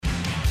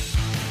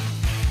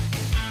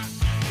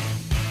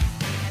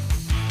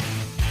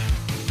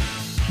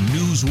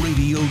News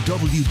Radio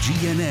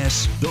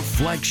WGNS, the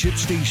flagship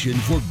station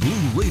for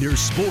Blue Raider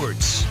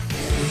sports.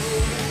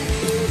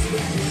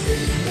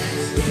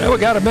 Now we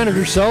got a minute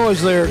or so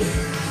as they're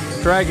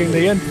dragging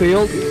the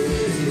infield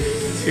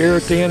here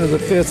at the end of the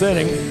fifth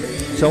inning.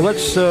 So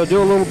let's do a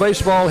little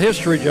baseball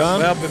history, John.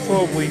 Well,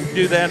 before we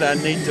do that, I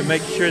need to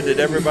make sure that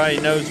everybody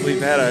knows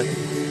we've had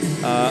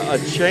a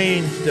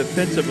change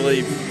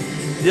defensively.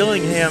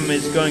 Dillingham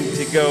is going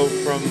to go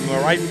from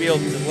right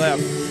field to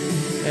left,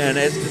 and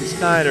Eston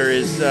Snyder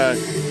is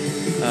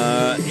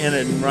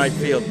in right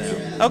field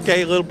now.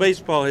 Okay, a little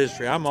baseball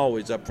history. I'm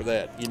always up for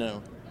that, you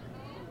know.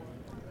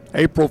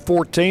 April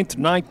 14th,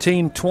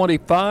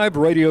 1925,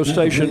 radio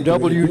station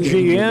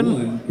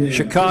WGN,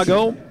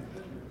 Chicago,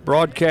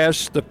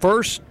 broadcasts the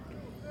first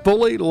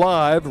fully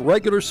live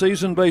regular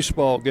season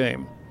baseball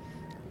game.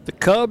 The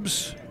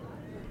Cubs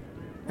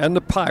and the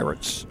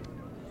Pirates.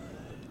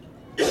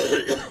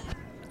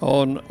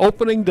 On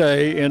opening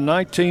day in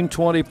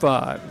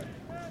 1925,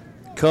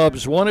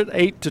 Cubs won it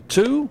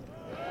 8-2.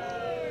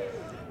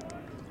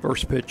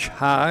 First pitch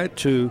high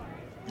to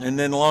and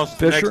then lost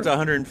Fisher. The next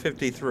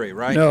 153,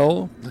 right?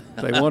 No,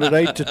 they won it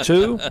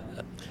 8-2.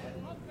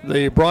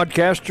 The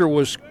broadcaster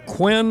was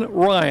Quinn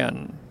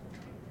Ryan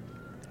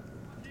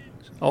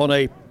on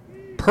a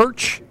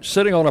perch,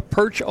 sitting on a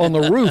perch on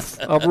the roof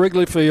of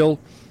Wrigley Field,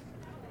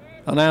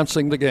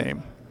 announcing the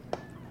game.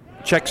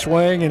 Check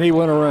swing, and he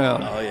went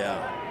around. Oh,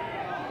 yeah.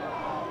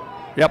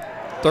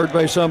 Yep, third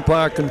base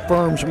umpire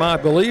confirms my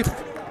belief.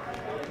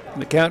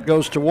 The count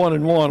goes to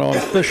 1-1 on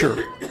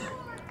Fisher.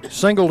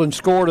 Singled and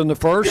scored in the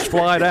first,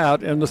 flied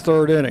out in the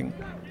third inning.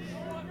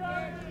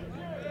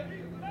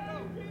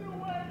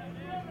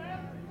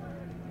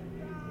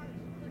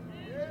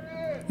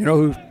 You know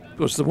who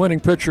was the winning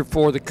pitcher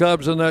for the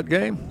Cubs in that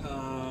game?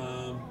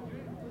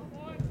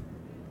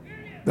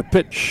 The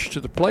pitch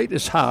to the plate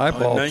is high,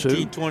 ball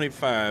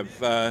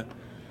 1925,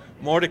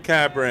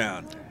 Mordecai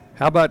Brown.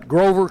 How about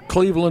Grover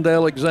Cleveland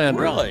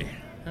Alexander? Really?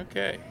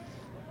 Okay.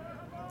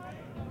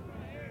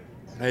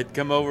 Had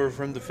come over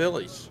from the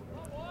Phillies.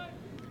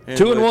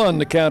 2-1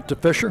 the count to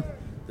Fisher.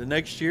 The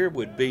next year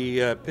would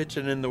be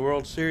pitching in the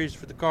World Series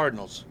for the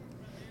Cardinals.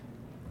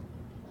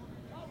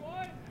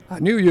 I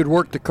knew you'd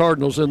work the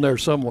Cardinals in there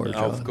somewhere,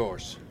 John. Of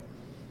course.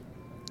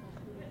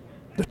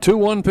 The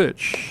 2-1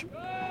 pitch.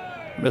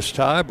 Missed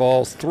high,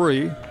 ball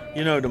 3.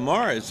 You know,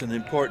 tomorrow is an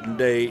important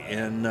day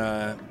in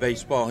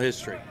baseball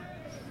history.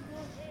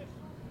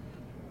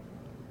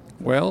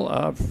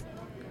 Well,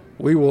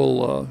 we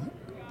will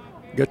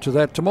get to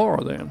that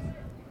tomorrow then.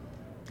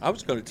 I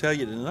was going to tell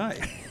you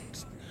tonight,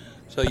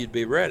 so you'd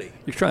be ready.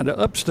 You're trying to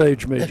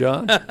upstage me,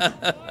 John.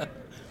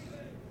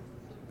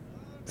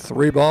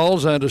 3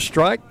 balls and a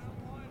strike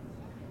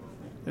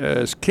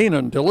as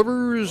Keenan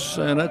delivers,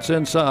 and that's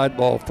inside,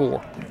 ball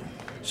 4.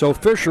 So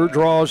Fisher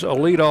draws a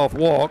leadoff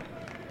walk.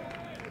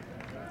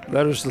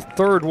 That is the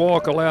third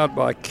walk allowed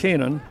by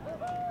Keenan.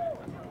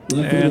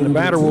 And the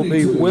batter will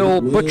be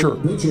Will Butcher.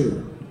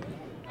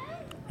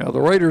 Now the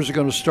Raiders are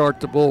going to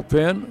start the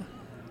bullpen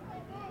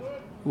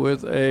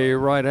with a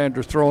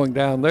right-hander throwing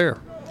down there.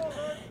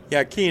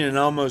 Yeah, Keenan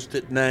almost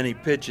at 90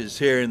 pitches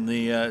here in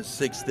the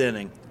 6th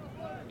inning.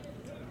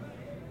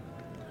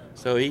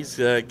 So he's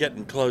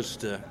getting close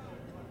to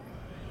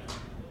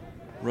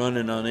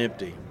running on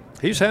empty.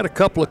 He's had a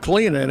couple of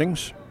clean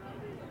innings.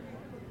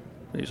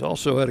 He's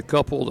also had a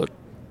couple that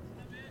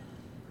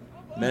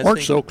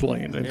weren't so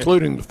clean,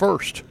 including the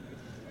first.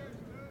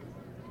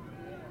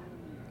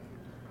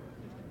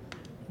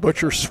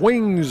 Butcher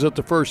swings at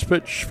the first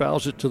pitch,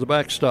 fouls it to the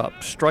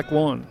backstop. Strike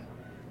 1.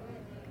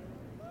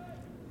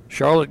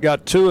 Charlotte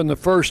got 2 in the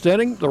first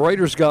inning. The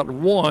Raiders got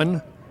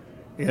 1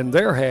 in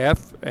their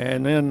half,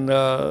 and then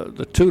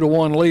the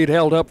 2-1 lead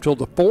held up till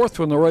the 4th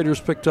when the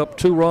Raiders picked up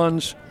 2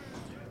 runs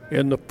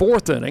in the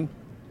 4th inning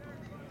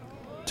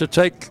to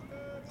take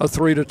a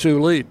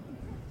 3-2 lead.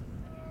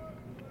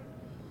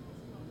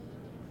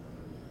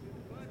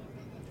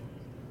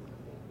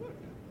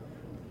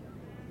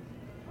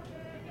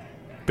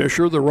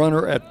 Fisher, the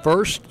runner at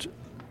first,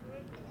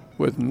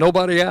 with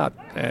nobody out,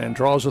 and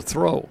draws a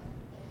throw.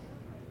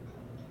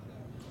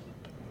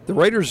 The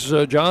Raiders,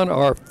 John,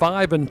 are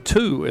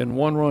 5-2 in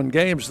one-run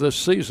games this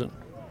season.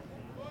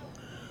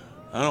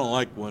 I don't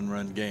like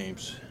one-run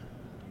games.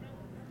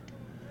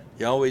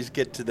 You always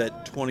get to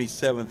that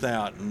 27th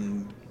out,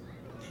 and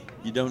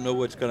you don't know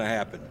what's going to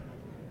happen.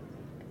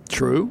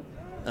 True.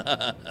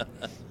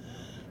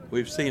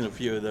 We've seen a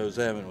few of those,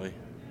 haven't we?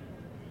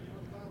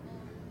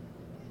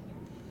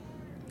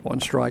 1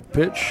 strike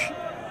pitch.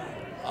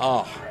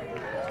 Oh.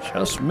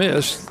 Just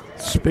missed.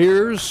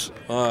 Spears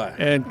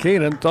and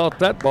Keenan thought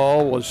that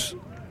ball was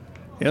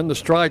in the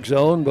strike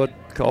zone, but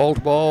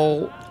called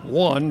ball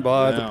 1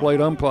 by the plate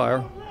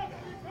umpire.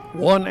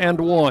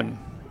 1-1.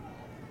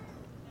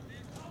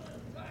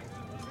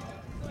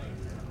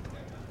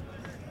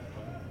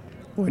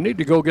 We need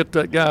to go get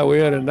that guy we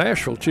had in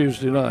Nashville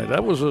Tuesday night.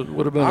 That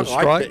would have been a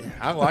strike.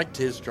 I liked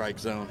his strike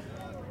zone.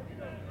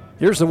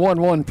 Here's the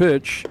 1-1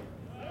 pitch.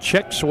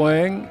 Check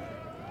swing.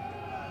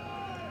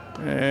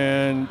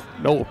 And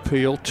no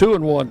appeal.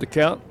 2-1 to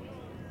count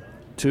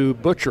to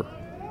Butcher.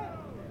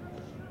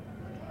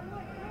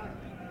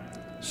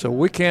 So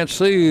we can't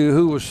see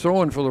who was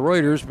throwing for the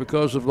Raiders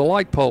because of the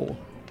light pole.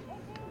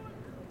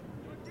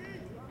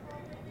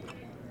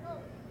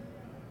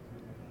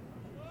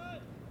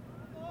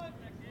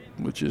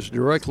 Which is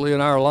directly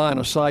in our line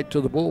of sight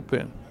to the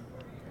bullpen.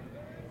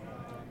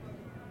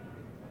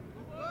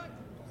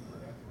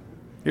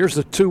 Here's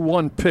the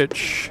 2-1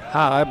 pitch.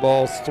 High,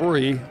 ball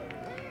 3.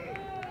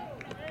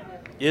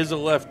 Is a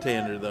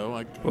left-hander,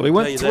 though. Well, he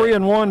went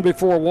 3-1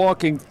 before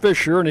walking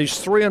Fisher, and he's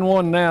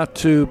 3-1 now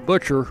to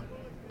Butcher.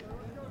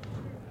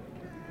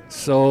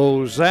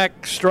 So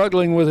Zach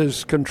struggling with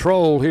his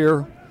control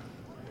here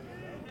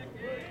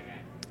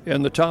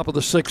in the top of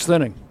the 6th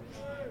inning.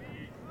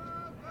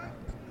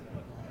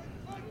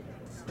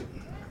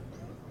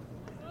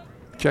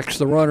 Checks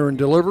the runner and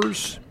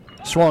delivers.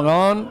 Swung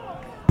on,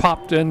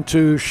 popped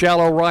into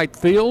shallow right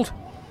field.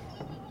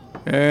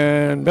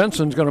 And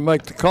Benson's going to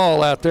make the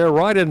call out there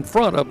right in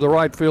front of the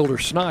right fielder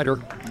Snyder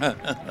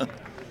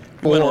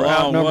for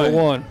out number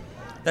 1.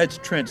 That's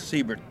Trent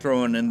Siebert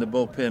throwing in the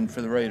bullpen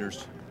for the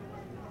Raiders.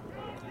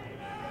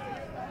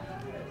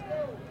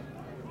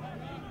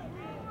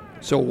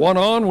 So 1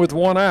 on with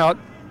 1 out.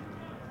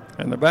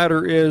 And the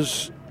batter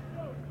is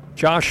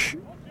Josh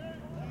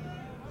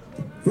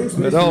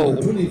Mado.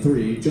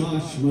 23,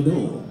 Josh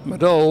Mado.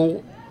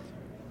 Mado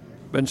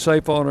been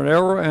safe on an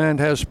error and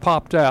has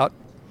popped out.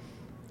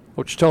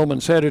 Coach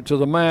Tolman's headed to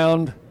the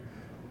mound.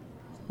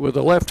 With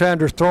a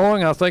left-hander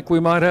throwing, I think we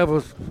might have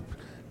a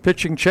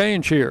pitching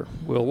change here.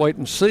 We'll wait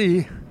and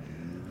see.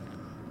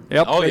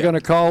 Yep, they're going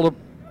to call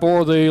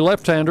for the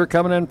left-hander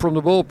coming in from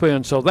the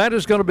bullpen. So that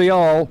is going to be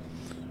all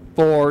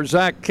for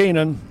Zach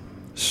Keenan.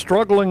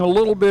 Struggling a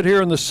little bit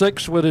here in the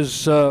 6th with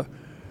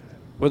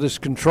his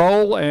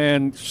control,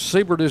 and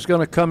Siebert is going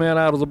to come in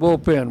out of the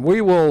bullpen.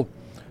 We will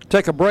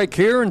take a break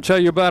here and tell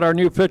you about our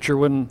new pitcher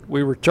when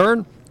we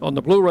return on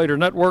the Blue Raider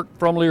Network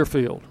from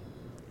Learfield.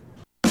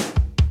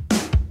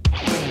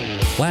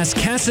 Las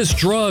Casas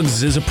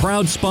Drugs is a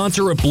proud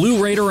sponsor of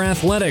Blue Raider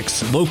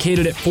Athletics,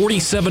 located at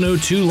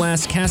 4702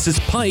 Las Casas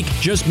Pike,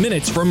 just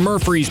minutes from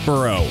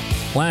Murfreesboro.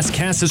 Las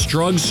Casas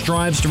Drugs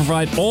strives to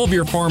provide all of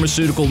your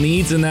pharmaceutical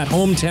needs in that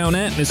hometown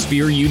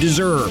atmosphere you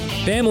deserve.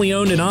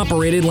 Family-owned and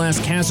operated,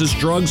 Las Casas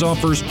Drugs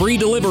offers free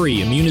delivery,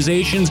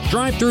 immunizations,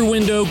 drive-through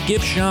window,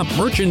 gift shop,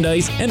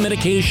 merchandise, and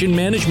medication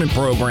management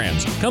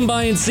programs. Come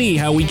by and see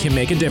how we can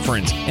make a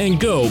difference. And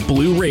go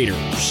Blue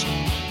Raiders!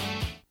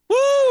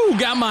 Woo!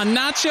 Got my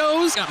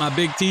nachos, got my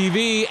big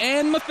TV,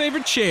 and my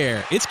favorite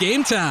chair. It's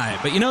game time.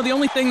 But you know, the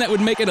only thing that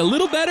would make it a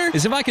little better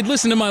is if I could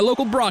listen to my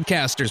local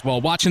broadcasters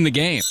while watching the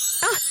game.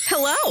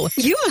 Hello.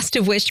 You must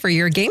have wished for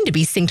your game to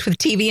be synced with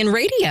TV and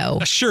radio.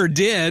 I sure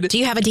did. Do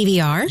you have a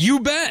DVR? You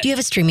bet. Do you have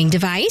a streaming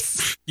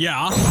device?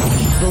 Yeah.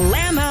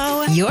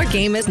 Blammo! Your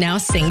game is now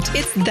synced.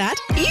 It's that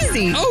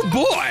easy. Oh,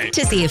 boy.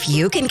 To see if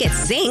you can get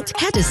synced,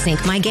 head to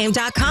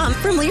syncmygame.com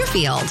from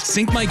Learfield.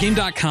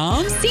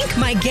 Syncmygame.com?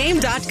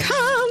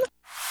 Syncmygame.com.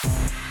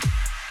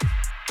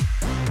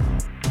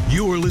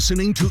 You're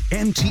listening to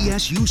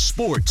MTSU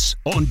Sports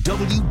on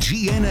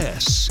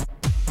WGNS.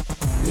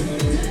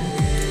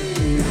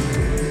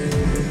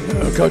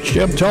 Coach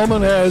Jim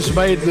Tolman has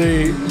made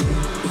the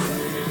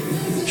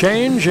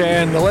change,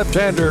 and the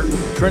left-hander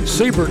Trent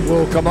Siebert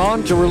will come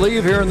on to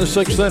relieve here in the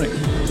 6th inning.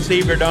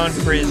 Siebert on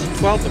for his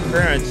 12th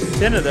appearance,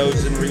 10 of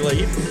those in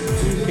relief.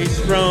 He's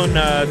thrown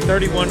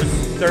 31 in the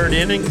 3rd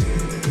innings,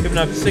 given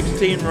up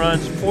 16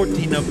 runs,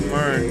 14 of them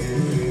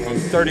earned on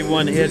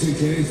 31 hits,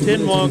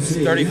 10 walks,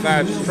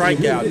 35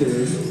 strikeouts,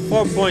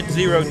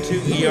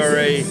 4.02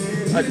 ERA,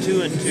 a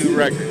 2-2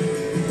 record.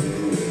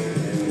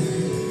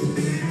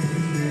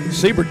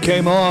 Siebert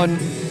came on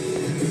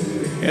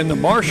in the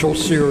Marshall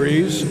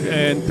series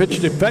and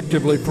pitched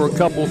effectively for a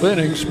couple of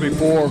innings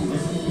before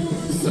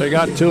they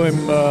got to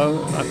him,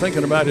 I think,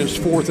 in about his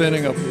 4th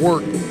inning of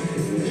work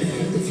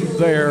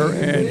there.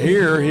 And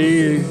here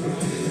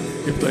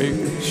if they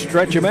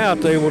stretch him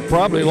out, they would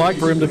probably like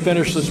for him to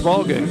finish this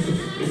ball game.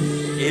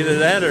 Either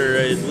that or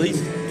at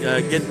least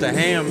get the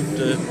Ham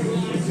to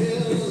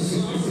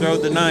throw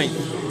the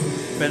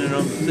 9th, depending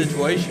on the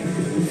situation.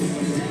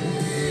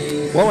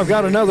 Well, I've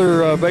got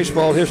another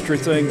baseball history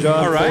thing,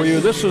 John, for you.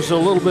 This is a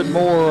little bit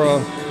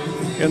more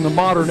in the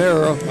modern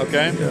era.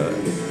 Okay.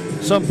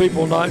 Some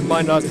people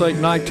might not think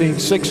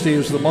 1960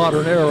 is the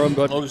modern era,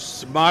 but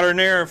it's modern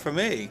era for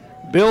me.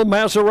 Bill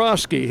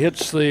Mazeroski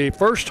hits the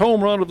first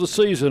home run of the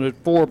season at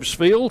Forbes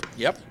Field.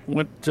 Yep.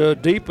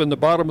 Went deep in the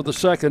bottom of the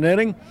 2nd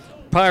inning.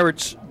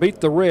 Pirates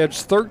beat the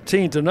Reds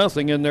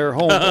 13-0 in their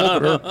home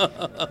opener.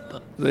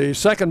 The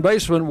second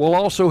baseman will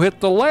also hit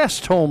the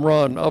last home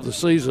run of the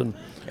season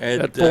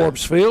at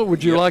Forbes Field.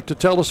 Would you like to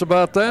tell us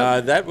about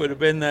that? That would have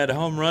been that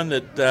home run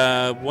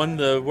that won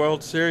the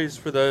World Series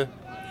for the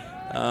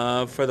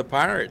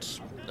Pirates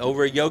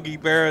over Yogi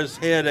Berra's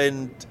head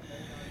and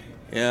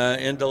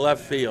into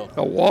left field.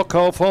 A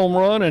walk-off home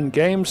run in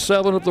Game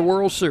 7 of the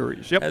World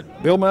Series.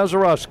 Yep, Bill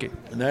Mazeroski.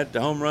 And that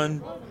home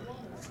run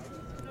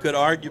could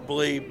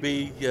arguably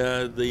be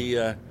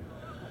the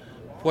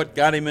what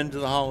got him into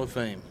the Hall of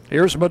Fame.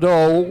 Here's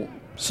Madole.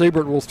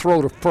 Siebert will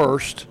throw to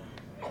first.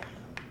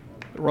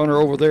 The runner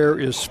over there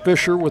is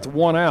Fisher with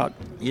one out.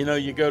 You know,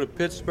 you go to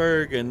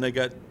Pittsburgh and they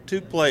got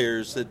two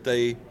players that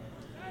they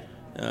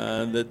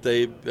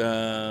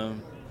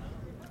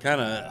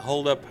kind of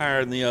hold up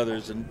higher than the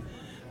others, and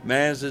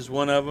Maz is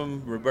one of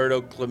them,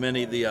 Roberto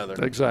Clemente the other.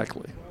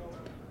 Exactly.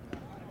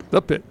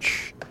 The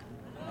pitch.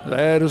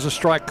 That is a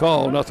strike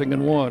call,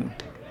 0-1.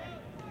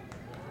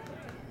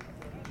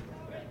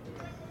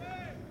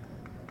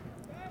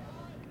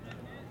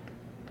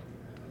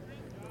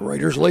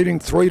 Raiders leading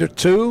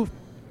 3-2.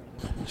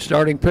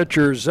 Starting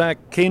pitcher Zach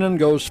Keenan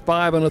goes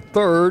 5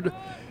 1/3.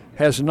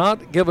 Has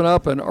not given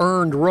up an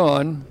earned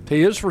run.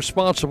 He is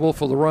responsible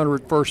for the runner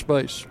at first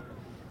base.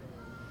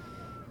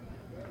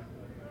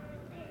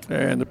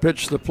 And the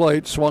pitch to the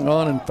plate swung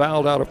on and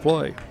fouled out of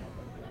play.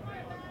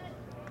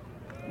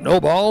 No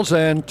balls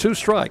and 2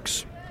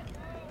 strikes.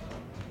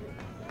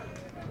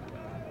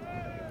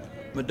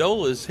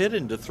 Madole has hit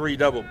into 3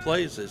 double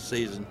plays this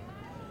season,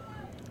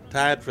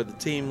 tied for the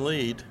team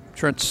lead.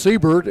 Trent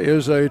Siebert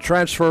is a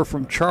transfer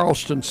from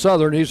Charleston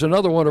Southern. He's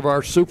another one of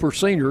our super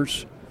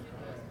seniors,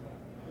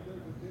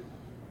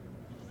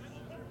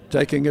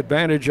 taking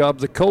advantage of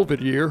the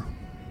COVID year.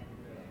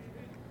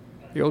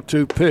 The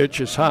 0-2 pitch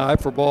is high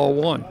for ball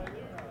 1.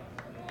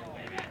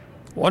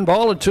 1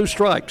 ball and 2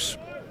 strikes.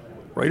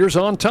 Raiders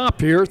on top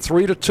here,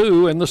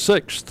 3-2 in the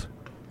 6th.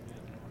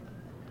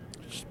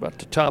 It's about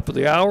the top of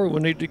the hour.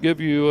 We need to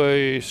give you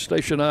a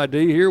station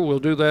ID here. We'll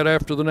do that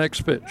after the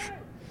next pitch.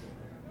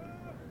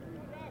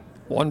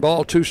 1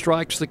 ball, 2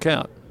 strikes, the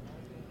count.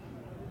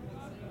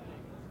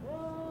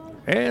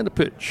 And the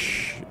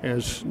pitch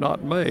is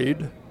not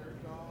made.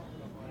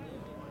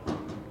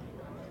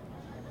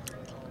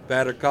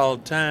 Batter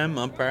called time.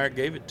 Umpire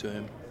gave it to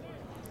him.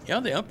 You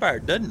know, the umpire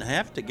doesn't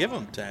have to give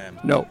him time.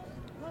 No.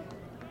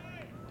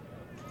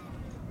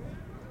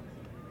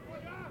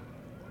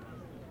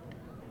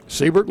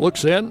 Siebert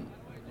looks in,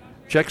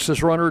 checks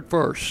his runner at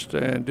first,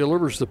 and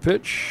delivers the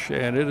pitch,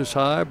 and it is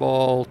high,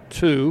 ball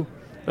 2.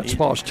 Let's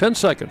pause 10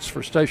 seconds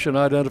for station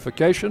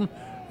identification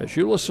as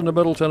you listen to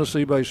Middle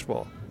Tennessee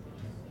baseball.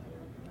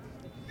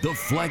 The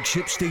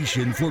flagship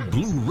station for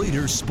Blue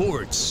Raider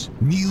sports.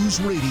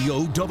 News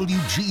Radio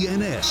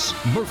WGNS,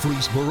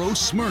 Murfreesboro,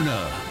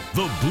 Smyrna.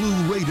 The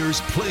Blue Raiders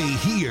play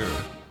here.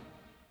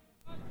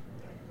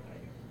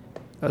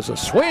 There's a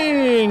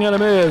swing and a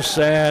miss,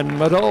 and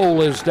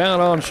Madole is down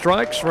on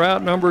strikes for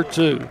out number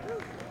 2.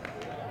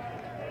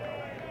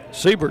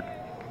 Siebert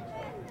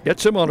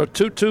gets him on a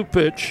 2-2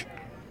 pitch.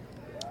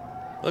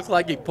 Looked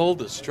like he pulled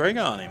the string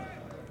on him.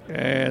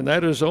 And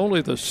that is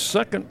only the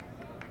second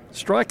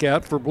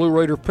strikeout for Blue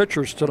Raider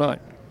pitchers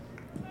tonight.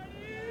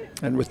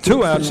 And with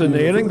 2 outs in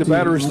the inning, the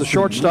batter is the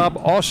shortstop,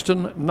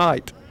 Austin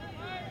Knight.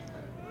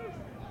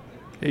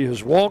 He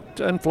has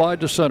walked and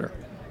flied to center.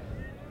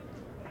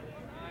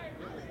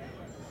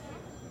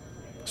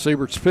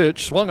 Siebert's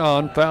pitch swung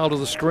on, foul to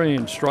the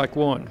screen, strike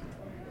 1.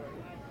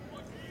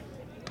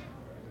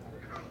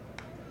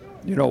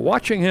 You know,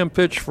 watching him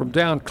pitch from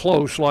down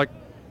close like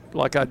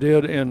I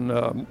did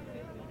in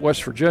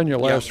West Virginia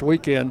last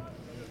weekend,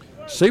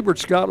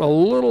 Siebert's got a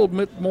little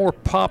bit more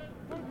pop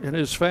in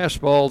his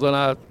fastball than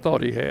I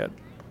thought he had.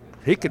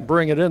 He can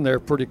bring it in there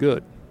pretty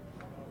good.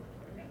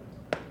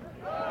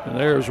 And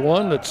there's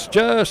one that's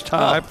just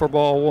high for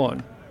ball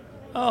 1.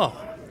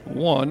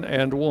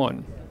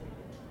 1-1.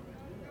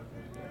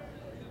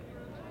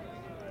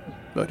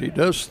 But he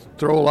does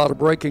throw a lot of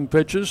breaking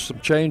pitches, some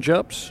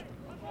change-ups.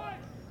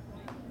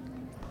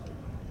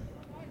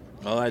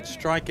 Well, that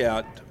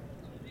strikeout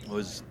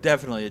was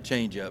definitely a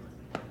changeup.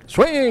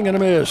 Swing and a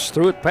miss.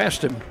 Threw it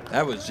past him.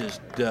 That was just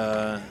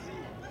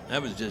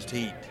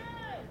heat.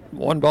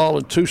 1 ball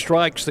and 2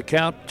 strikes, the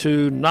count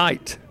to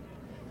Knight,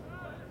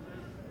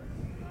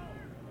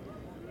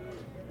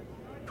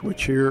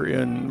 which here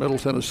in Middle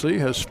Tennessee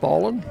has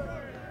fallen.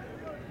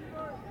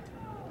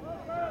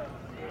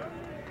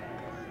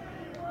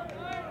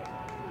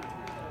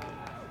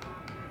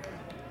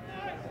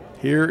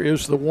 Here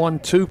is the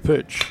 1-2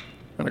 pitch.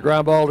 And a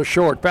ground ball to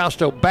short.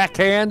 Fausto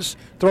backhands,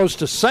 throws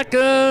to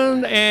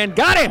second, and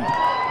got him.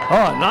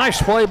 Oh, a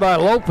nice play by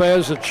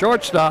Lopez at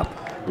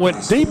shortstop.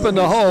 Went deep in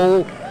the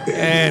hole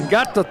and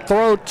got the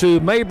throw to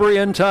Mabry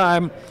in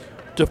time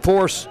to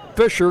force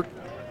Fisher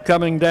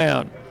coming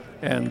down.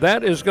 And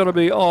that is going to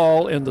be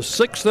all in the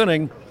 6th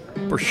inning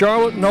for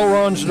Charlotte. No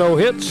runs, no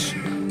hits.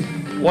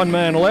 1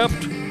 man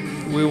left.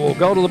 We will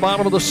go to the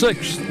bottom of the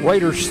 6th.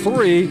 Raiders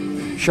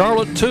 3,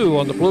 Charlotte 2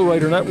 on the Blue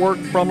Raider Network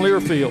from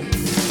Learfield.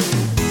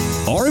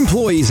 Our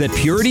employees at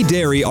Purity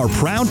Dairy are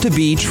proud to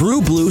be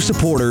true blue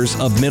supporters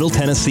of Middle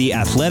Tennessee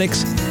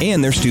athletics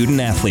and their student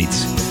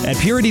athletes. At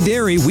Purity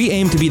Dairy, we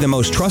aim to be the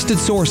most trusted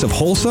source of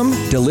wholesome,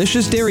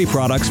 delicious dairy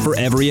products for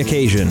every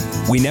occasion.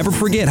 We never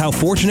forget how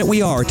fortunate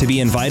we are to be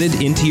invited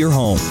into your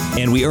home,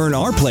 and we earn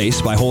our place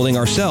by holding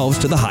ourselves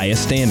to the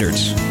highest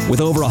standards.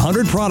 With over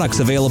 100 products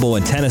available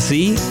in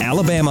Tennessee,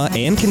 Alabama,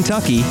 and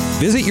Kentucky,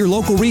 visit your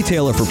local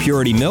retailer for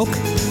Purity milk,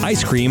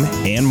 ice cream,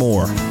 and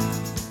more.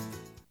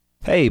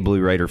 Hey Blue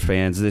Raider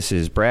fans, this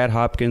is Brad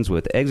Hopkins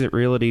with Exit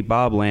Realty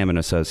Bob Lamb &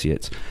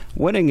 Associates.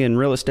 Winning in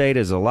real estate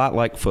is a lot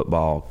like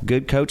football.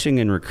 Good coaching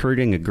and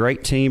recruiting a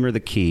great team are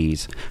the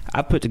keys.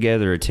 I've put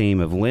together a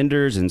team of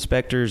lenders,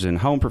 inspectors, and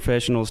home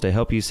professionals to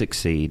help you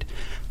succeed.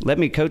 Let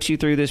me coach you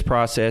through this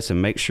process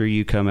and make sure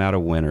you come out a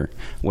winner.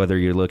 Whether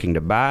you're looking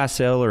to buy,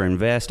 sell, or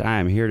invest, I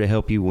am here to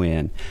help you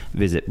win.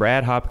 Visit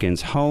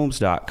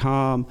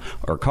BradHopkinsHomes.com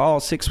or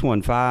call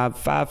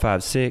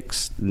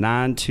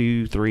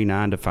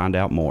 615-556-9239 to find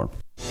out more.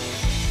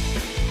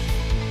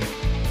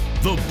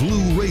 The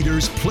Blue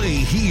Raiders play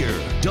here.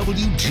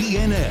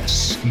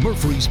 WGNS,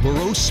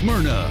 Murfreesboro,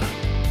 Smyrna.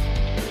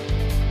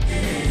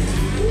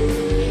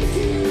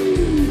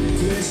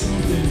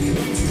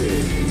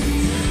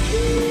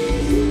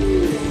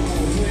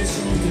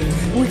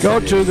 We go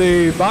to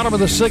the bottom of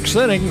the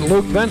 6th inning.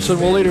 Luke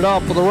Benson will lead it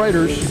off for the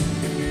Raiders.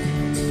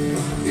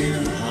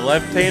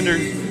 Left-hander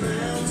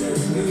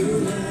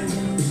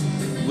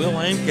Will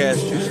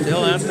Lancaster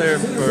still out there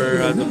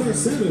for the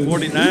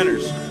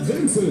 49ers.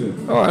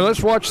 All right,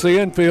 let's watch the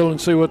infield and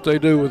see what they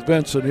do with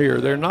Benson here.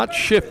 They're not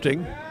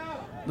shifting.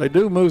 They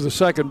do move the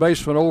second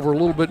baseman over a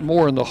little bit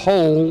more in the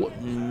hole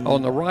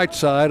on the right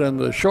side and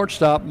the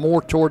shortstop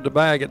more toward the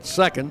bag at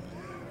second.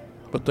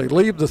 But they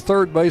leave the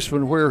third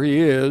baseman where he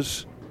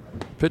is.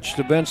 Pitch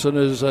to Benson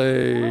is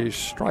a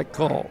strike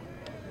call.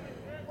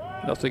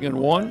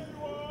 0-1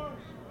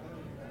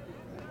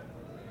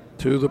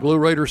 to the Blue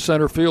Raiders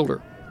center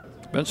fielder.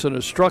 Benson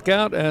is struck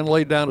out and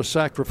laid down a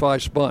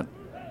sacrifice bunt.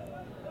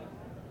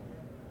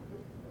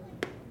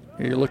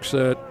 He looks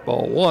at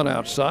ball one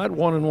outside,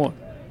 1-1.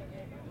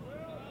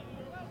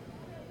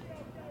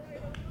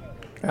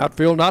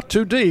 Outfield not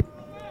too deep.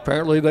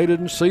 Apparently they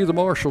didn't see the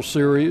Marshall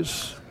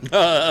series.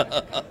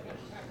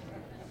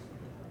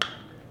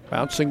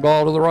 Bouncing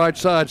ball to the right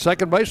side.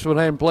 Second baseman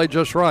hadn't played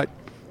just right.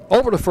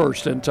 Over to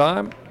first in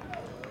time.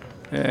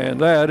 And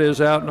that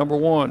is out number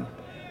one.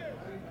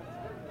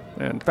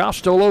 And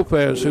Fausto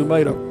Lopez, who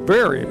made a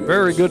very,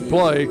 very good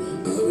play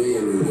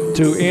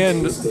to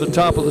end the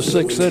top of the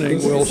 6th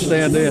inning, will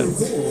stand in.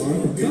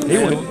 He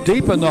went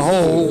deep in the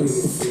hole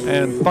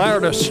and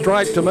fired a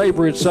strike to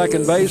Mabry at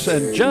second base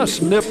and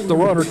just nipped the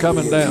runner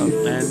coming down.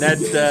 And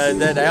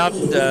that out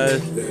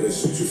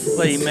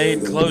play he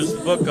made closed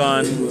the book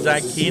on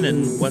Zach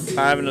Keenan. Went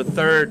 5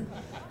 1/3,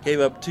 gave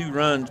up 2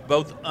 runs,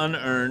 both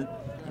unearned,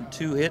 and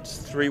 2 hits,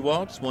 3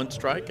 walks, 1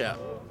 strikeout.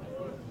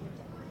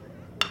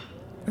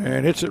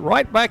 And hits it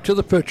right back to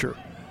the pitcher.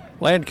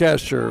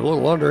 Lancaster, a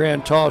little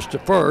underhand toss to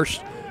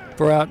first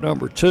for out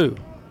number 2.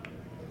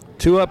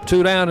 2 up,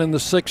 2 down in the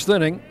 6th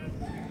inning.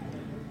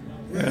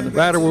 And the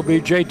batter will be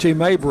J.T.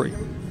 Mabry.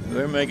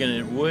 They're making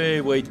it way,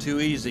 way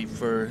too easy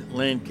for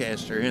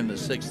Lancaster in the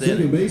 6th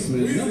inning.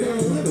 Baseman number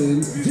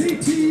 11,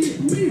 J.T.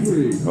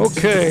 Mabry.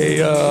 Okay,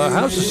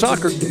 how's the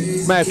soccer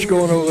match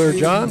going over there,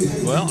 John?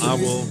 Well, I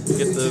will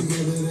get the...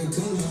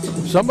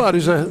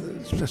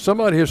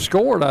 Somebody has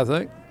scored, I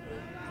think.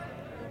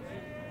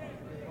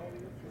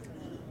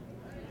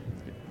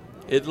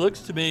 It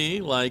looks to me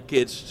like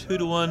it's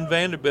 2-1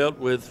 Vanderbilt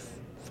with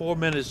 4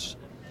 minutes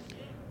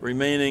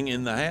remaining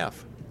in the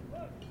half.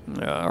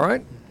 All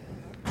right.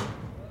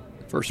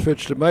 First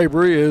pitch to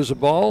Mabry is a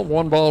ball.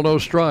 1 ball, no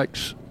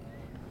strikes.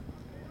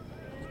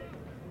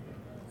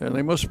 And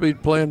they must be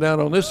playing down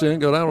on this end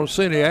because I don't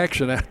see any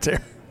action out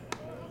there.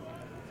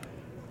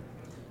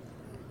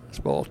 It's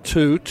ball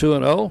 2,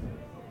 2-0.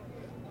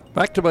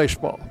 Back to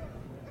baseball.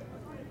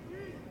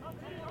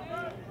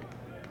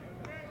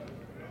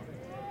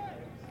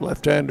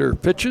 Left-hander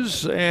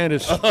pitches, and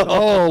it's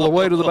all the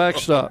way to the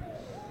backstop.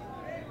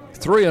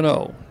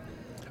 3-0.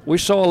 We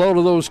saw a load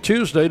of those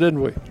Tuesday, didn't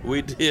we?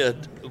 We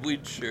did. We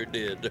sure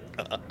did.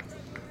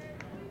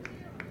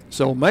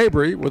 So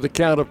Mabry, with a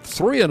count of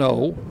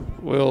 3-0,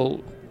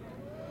 will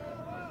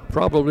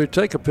probably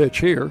take a pitch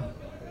here.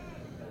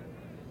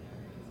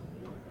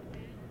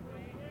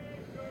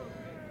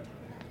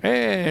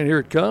 And here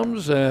it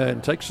comes,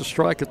 and takes a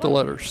strike at the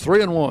letters.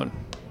 3-1.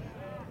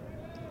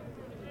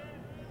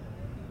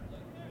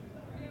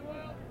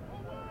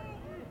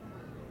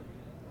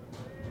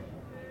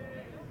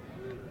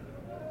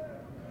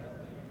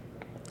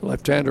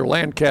 Left-hander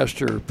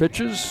Lancaster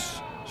pitches.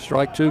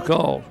 Strike 2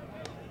 called.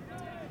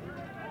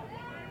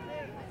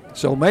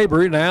 So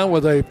Mabry now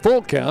with a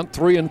full count,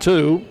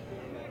 3-2.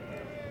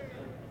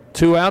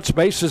 2 outs,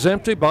 base is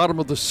empty, bottom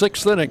of the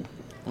 6th inning.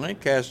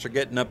 Lancaster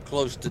getting up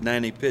close to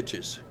 90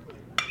 pitches.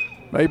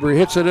 Mabry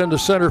hits it into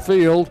center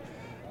field.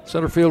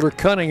 Center fielder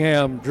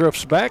Cunningham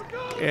drifts back,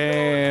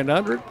 and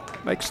under it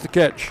makes the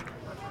catch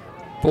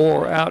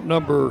for out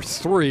number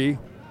 3.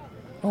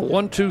 A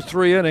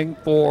 1-2-3 inning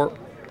for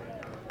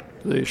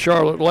the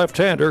Charlotte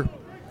left-hander.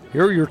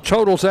 Here are your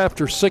totals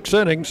after 6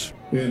 innings.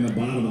 In the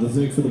bottom of the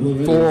 6th for the Blue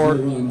Raiders, for 0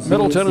 runs,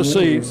 Middle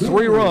Tennessee,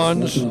 3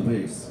 runs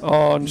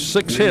on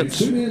 6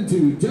 hits.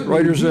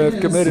 Raiders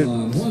have committed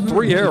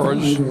 3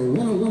 errors.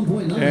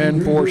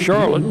 And for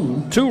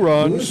Charlotte, 2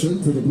 runs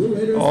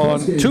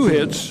on 2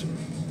 hits.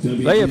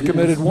 They have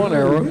committed 1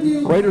 error.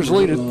 Raiders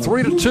lead at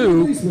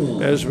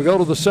 3-2 as we go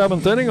to the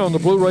 7th inning on the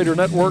Blue Raider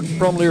Network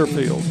from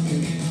Learfield.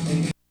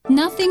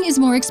 Nothing is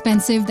more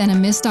expensive than a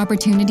missed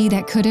opportunity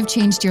that could have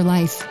changed your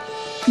life.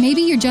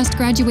 Maybe you're just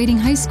graduating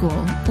high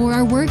school, or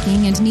are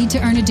working and need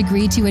to earn a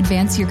degree to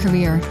advance your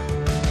career.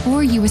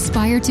 Or you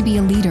aspire to be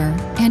a leader,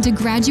 and a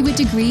graduate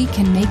degree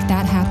can make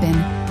that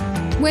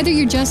happen. Whether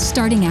you're just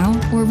starting out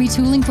or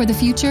retooling for the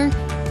future,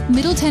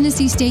 Middle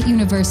Tennessee State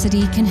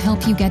University can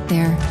help you get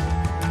there.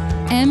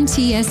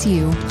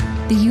 MTSU,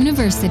 the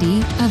University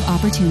of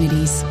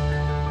Opportunities.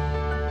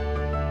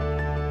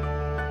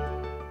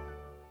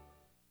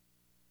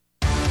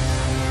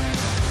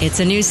 It's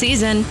a new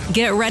season.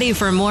 Get ready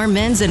for more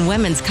men's and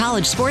women's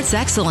college sports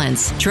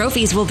excellence.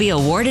 Trophies will be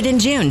awarded in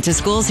June to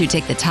schools who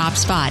take the top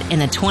spot in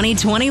the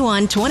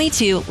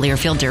 2021-22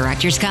 Learfield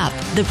Directors Cup.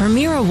 The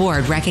premier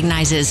award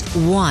recognizes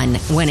one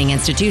winning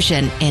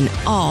institution in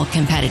all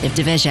competitive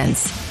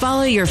divisions.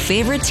 Follow your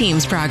favorite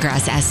team's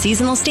progress as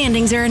seasonal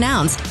standings are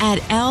announced at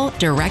L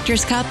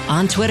Directors Cup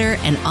on Twitter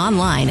and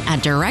online at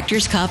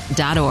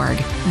directorscup.org.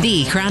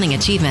 The crowning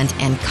achievement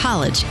in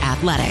college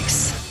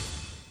athletics.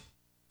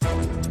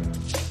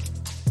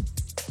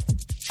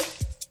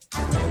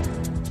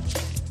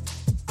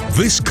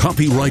 This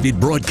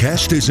copyrighted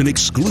broadcast is an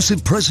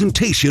exclusive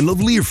presentation of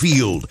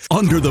Learfield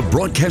under the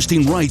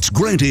broadcasting rights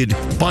granted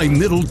by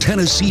Middle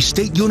Tennessee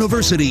State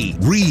University.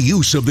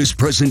 Reuse of this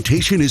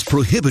presentation is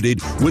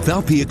prohibited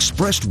without the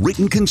expressed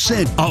written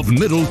consent of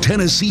Middle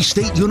Tennessee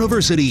State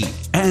University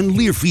and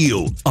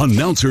Learfield.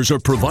 Announcers are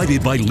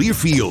provided by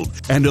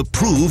Learfield and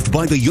approved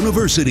by the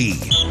university.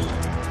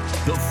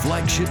 The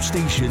flagship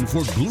station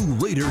for Blue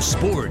Raider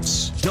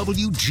sports,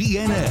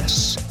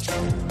 WGNS.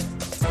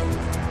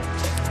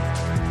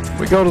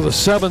 We go to the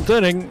seventh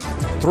inning,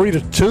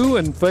 3-2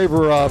 in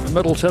favor of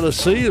Middle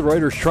Tennessee. The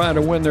Raiders trying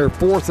to win their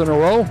fourth in a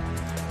row.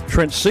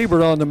 Trent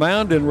Siebert on the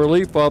mound in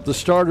relief of the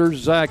starter,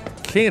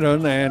 Zach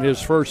Keenan, and his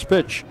first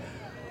pitch,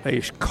 a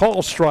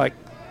call strike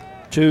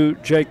to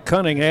Jake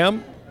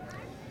Cunningham.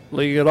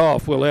 Leading it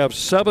off, we'll have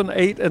 7,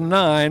 8, and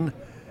 9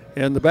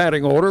 in the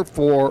batting order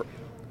for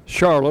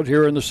Charlotte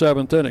here in the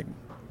seventh inning.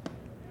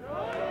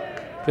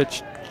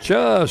 Pitch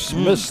just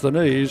missed the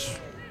knees.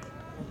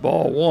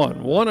 Ball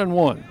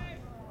 1-1.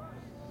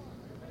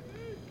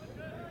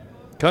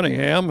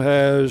 Cunningham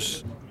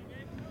has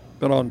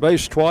been on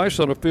base twice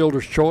on a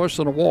fielder's choice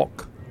and a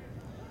walk,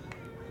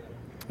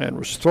 and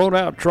was thrown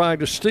out trying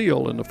to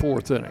steal in the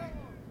fourth inning.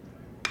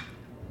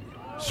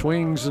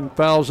 Swings and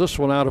fouls this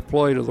one out of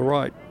play to the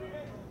right.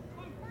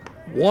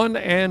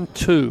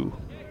 1-2.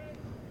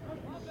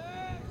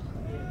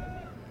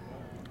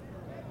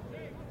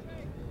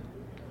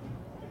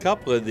 A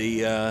couple of the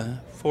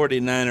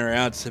 49er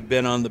outs have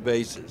been on the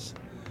bases.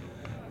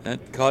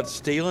 That caught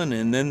stealing,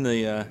 and then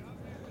the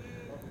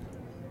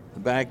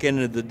back end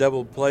of the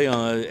double play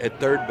at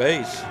third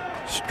base.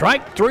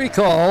 Strike three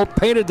call,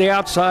 painted the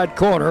outside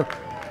corner,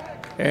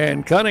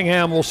 and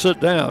Cunningham will sit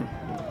down.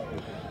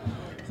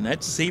 And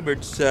that's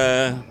Siebert's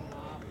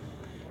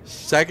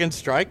second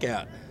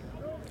strikeout.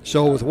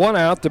 So with one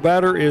out, the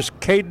batter is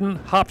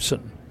Caden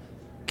Hobson,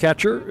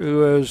 catcher who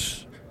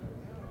has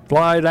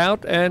flied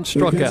out and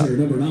struck out.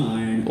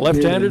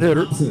 Left-handed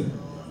hitter.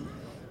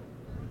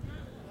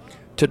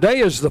 Today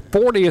is the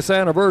 40th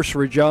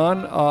anniversary,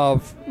 John,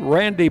 of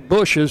Randy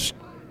Bush's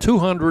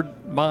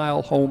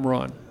 200-mile home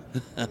run.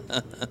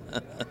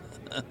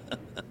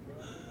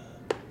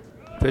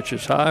 Pitch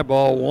is high,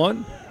 ball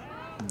 1.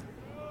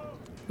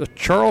 The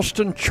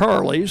Charleston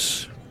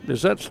Charlies,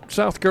 is that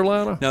South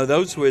Carolina? No,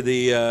 those were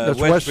the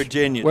West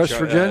Virginia. West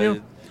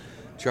Virginia?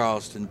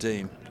 Charleston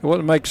team. It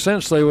wouldn't make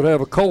sense they would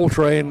have a coal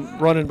train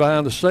running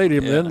behind the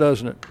stadium then,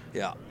 doesn't it?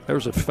 Yeah.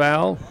 There's a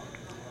foul.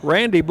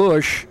 Randy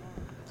Bush,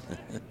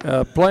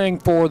 playing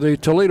for the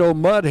Toledo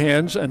Mud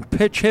Hens and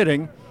pitch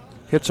hitting,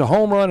 hits a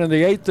home run in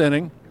the 8th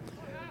inning,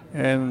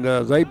 and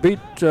they beat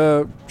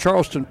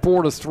Charleston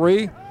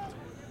 4-3.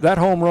 That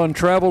home run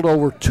traveled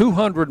over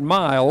 200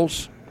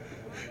 miles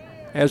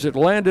as it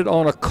landed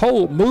on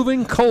a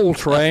moving coal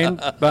train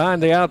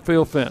behind the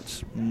outfield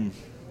fence.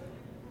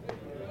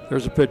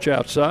 There's a pitch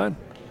outside.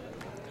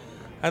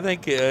 I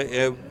think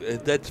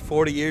that's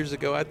 40 years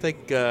ago. I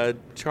think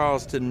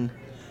Charleston,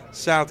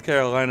 South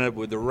Carolina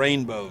with the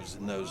Rainbows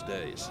in those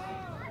days.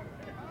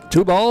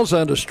 2 balls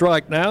and a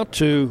strike now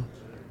to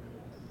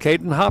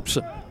Caden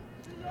Hobson.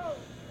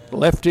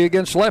 Lefty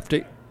against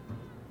lefty.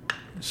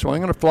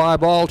 Swinging a fly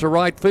ball to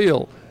right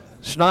field.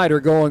 Snyder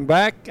going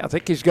back. I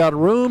think he's got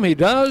room. He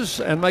does,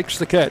 and makes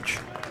the catch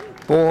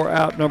for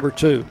out number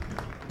 2.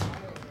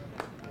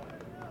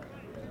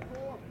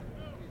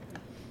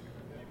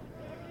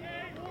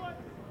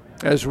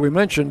 As we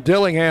mentioned,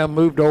 Dillingham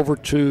moved over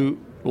to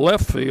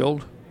left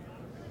field,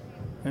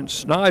 and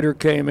Snyder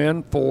came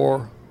in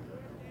for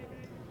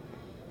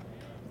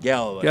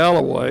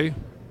Galloway.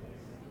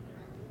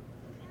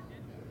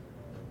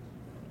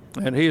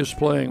 And he is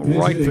playing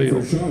right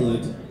field. For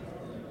Charlotte,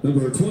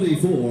 number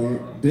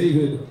 24,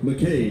 David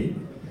McCabe.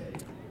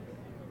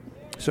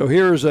 So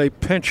here's a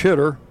pinch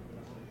hitter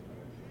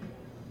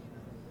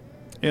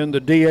in the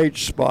DH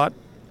spot,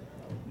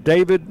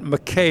 David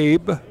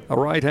McCabe, a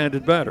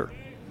right-handed batter.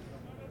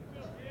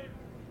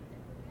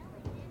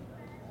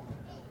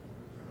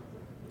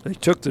 They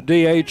took the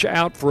DH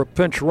out for a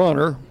pinch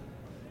runner,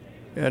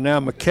 and now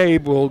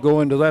McCabe will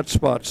go into that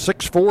spot.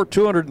 6'4",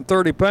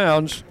 230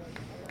 pounds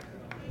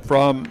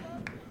from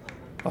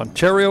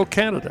Ontario,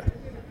 Canada.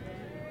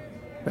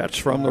 That's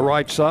from the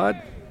right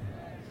side.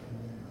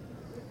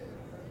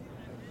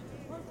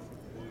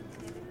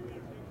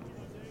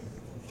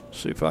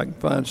 See if I can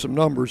find some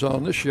numbers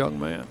on this young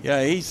man.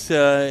 Yeah, he's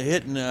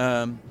hitting,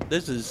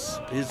 this is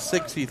his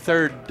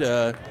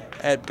 63rd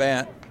at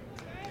bat.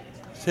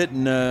 He's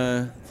hitting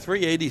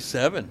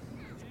 387.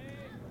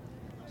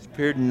 He's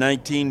appeared in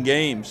 19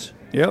 games.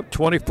 Yep,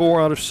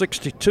 24 out of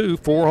 62,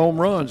 4 home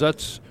runs.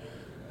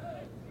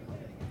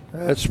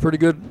 That's pretty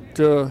good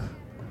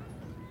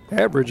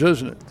average,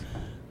 isn't it?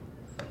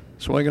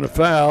 Swinging a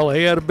foul.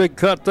 He had a big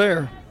cut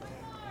there.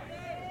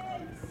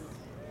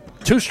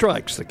 2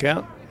 strikes, the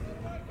count.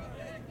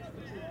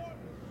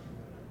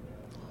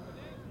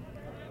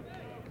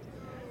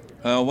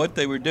 What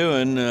they were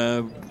doing,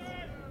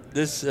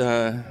 this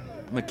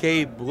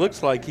McCabe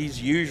looks like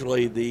he's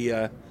usually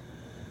the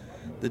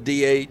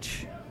DH.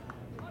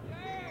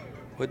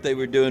 What they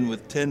were doing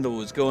with Tyndall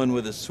was going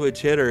with a switch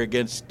hitter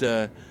against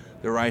the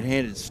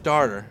right-handed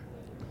starter.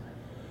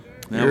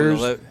 Now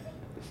Here's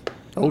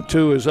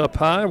 0-2 is up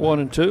high,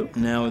 1-2.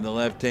 Now with the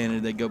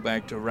left-handed, they go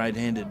back to a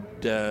right-handed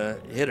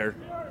hitter.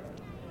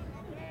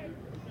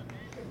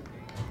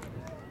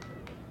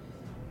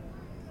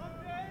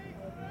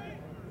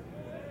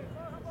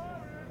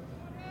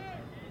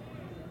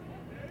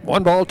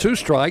 One ball, 2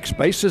 strikes.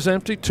 Bases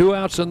empty, 2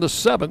 outs in the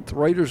 7th.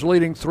 Raiders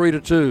leading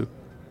 3-2.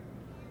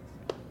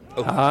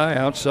 Oh. High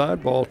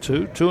outside, ball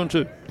 2,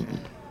 2-2.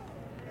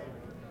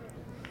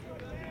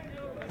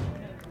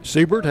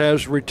 Siebert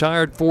has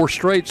retired 4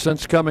 straight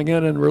since coming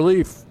in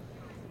relief.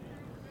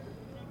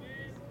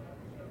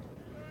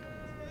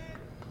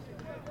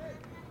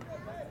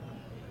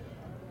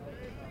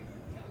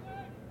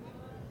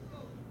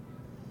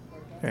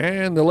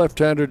 And the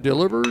left-hander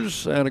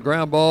delivers, and a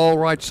ground ball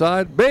right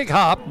side. Big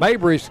hop.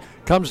 Mabry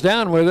comes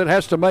down with it,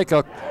 has to make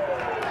a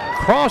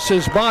cross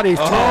his body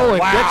throw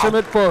and gets him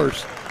at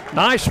first.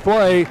 Nice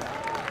play,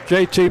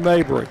 J.T.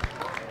 Mabry.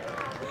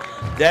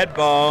 That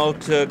ball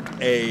took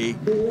a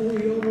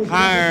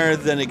higher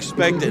than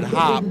expected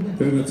hop.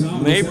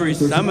 Mabry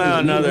somehow or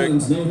another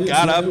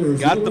got up,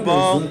 got the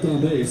ball,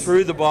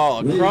 threw the ball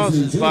across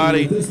his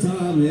body.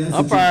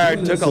 Umpire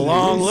took a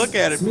long look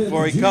at it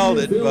before he called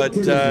it, but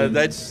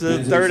that's the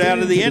 3rd out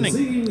of the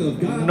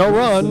inning. No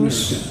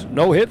runs,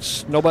 no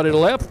hits, nobody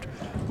left.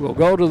 We'll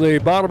go to the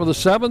bottom of the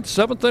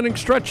 7th inning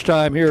stretch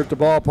time here at the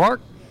ballpark.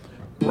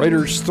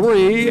 Raiders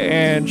 3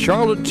 and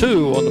Charlotte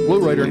 2 on the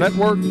Blue Raider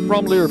Network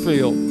from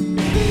Learfield.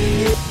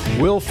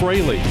 Will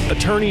Fraley,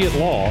 attorney at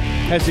law,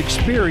 has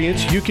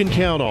experience you can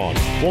count on.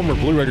 Former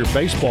Blue Raider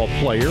baseball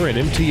player and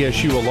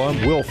MTSU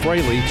alum Will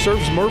Fraley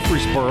serves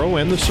Murfreesboro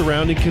and the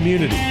surrounding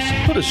communities.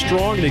 Put a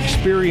strong and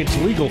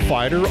experienced legal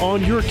fighter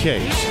on your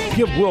case.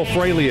 Give Will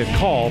Fraley a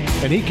call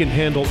and he can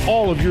handle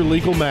all of your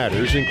legal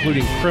matters,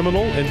 including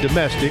criminal and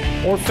domestic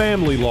or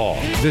family law.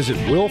 Visit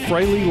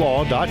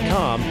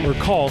willfraleylaw.com or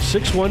call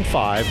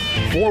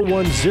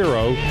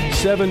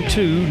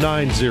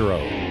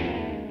 615-410-7290.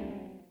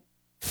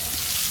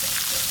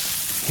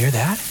 Hear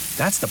that?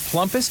 That's the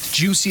plumpest,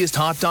 juiciest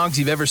hot dogs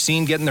you've ever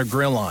seen getting their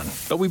grill on.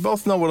 But we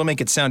both know what'll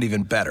make it sound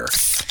even better.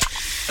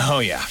 Oh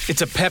yeah,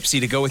 it's a Pepsi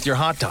to go with your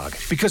hot dog.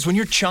 Because when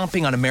you're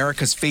chomping on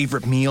America's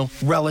favorite meal,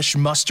 relish,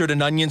 mustard,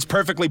 and onions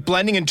perfectly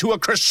blending into a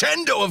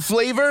crescendo of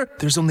flavor,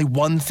 there's only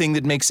one thing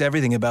that makes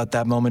everything about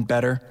that moment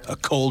better. A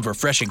cold,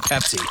 refreshing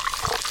Pepsi.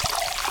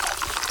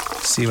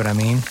 See what I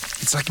mean?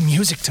 It's like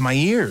music to my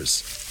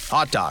ears.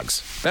 Hot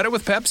dogs. Better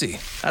with Pepsi.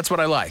 That's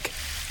what I like.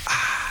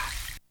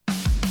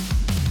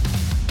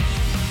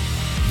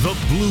 The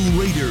Blue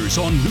Raiders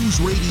on News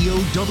Radio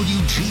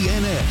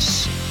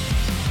WGNS.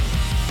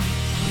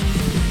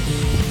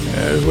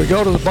 As we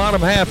go to the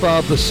bottom half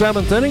of the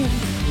 7th inning,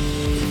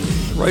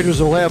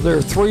 Raiders will have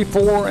their 3,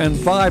 4, and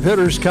 5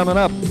 hitters coming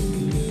up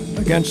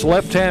against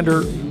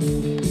left-hander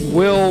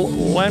Will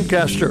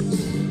Lancaster.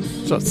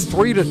 It's a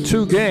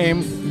 3-2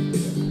 game.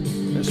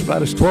 It's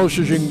about as close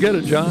as you can get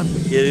it, John.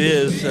 It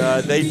is.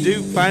 They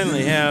do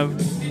finally have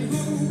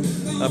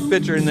a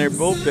pitcher in their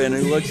bullpen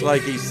who looks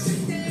like he's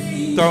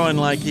throwing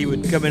like he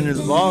would come into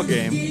the ball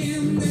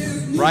game.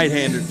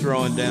 Right-hander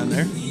throwing down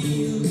there.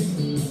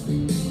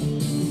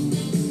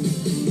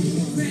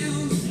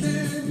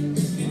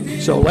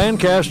 So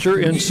Lancaster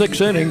in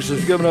 6 innings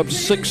has given up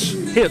 6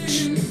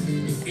 hits,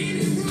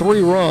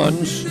 3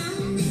 runs,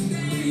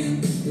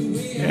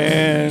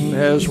 and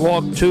has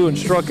walked 2 and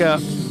struck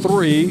out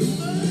 3.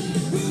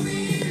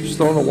 He's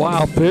thrown a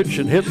wild pitch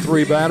and hit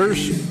 3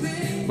 batters,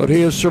 but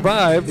he has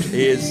survived.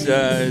 He has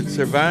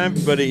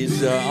survived, but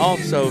he's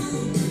also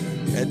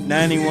at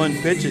 91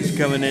 pitches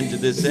coming into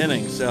this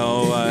inning.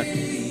 So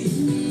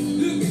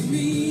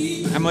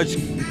how much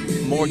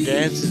more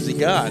gas has he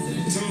got?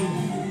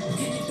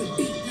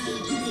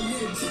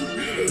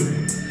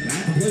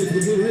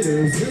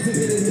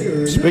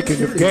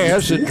 Speaking of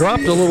gas, it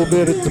dropped a little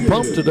bit at the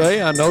pump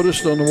today. I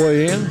noticed on the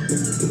way in.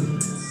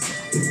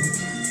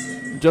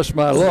 just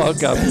my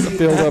luck. I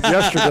filled up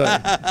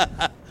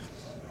yesterday.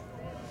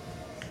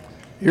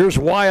 Here's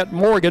Wyatt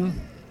Morgan.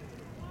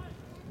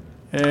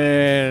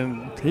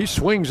 And he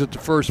swings at the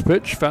first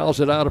pitch, fouls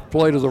it out of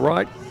play to the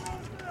right.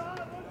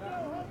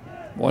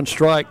 1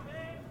 strike.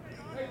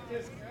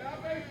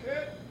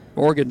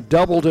 Morgan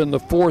doubled in the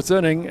 4th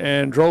inning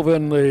and drove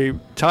in the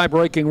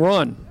tie-breaking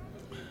run.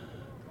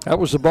 That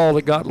was the ball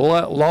that got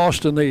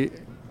lost in the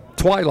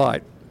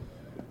twilight.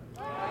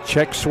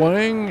 Check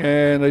swing,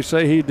 and they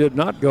say he did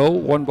not go.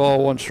 1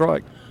 ball, 1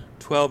 strike.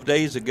 12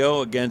 days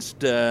ago against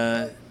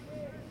San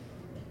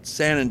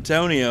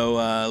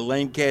Antonio,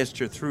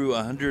 Lancaster threw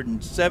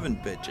 107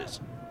 pitches.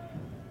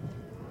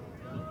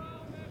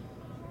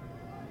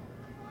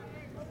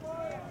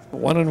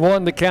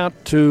 1-1 the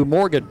count to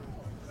Morgan.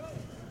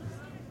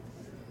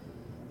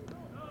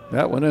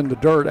 That one in the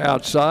dirt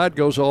outside,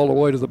 goes all the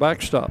way to the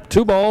backstop.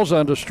 2 balls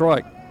and a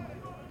strike.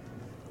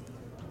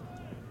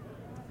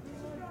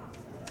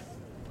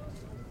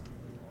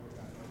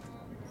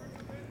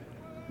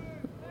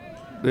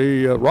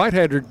 The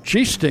right-hander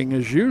Giesting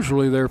is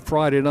usually their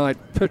Friday night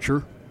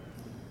pitcher.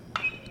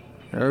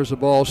 There's the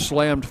ball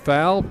slammed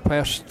foul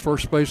past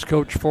first base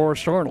coach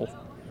Forrest Arnold.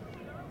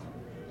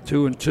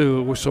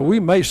 2-2. So we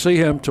may see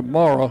him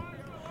tomorrow.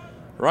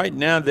 Right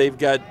now they've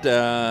got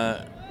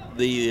the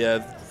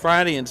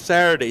Friday and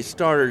Saturday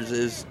starters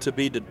is to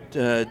be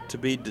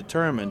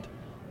determined.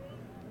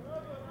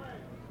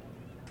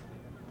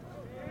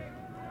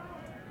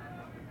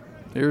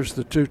 Here's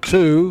the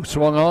 2-2.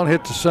 Swung on,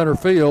 hit to center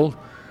field.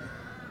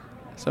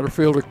 Center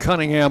fielder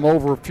Cunningham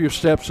over a few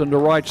steps into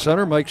right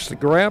center, makes the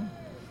grab.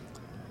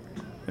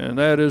 And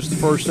that is the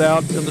first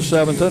out in the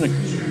 7th inning.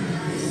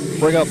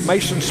 Bring up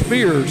Mason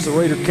Spears, the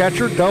Raider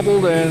catcher,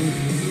 doubled and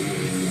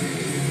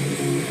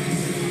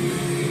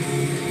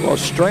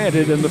was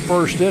stranded in the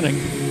 1st inning.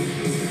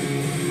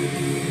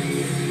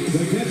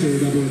 The catcher,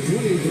 number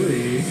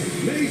 23,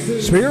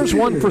 Mason Spears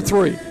 1 for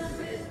 3.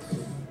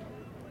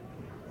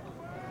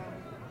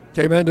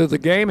 Came into the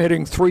game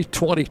hitting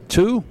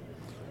 .322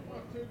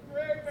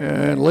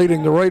 and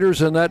leading the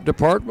Raiders in that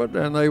department,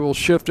 and they will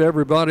shift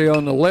everybody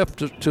on the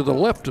left to the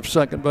left of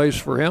second base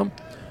for him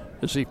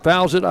as he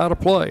fouls it out of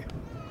play.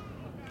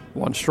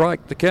 1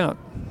 strike the count.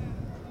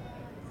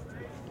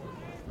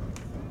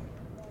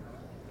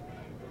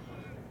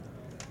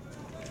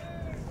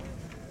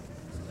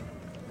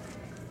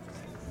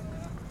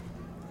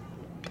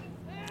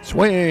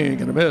 Swing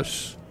and a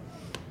miss.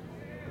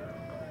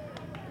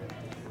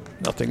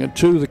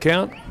 0-2 the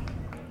count.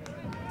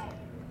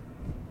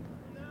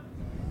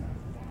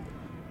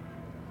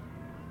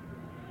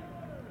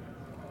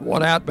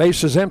 One out,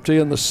 base is empty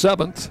in the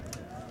 7th.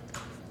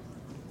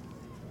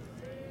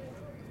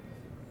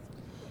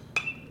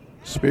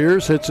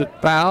 Spears hits it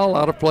foul,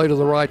 out of play to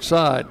the right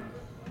side.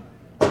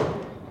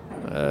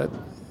 Got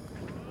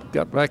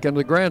back into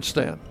the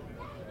grandstand.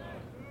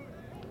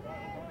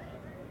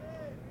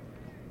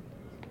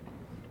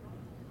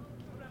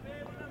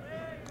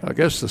 I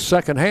guess the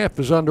second half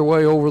is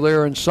underway over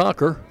there in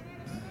soccer.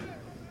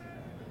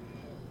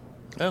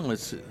 Well,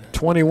 it's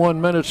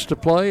 21 minutes to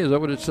play, is that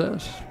what it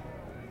says?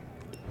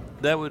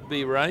 That would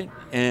be right.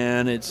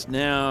 And it's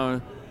now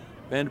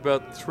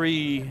Vanderbilt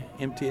 3,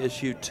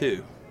 MTSU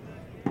 2.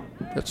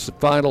 That's the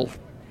final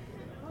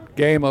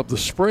game of the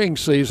spring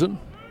season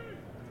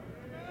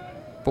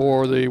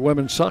for the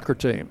women's soccer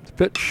team. The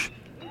pitch,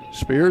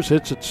 Spears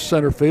hits it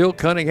center field.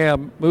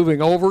 Cunningham moving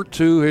over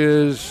to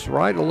his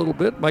right a little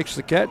bit, makes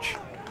the catch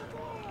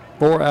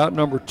for out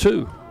number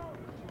 2.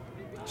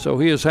 So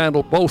he has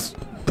handled both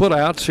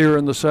putouts here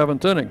in the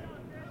 7th inning.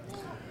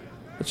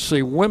 Let's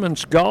see,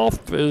 women's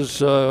golf is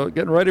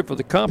getting ready for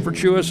the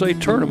Conference USA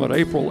Tournament,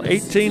 April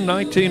 18,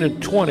 19,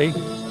 and 20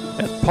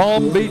 at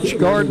Palm Beach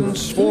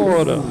Gardens,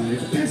 Florida.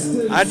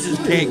 I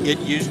just can't get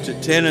used to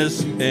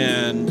tennis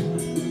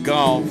and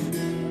golf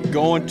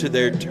going to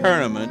their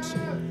tournaments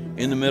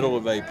in the middle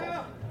of April.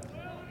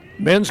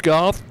 Men's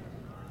golf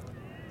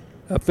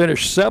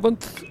finished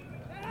 7th,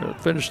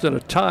 finished in a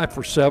tie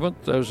for 7th.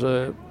 There's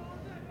a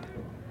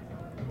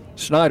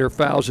Snyder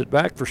fouls it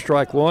back for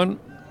strike 1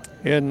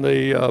 in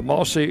the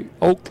Mossy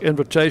Oak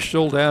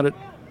Invitational down at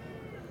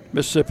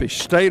Mississippi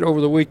State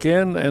over the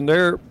weekend, and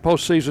their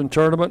postseason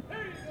tournament,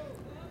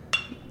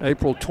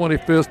 April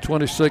 25th,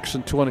 26th,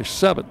 and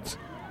 27th.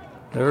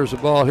 There's a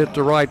ball hit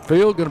to right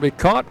field, going to be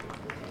caught,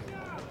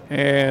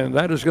 and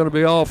that is going to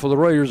be all for the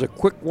Raiders. A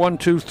quick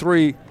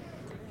 1-2-3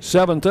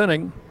 7th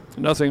inning.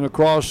 Nothing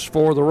across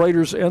for the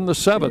Raiders in the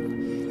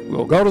 7th.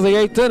 We'll go to the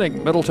 8th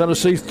inning. Middle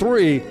Tennessee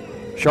 3,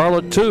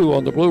 Charlotte 2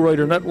 on the Blue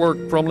Raider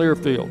Network from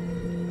Learfield.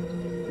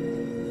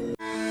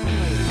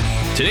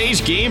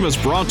 Today's game is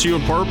brought to you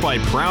in part by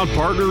proud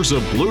partners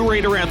of Blue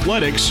Raider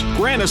Athletics,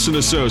 Grannis &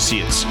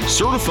 Associates,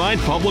 certified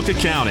public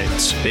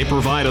accountants. They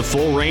provide a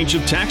full range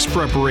of tax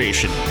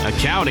preparation,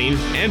 accounting,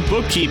 and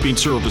bookkeeping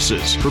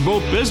services for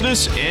both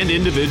business and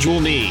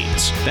individual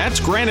needs. That's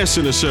Grannis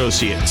 &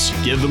 Associates.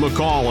 Give them a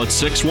call at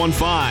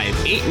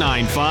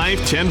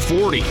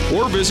 615-895-1040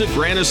 or visit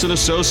Grannis &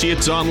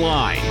 Associates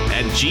online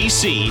at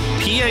gcpas.com.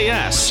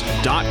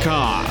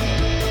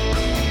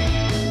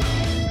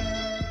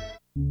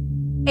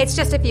 It's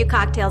just a few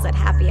cocktails at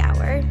happy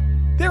hour.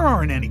 There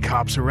aren't any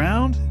cops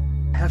around.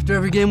 After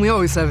every game, we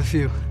always have a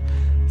few.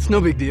 It's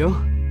no big deal.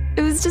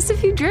 It was just a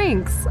few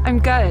drinks. I'm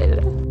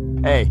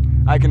good. Hey,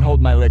 I can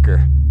hold my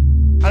liquor.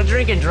 I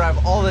drink and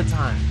drive all the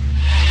time.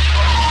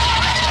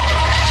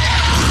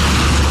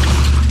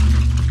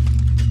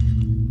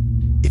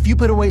 If you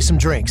put away some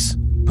drinks,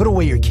 put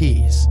away your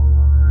keys.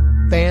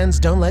 Fans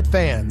don't let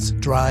fans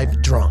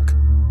drive drunk.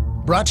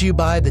 Brought to you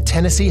by the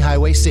Tennessee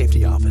Highway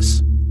Safety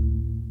Office.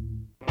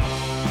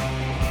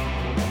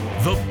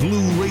 The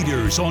Blue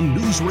Raiders on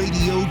News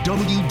Radio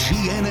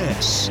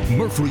WGNS,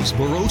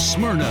 Murfreesboro,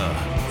 Smyrna.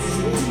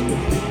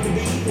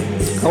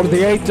 Go to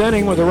the 8th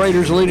inning with the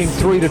Raiders leading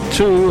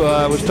 3-2.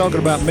 I was talking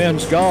about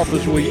men's golf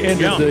as we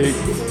ended the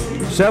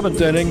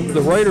 7th inning. The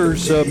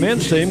Raiders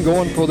men's team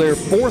going for their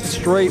 4th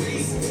straight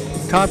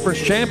conference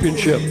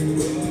championship.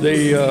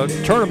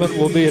 The tournament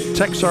will be at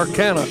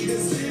Texarkana,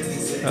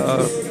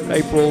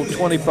 April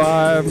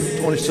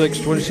 25, 26,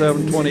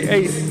 27,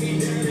 28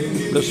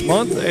 this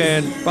month.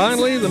 And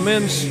finally, the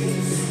men's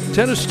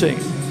tennis team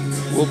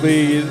will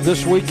be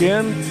this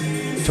weekend,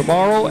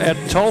 tomorrow at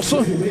Tulsa,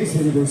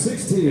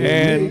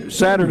 and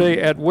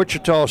Saturday at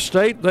Wichita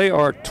State. They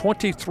are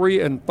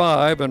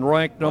 23-5 and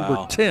ranked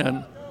number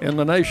 10 in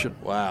the nation.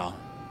 Wow.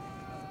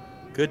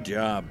 Good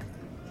job.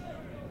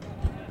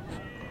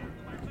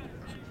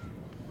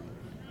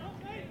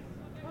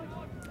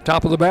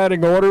 Top of the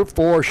batting order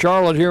for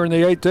Charlotte here in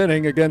the 8th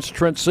inning against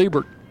Trent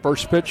Siebert.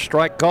 First pitch,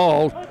 strike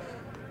called.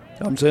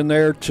 Comes in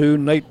there to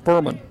Nate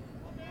Furman.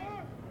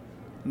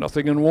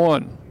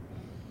 0-1.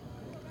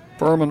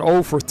 Furman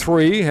 0 for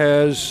 3,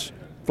 has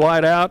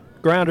flied out,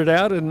 grounded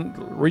out, and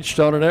reached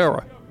on an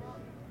error.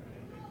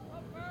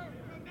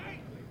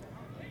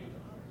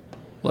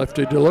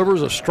 Lefty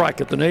delivers a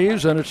strike at the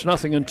knees, and it's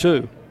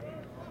 0-2.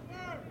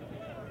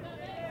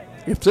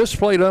 If this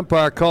plate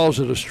umpire calls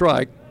it a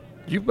strike,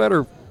 you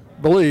better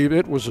believe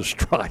it was a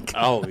strike.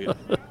 Oh, yeah.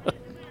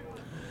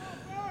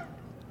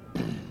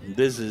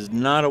 This is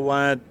not a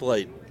wide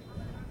plate.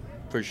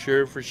 For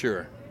sure, for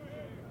sure.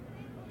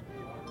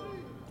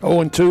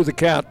 0-2 the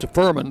count to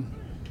Furman.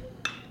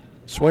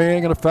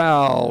 Swing and a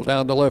foul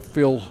down the left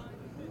field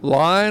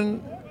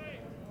line.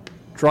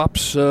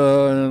 Drops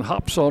and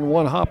hops on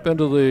one hop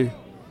into the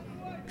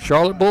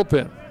Charlotte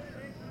bullpen.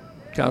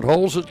 Count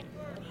holds it,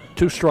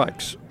 2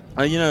 strikes.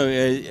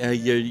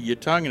 You're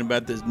talking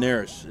about this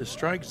narrow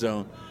strike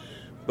zone,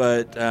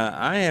 but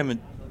I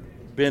haven't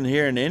been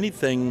hearing any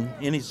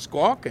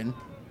squawking.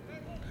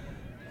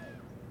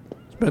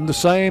 It's been the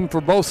same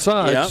for both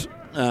sides. Yep.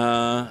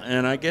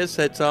 And I guess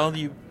that's all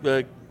you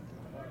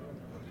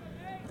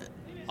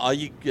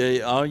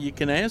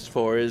can ask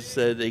for is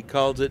that he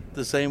calls it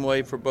the same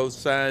way for both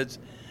sides,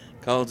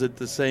 calls it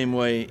the same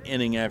way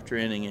inning after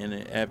inning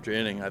after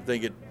inning. I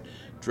think it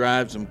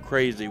drives them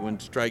crazy when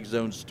strike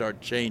zones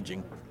start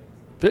changing.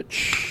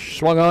 Pitch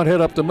swung on,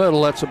 hit up the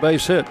middle. That's a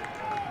base hit.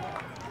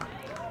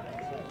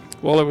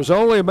 Well, it was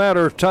only a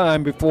matter of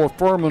time before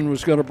Furman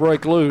was going to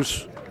break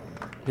loose.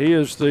 He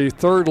is the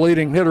 3rd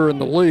leading hitter in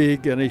the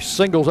league, and he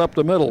singles up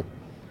the middle.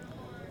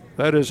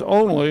 That is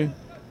only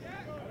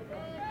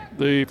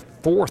the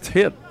 4th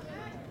hit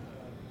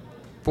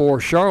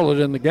for Charlotte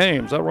in the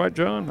game. Is that right,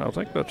 John? I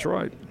think that's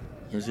right.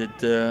 Is it?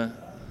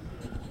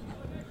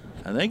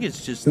 I think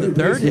it's just the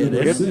 3rd hit,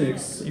 isn't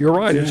it? You're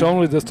right. It's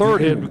only the 3rd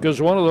hit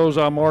because one of those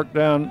I marked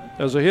down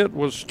as a hit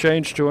was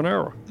changed to an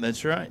error.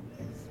 That's right.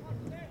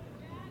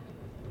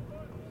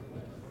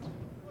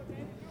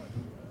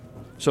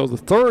 So the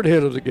 3rd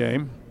hit of the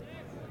game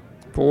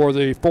for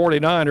the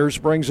 49ers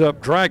brings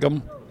up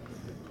Dragum,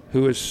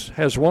 who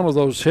has one of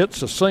those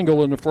hits, a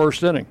single in the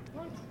 1st inning.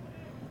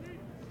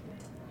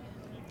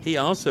 He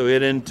also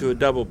hit into a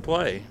double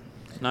play.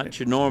 Not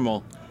your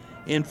normal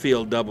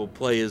infield double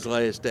play his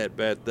last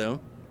at-bat, though.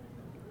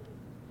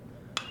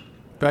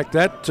 In fact,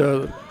 that's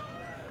a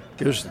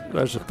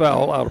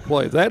foul out of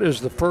play. That is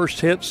the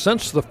first hit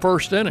since the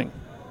 1st inning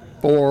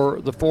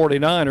for the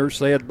 49ers.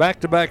 They had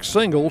back-to-back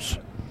singles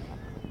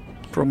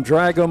from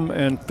Dragum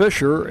and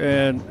Fisher,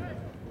 and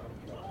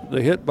the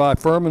hit by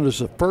Furman is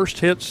the first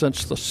hit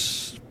since the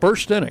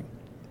 1st inning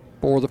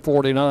for the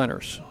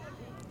 49ers.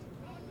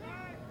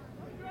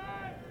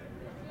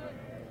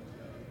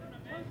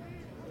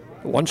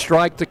 One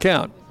strike to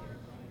count.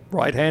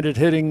 Right-handed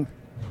hitting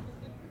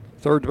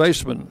third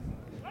baseman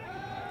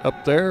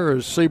up there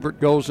as Siebert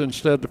goes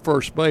instead to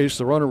first base.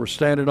 The runner was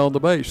standing on the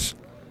base.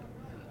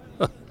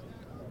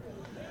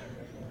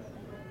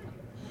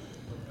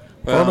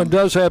 Furman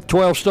does have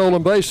 12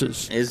 stolen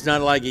bases. It's not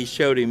like he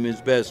showed him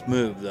his best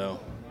move, though.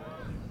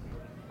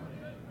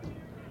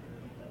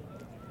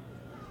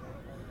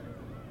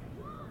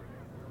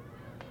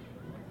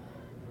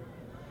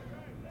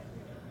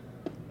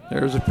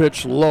 There's a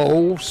pitch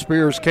low.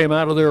 Spears came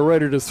out of there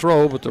ready to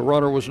throw, but the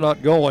runner was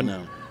not going.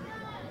 No.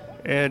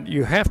 And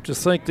you have to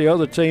think the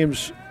other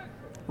teams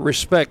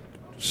respect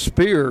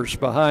Spears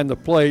behind the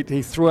plate.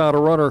 He threw out a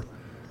runner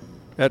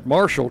at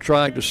Marshall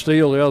trying to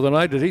steal the other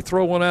night. Did he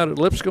throw one out at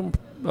Lipscomb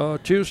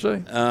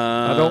Tuesday?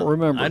 I don't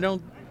remember. I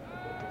don't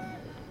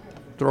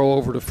throw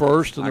over to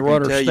first, and the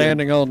runner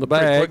standing on the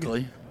bag.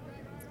 Quickly.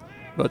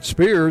 But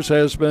Spears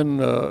has been.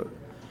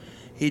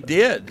 He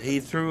did. He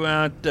threw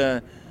out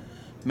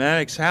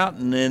Maddox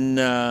Houghton in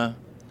the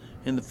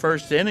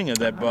first inning of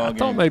that ball game. I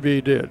thought maybe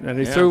he did, and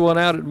he threw one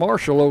out at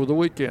Marshall over the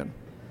weekend.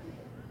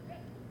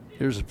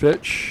 Here's a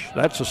pitch.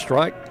 That's a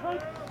strike.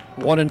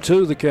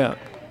 1-2 the count.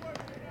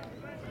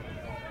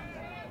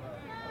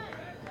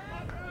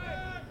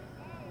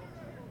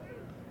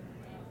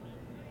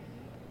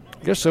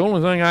 I guess the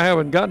only thing I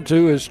haven't gotten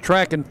to is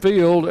track and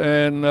field,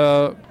 and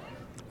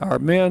our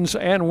men's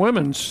and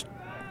women's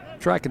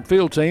track and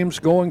field teams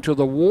going to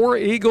the War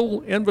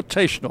Eagle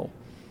Invitational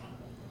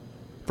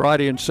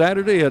Friday and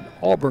Saturday at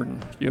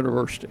Auburn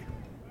University.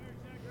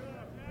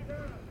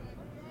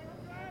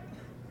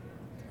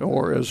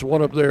 Or as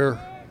one of their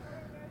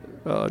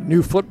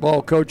new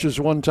football coaches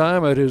one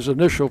time at his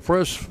initial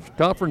press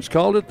conference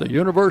called it, the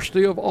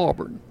University of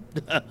Auburn.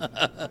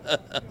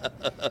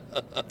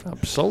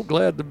 I'm so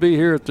glad to be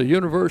here at the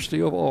University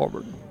of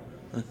Auburn.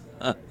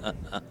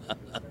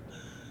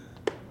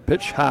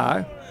 Pitch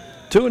high,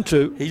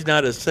 2-2. He's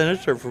not a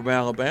senator from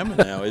Alabama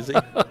now, is he?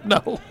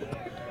 No.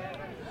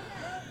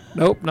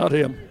 Nope, not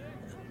him.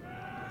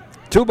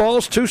 2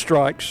 balls, 2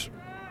 strikes.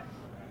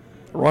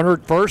 Runner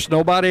at first,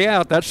 nobody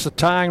out. That's the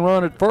tying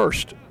run at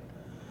first.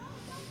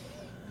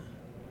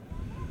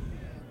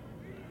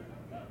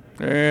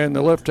 And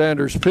the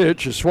left-hander's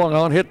pitch is swung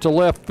on, hit to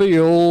left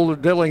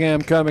field.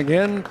 Dillingham coming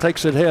in,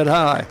 takes it head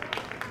high.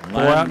 For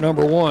out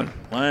number 1.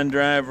 Line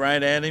drive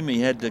right at him.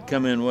 He had to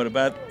come in,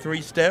 about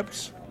 3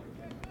 steps?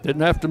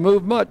 Didn't have to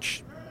move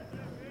much.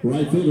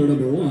 Right fielder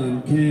number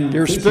 1, Cam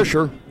Here's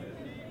Fisher.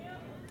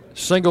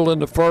 Singled in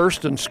the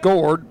first and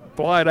scored.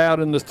 Flied out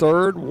in the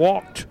third.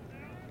 Walked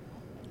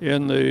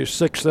in the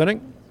 6th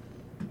inning.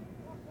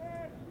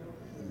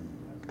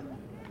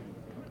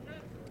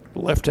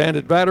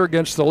 Left-handed batter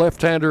against the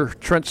left-hander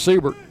Trent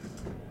Siebert.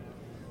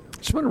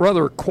 It's been a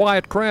rather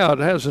quiet crowd,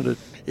 hasn't it?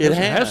 It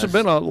hasn't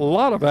been a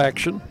lot of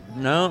action.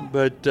 No,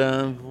 but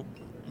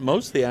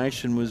most of the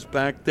action was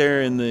back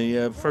there in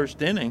the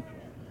first inning.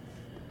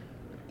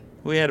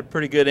 We had a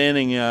pretty good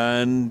inning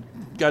and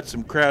got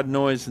some crowd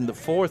noise in the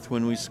 4th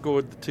when we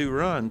scored the 2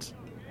 runs.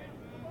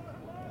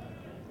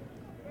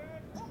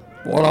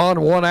 1 on,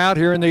 1 out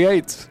here in the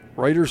 8th.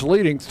 Raiders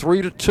leading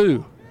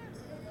 3-2.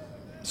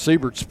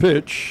 Siebert's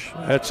pitch.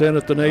 That's in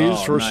at the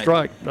knees for a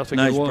strike. Nothing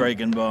nice to one.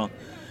 breaking ball.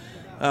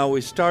 We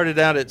started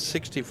out at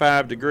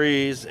 65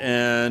 degrees,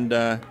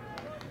 and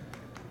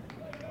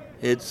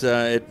it's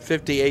at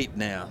 58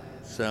 now.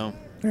 So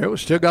yeah, we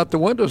still got the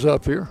windows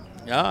up here.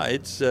 Yeah,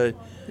 it's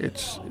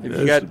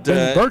got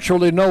been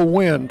virtually no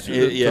wind.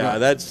 Yeah,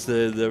 that's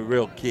the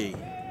real key.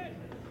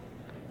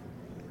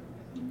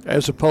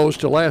 As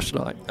opposed to last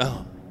night.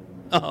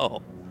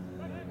 Oh.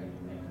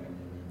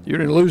 You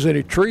didn't lose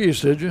any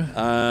trees, did you?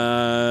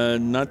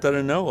 Not that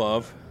I know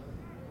of.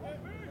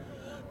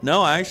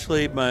 No,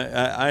 actually,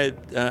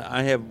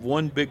 I have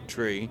one big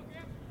tree,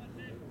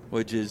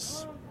 which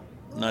is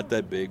not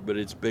that big, but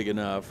it's big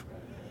enough.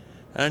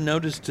 I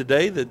noticed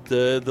today that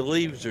the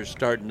leaves are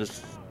starting to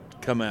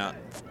come out,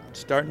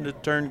 starting to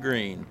turn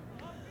green.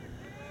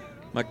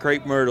 My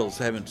crepe myrtles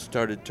haven't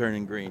started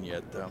turning green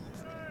yet, though.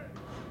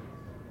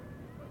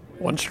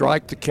 1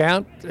 strike to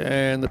count,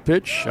 and the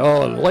pitch.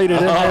 Oh, laid it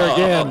in there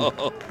again.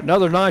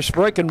 Another nice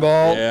breaking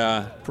ball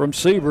from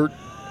Siebert,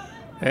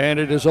 and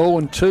it is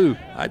 0-2.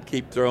 I'd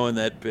keep throwing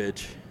that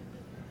pitch.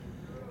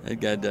 That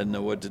guy doesn't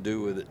know what to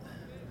do with it.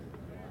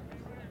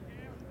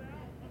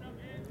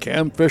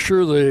 Cam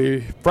Fisher,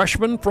 the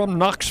freshman from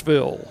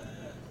Knoxville.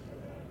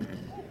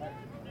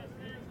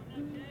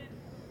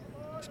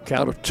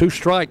 Count of 2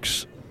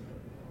 strikes.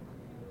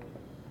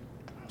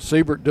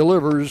 Siebert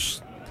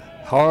delivers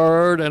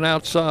hard and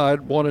outside,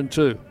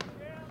 1-2.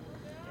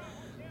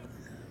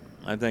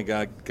 I think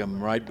I'd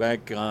come right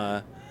back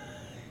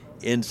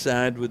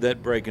inside with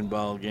that breaking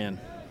ball again.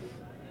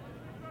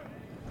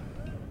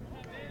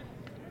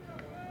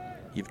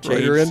 You've changed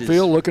Raider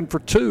infield looking for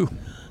 2.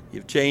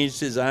 You've changed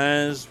his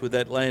eyes with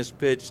that last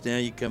pitch. Now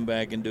you come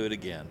back and do it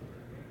again.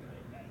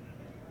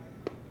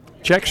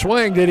 Check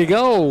swing. Did he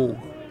go?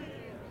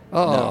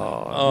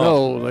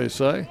 No, they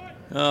say.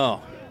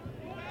 Oh.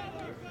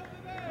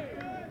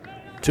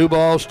 2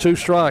 balls, 2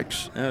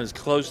 strikes. That was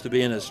close to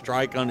being a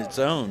strike on its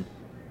own.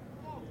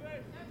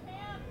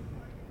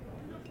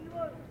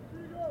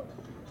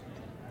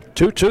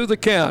 Two the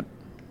count.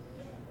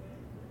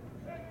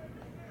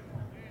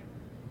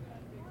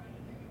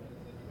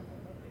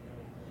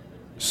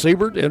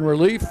 Siebert in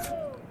relief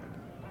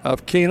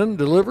of Keenan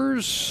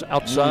delivers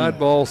outside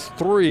ball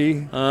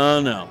 3. Oh,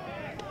 no.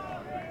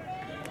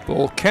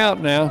 Full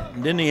count now.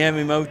 Didn't he have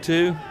him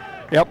 0-2?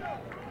 Yep.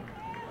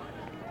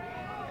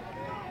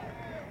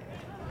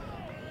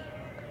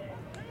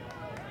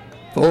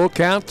 Full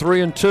count,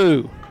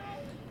 3-2.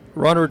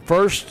 Runner at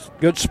first,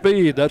 good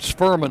speed. That's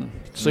Furman.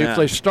 See if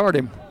they start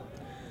him.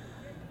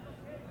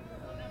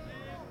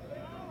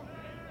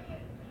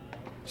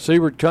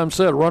 Siebert comes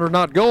in, runner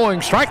not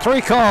going. Strike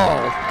 3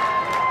 call.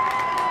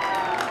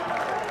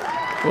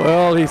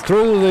 Well, he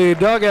threw the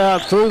bat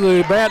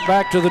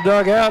back to the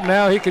dugout.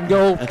 Now he can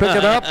go pick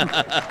it up and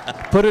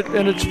put it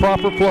in its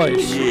proper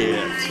place.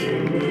 Yes.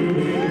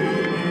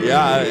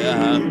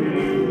 Yeah,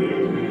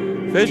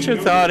 Fisher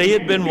thought he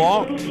had been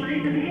walked.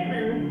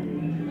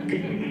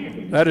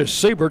 That is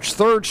Siebert's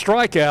third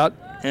strikeout.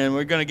 And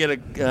we're going to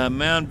get a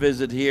mound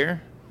visit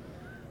here.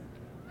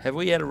 Have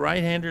we had a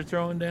right-hander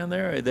throwing down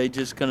there, or are they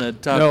just going to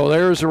talk? No,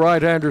 there's a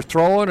right-hander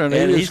throwing, and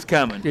he's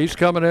coming. He's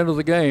coming into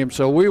the game.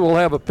 So we will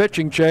have a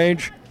pitching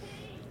change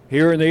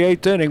here in the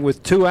 8th inning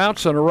with 2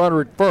 outs and a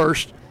runner at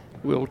first.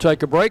 We'll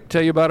take a break,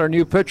 tell you about our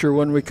new pitcher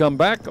when we come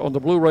back on the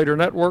Blue Raider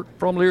Network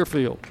from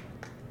Learfield.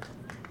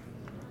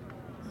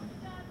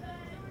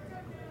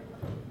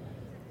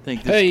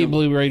 Hey,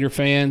 Blue Raider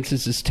fans,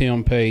 this is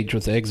Tim Page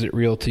with Exit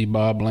Realty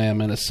Bob Lamb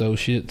and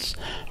Associates.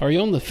 Are you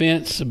on the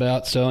fence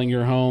about selling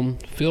your home?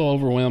 Feel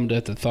overwhelmed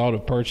at the thought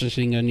of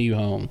purchasing a new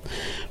home?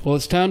 Well,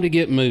 it's time to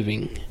get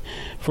moving.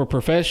 For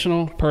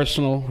professional,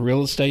 personal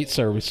real estate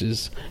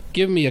services,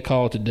 give me a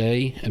call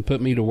today and put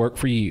me to work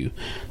for you.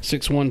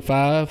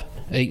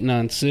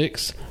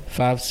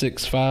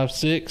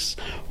 615-896-5656,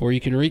 or you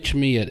can reach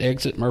me at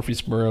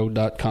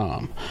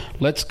exitmurfreesboro.com.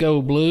 Let's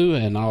go Blue,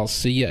 and I'll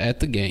see you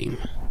at the game.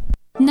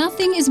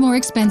 Nothing is more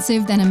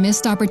expensive than a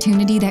missed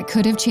opportunity that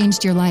could have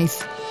changed your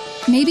life.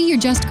 Maybe you're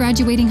just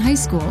graduating high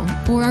school,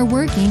 or are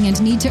working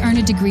and need to earn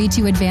a degree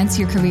to advance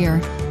your career.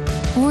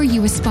 Or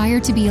you aspire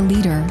to be a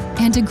leader,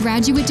 and a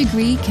graduate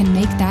degree can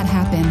make that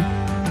happen.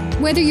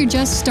 Whether you're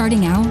just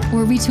starting out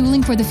or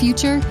retooling for the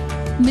future,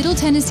 Middle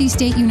Tennessee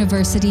State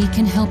University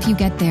can help you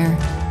get there.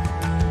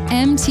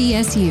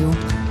 MTSU,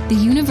 the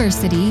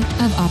University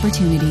of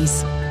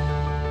Opportunities.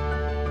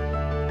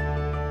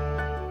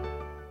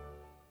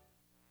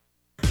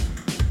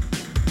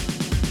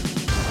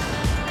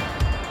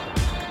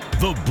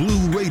 The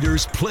Blue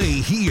Raiders play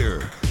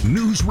here.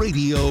 News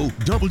Radio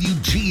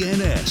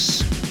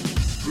WGNS.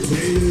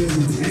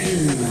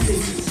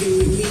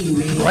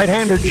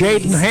 Right-hander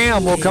Jaden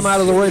Ham will come out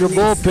of the Raider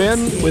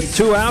bullpen with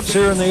 2 outs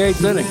here in the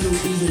 8th inning.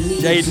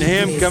 Jaden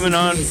Ham coming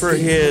on for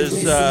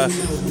his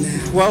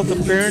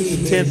 12th appearance,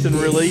 10th in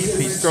relief.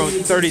 He's thrown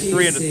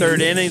 33 in the 3rd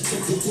inning,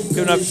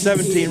 giving up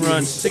 17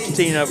 runs,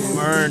 16 of them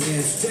earned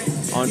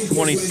on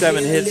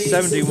 27 hits,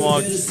 70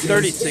 walks,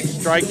 36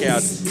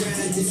 strikeouts.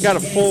 He's got a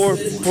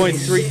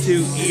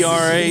 4.32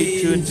 ERA,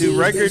 2-2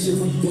 record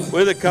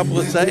with a couple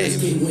of saves.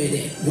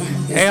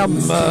 Ham,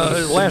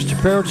 last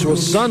appearance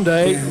was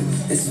Sunday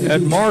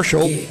at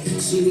Marshall.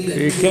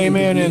 He came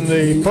in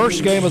the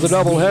first game of the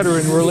doubleheader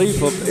in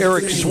relief of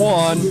Eric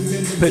Swan,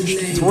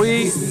 pitched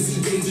 3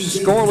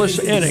 scoreless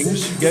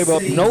innings, gave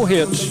up no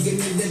hits,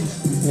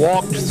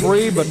 walked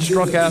 3 but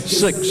struck out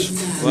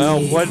 6.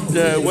 Well, what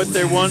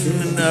they're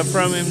wanting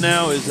from him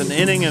now is an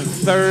inning and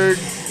 3rd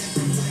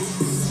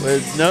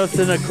with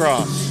nothing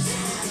across.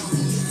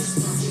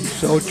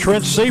 So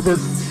Trent Siebert,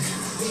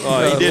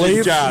 he did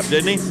his job,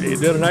 didn't he? He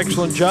did an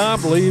excellent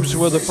job. Leaves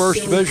with a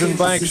First Division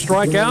Bank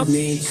strikeout.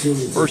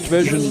 First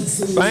Division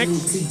Bank,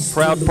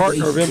 proud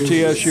partner of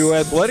MTSU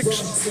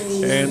Athletics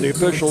and the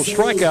official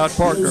strikeout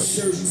partner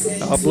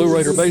of Blue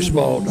Raider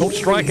Baseball. Don't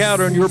strike out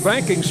on your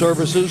banking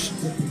services.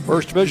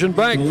 First Division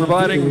Bank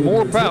providing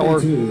more power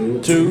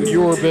to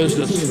your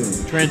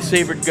business. Trent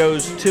Siebert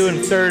goes 2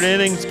 1/3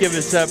 innings,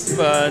 gives up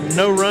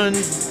no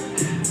runs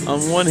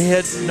on 1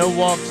 hit, no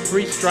walks,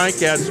 3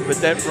 strikeouts, but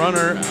that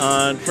runner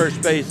on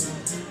first base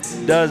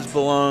does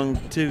belong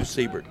to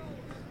Siebert.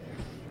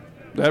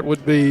 That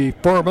would be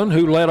Furman,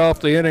 who led off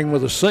the inning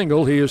with a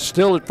single. He is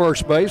still at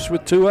first base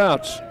with 2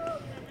 outs.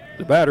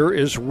 The batter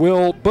is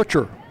Will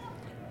Butcher.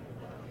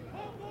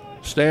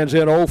 Stands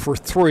in 0 for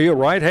 3, a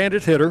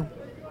right-handed hitter.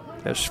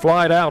 Has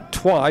flied out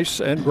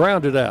twice and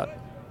grounded out.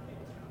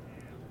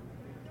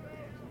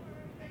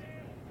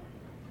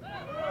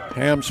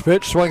 Ham's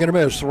pitch, swing and a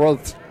miss. Throw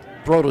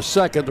to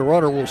second. The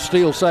runner will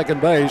steal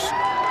second base.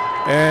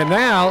 And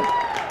now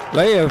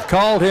they have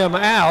called him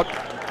out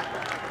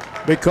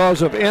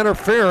because of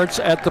interference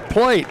at the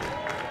plate.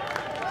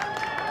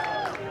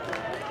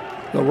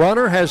 The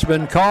runner has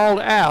been called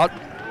out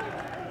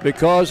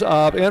because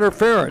of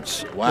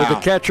interference with the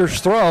catcher's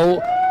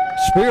throw.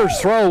 Spears'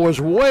 throw was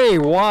way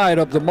wide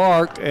of the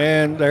mark,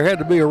 and there had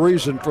to be a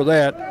reason for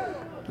that.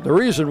 The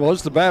reason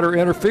was the batter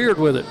interfered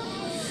with it.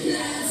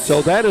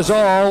 So that is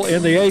all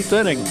in the 8th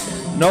inning.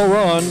 No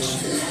runs,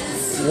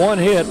 1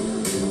 hit,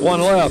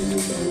 1 left.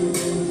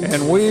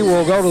 And we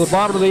will go to the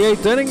bottom of the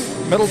 8th inning.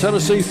 Middle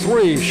Tennessee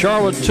 3,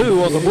 Charlotte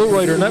 2 on the Blue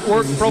Raider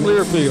Network from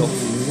Learfield.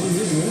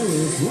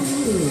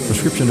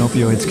 Prescription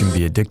opioids can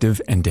be addictive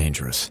and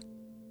dangerous.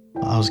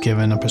 I was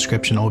given a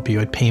prescription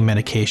opioid pain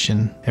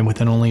medication, and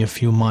within only a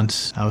few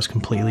months, I was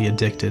completely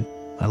addicted.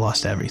 I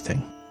lost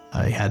everything.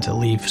 I had to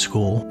leave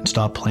school and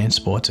stop playing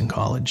sports in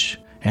college,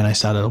 and I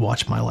started to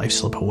watch my life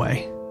slip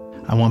away.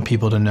 I want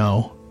people to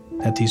know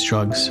that these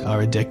drugs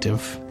are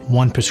addictive.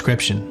 1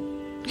 prescription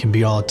can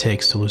be all it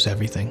takes to lose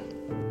everything.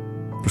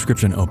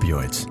 Prescription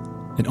opioids.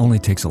 It only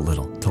takes a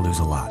little to lose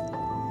a lot.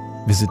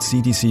 Visit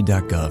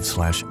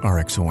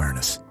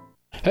cdc.gov/RxAwareness.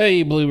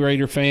 Hey, Blue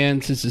Raider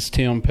fans, this is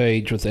Tim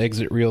Page with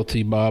Exit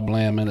Realty Bob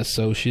Lamb and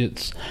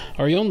Associates.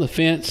 Are you on the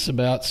fence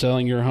about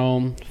selling your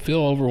home?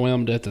 Feel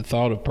overwhelmed at the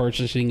thought of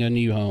purchasing a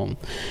new home?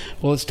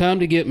 Well, it's time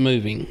to get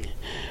moving.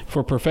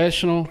 For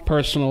professional,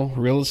 personal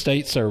real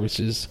estate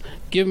services,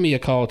 give me a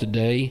call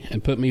today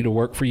and put me to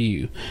work for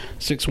you.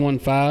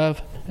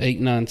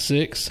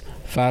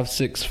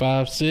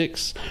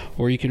 615-896-5656,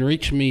 or you can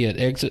reach me at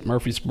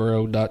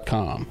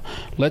exitmurfreesboro.com.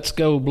 Let's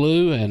go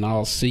Blue, and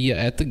I'll see you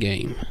at the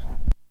game.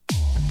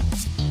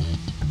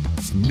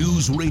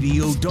 News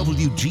Radio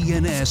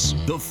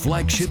WGNS, the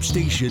flagship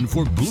station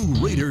for Blue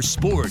Raider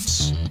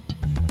sports.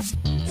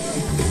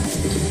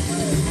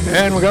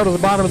 And we go to the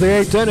bottom of the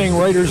 8th inning.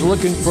 Raiders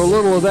looking for a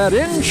little of that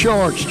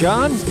insurance,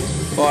 John.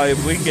 Boy,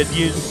 if we could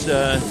use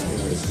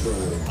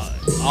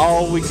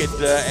all we could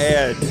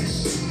add.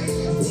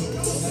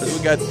 We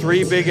got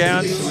 3 big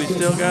outs we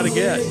still got to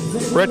get.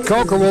 Brett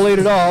Coker will lead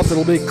it off.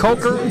 It'll be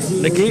Coker,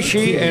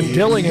 Negishi, and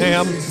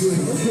Dillingham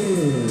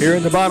here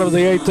in the bottom of the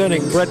 8th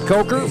inning. Brett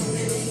Coker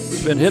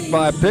has been hit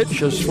by a pitch,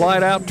 has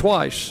flied out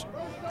twice.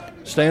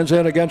 Stands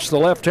in against the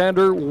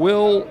left-hander,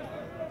 Will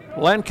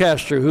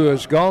Lancaster, who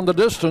has gone the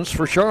distance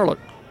for Charlotte.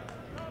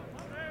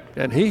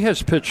 And he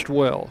has pitched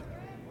well.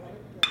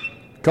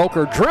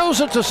 Coker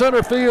drills it to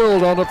center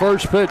field on the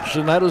first pitch,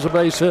 and that is a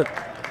base hit.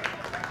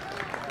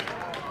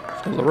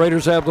 So the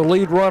Raiders have the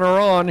lead runner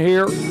on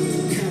here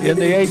in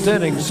the 8th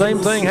inning. Same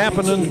thing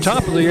happened in the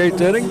top of the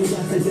 8th inning.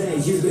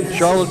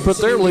 Charlotte put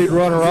their lead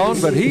runner on,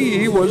 but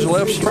he was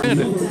left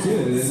stranded.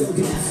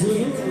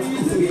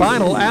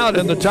 Final out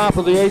in the top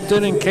of the 8th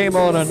inning came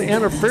on an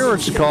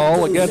interference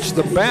call against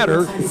the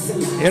batter.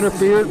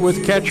 Interfered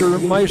with catcher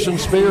Mason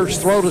Spears'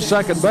 throw to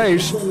second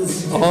base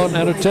on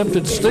an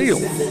attempted steal.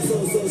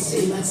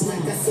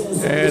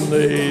 And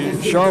the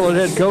Charlotte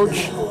head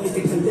coach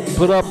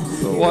put up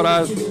what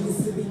I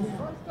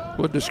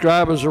would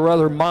describe as a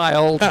rather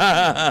mild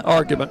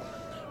argument.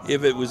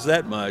 If it was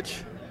that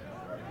much.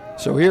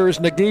 So here is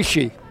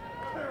Negishi.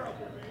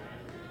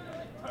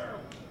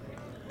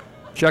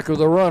 Check with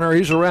the runner.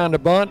 He's around the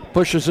bunt,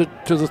 pushes it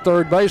to the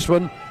third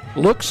baseman,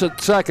 looks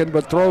at second,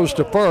 but throws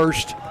to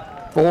first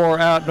for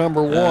out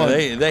number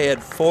 1. They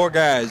had 4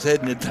 guys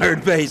heading to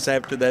third base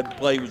after that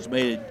play was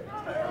made.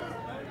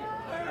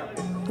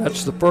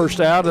 That's the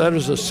first out. That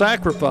is a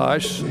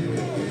sacrifice.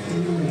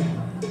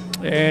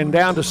 And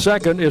down to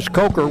second is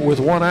Coker with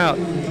 1 out.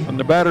 And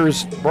the batter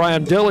is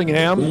Brian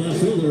Dillingham.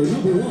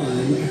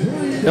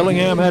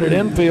 Dillingham had an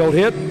infield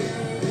hit.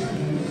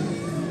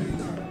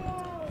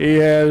 He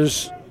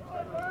has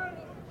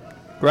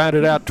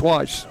grounded out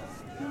twice.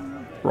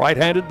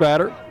 Right-handed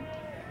batter.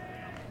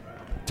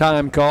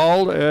 Time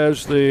called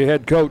as the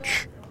head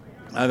coach.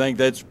 I think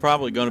that's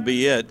probably going to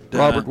be it.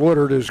 Robert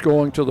Woodard is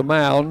going to the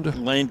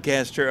mound.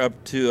 Lancaster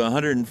up to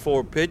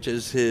 104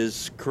 pitches.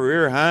 His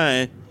career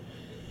high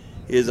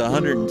is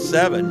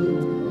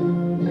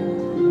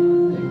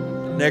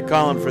 107. They're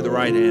calling for the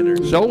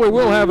right-hander. So we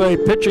will have a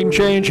pitching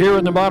change here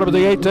in the bottom of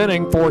the 8th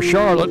inning for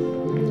Charlotte.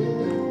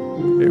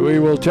 We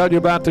will tell you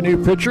about the new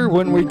pitcher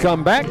when we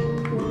come back.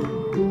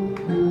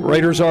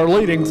 Raiders are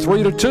leading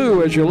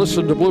 3-2 as you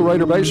listen to Blue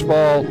Raider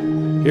Baseball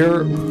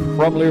here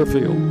from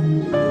Learfield.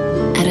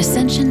 At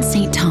Ascension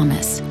St.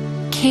 Thomas,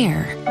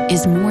 care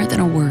is more than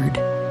a word.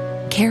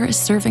 Care is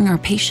serving our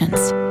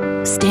patients,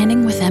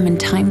 standing with them in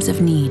times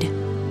of need,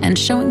 and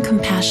showing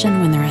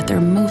compassion when they're at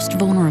their most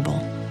vulnerable.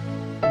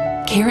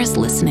 Care is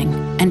listening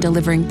and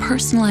delivering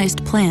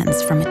personalized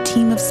plans from a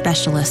team of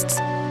specialists,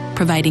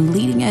 providing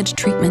leading-edge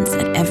treatments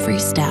at every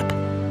step.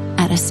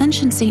 At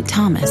Ascension St.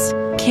 Thomas,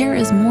 care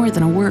is more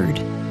than a word.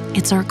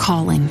 It's our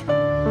calling.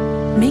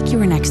 Make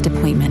your next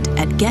appointment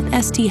at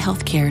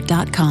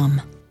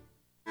getsthealthcare.com.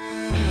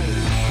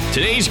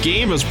 Today's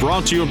game is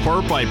brought to you in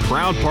part by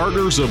proud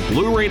partners of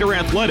Blue Raider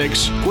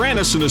Athletics,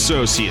 Granis &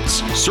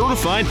 Associates,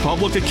 certified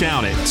public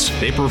accountants.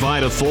 They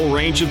provide a full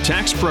range of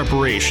tax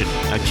preparation,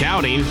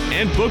 accounting,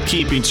 and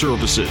bookkeeping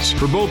services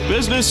for both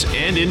business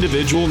and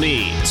individual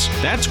needs.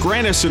 That's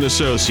Granis &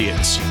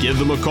 Associates. Give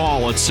them a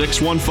call at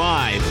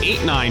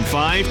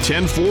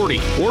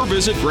 615-895-1040 or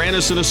visit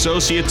Granis &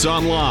 Associates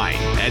online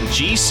at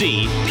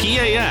gcpas.com.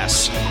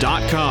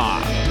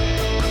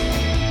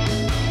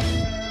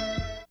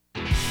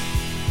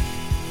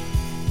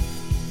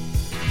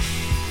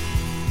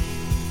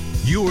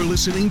 You're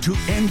listening to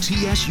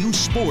MTSU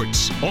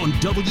Sports on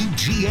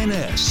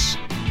WGNS.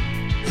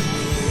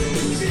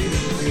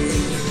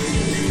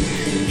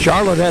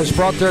 Charlotte has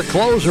brought their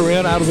closer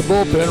in out of the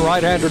bullpen,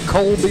 right-hander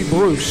Colby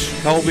Bruce.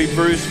 Colby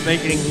Bruce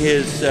making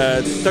his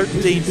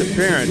 13th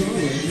appearance.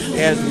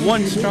 Has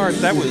 1 start.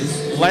 That was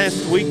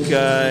last week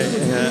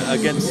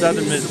against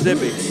Southern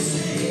Mississippi.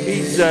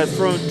 He's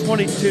thrown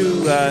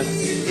 22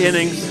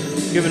 innings,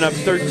 given up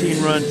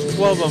 13 runs,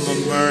 12 of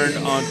them earned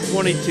on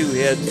 22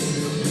 hits.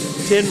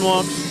 10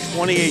 walks,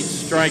 28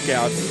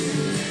 strikeouts,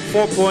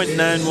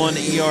 4.91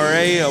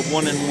 ERA, a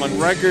 1-1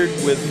 record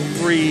with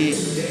 3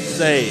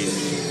 saves.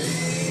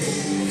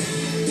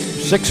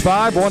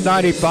 6'5",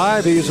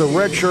 195. He's a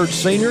redshirt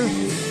senior,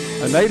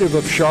 a native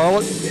of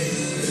Charlotte.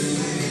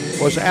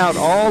 was out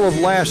all of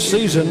last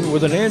season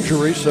with an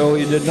injury, so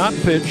he did not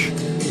pitch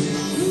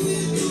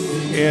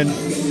in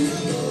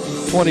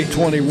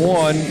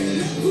 2021.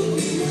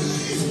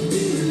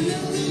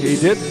 He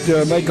did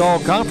make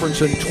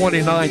all-conference in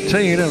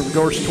 2019, and of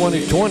course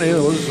 2020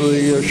 was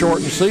the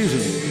shortened season.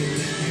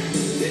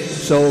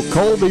 So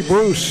Colby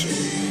Bruce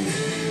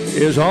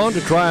is on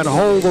to try and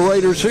hold the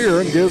Raiders here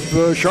and give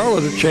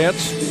Charlotte a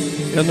chance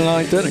in the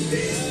 9th inning.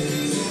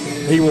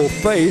 He will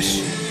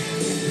face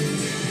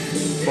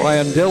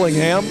Brian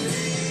Dillingham,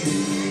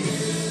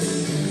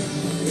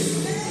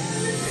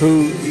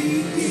 who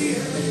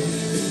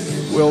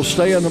will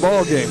stay in the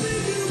ball game.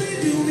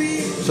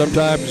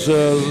 Sometimes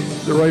the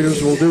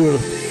Raiders will do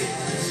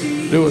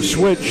a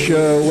switch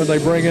when they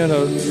bring in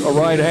a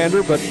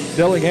right-hander, but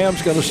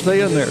Dillingham's going to stay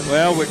in there.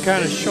 Well, we're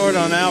kind of short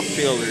on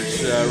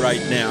outfielders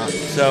right now,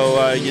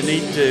 so you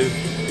need to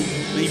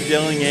leave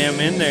Dillingham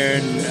in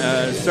there,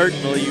 and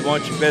certainly you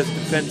want your best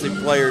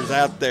defensive players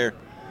out there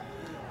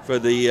for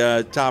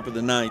the top of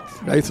the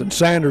 9th. Nathan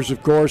Sanders,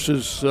 of course,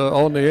 is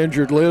on the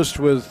injured list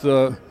with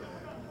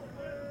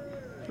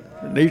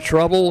knee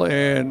trouble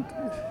and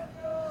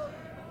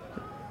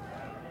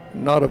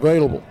not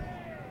available.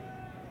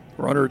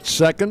 Runner at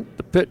second,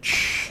 the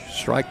pitch,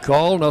 strike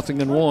call,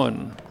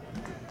 0-1.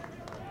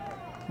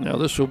 Now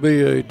this will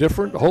be a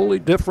wholly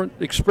different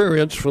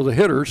experience for the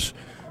hitters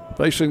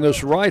facing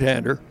this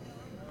right-hander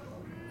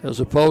as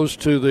opposed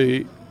to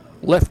the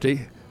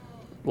lefty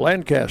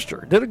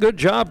Lancaster. Did a good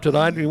job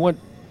tonight. He went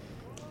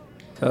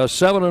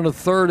 7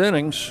 1/3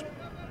 innings.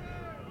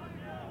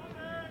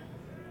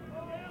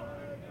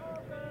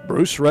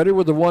 Bruce ready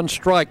with the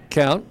 1-strike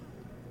count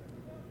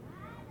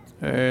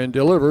and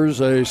delivers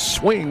a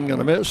swing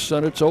and a miss,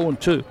 and it's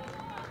 0-2.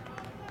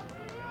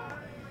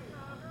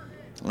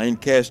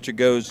 Lancaster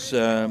goes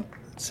 7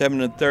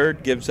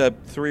 1/3, gives up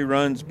 3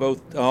 runs,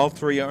 all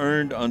 3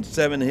 earned on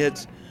 7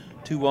 hits,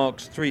 2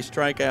 walks, 3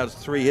 strikeouts,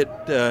 3 hit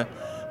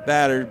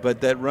batters, but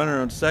that runner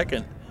on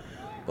second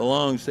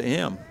belongs to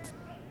him.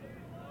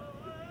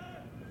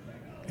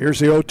 Here's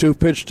the 0-2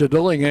 pitch to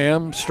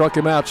Dillingham, struck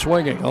him out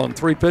swinging on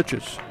 3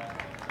 pitches.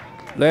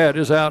 That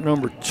is out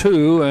number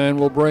 2, and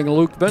will bring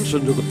Luke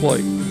Benson to the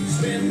plate.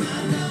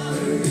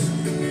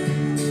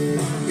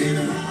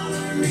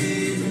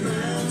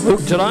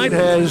 Luke tonight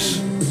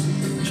has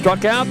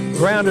struck out,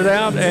 grounded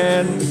out,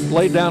 and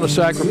laid down a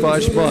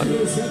sacrifice bunt.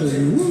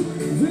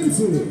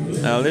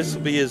 Now this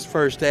will be his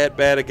first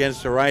at-bat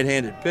against a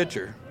right-handed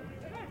pitcher.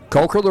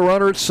 Coker, the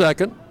runner at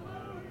second.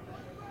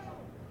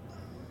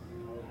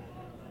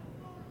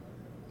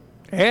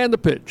 And the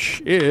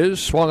pitch is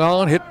swung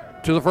on, hit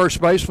to the first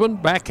baseman,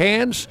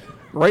 backhands,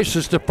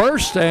 races to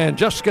first, and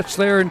just gets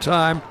there in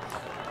time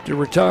to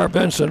retire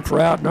Benson for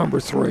out number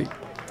 3.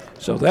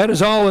 So that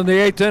is all in the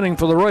 8th inning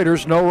for the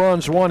Raiders. No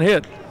runs, 1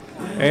 hit,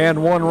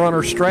 and 1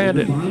 runner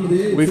stranded.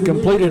 We've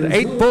completed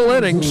 8 full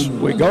innings.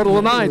 We go to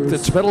the 9th.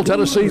 It's Middle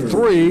Tennessee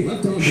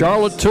 3,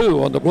 Charlotte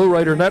 2 on the Blue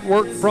Raider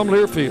Network from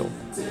Learfield.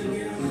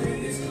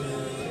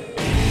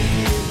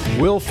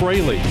 Will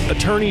Fraley,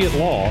 attorney at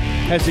law,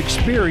 has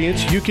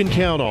experience you can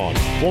count on.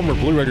 Former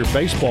Blue Raider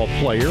baseball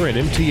player and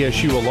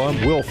MTSU alum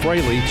Will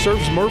Fraley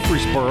serves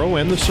Murfreesboro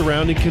and the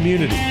surrounding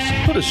communities.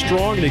 Put a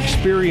strong and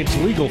experienced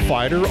legal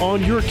fighter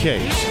on your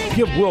case.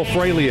 Give Will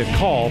Fraley a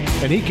call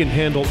and he can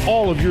handle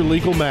all of your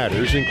legal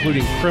matters,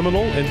 including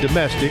criminal and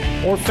domestic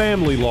or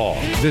family law.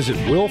 Visit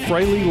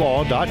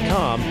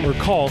willfraleylaw.com or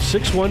call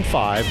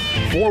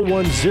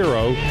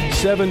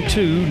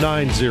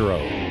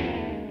 615-410-7290.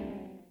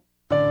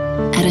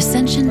 At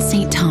Ascension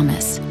St.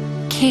 Thomas,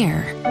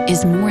 care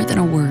is more than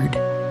a word.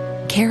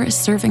 Care is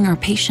serving our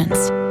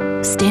patients,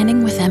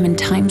 standing with them in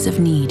times of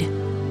need,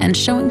 and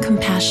showing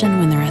compassion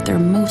when they're at their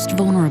most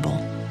vulnerable.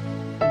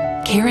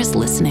 Care is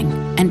listening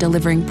and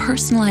delivering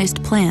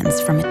personalized plans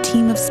from a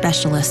team of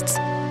specialists,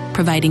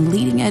 providing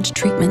leading-edge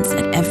treatments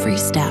at every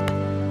step.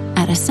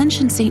 At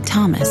Ascension St.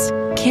 Thomas,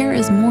 care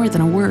is more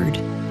than a word.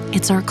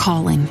 It's our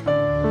calling.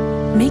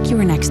 Make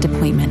your next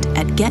appointment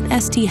at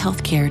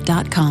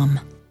getsthealthcare.com.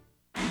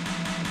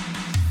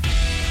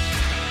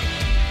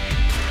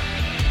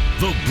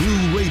 The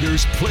Blue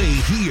Raiders play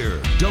here.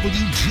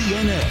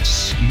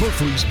 WGNS,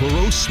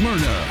 Murfreesboro,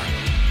 Smyrna.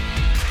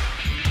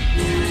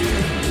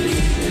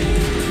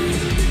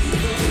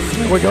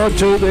 We go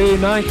to the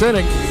 9th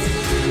inning.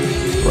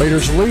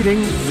 Raiders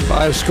leading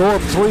by a score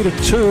of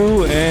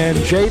 3-2, and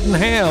Jaden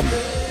Ham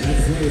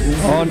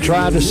on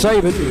trying to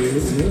save it.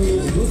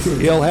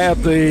 He'll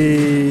have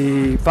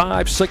the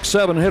 5, 6,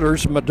 7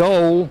 hitters.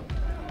 Madole,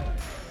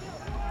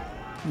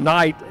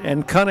 Knight,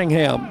 and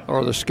Cunningham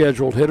are the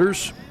scheduled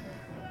hitters.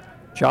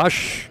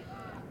 Josh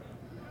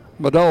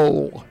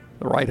Madole,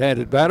 the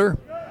right-handed batter,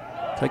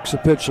 takes the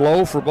pitch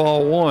low for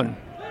ball 1.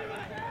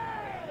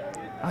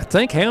 I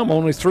think Ham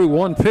only threw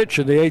 1 pitch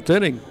in the 8th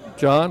inning.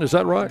 John, is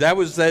that right? That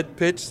was that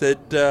pitch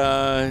that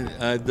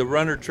the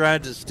runner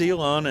tried to steal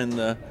on, and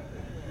the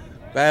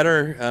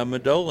batter,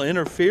 Madole,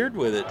 interfered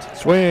with it.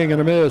 Swing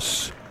and a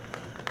miss.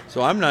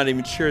 So I'm not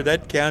even sure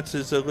that counts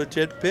as a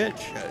legit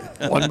pitch.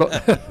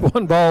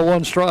 1 ball,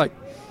 1 strike.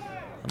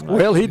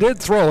 Well, he did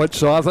throw it,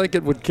 so I think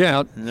it would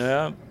count.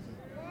 Yeah.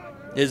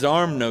 His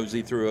arm knows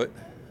he threw it.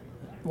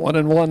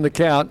 1-1 the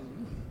count.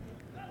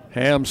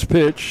 Ham's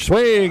pitch,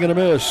 swing and a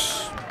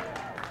miss.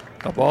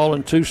 A ball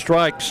and 2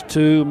 strikes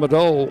to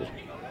Madole.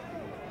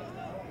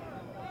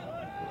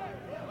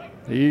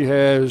 He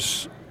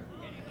has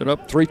been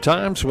up 3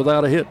 times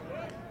without a hit.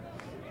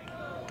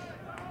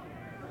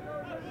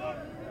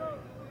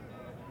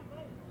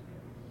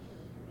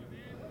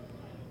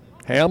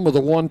 Ham with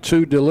a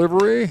 1-2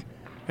 delivery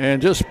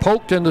and just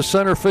poked into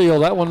center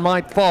field. That one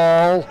might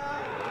fall.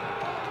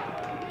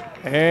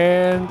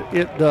 And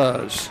it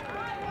does.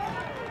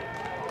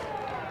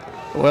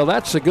 Well,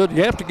 that's a good,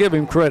 you have to give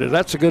him credit.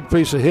 That's a good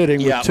piece of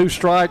hitting with 2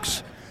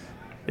 strikes.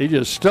 He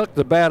just stuck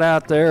the bat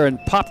out there and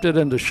popped it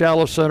into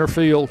shallow center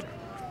field.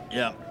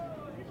 Yeah.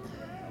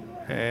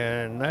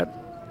 And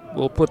that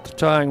will put the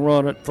tying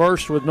run at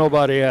first with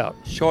nobody out.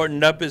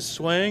 Shortened up his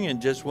swing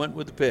and just went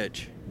with the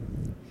pitch.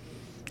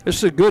 This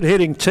is a good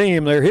hitting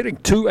team. They're hitting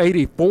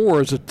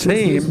 .284 as a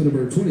team,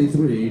 Number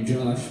 23,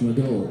 Josh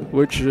Madole.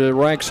 which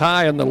ranks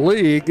high in the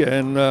league.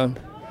 And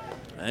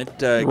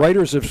the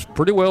Raiders have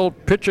pretty well,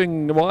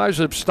 pitching-wise,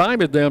 have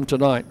stymied them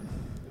tonight.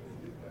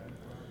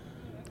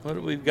 What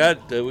do we've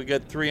got? We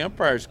got 3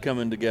 umpires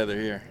coming together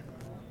here.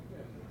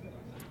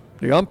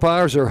 The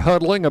umpires are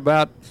huddling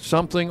about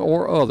something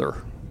or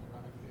other.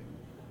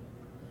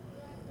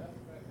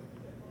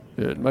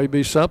 It may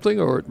be something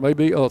or it may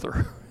be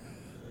other.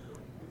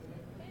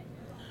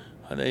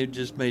 They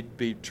just may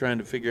be trying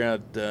to figure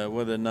out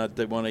whether or not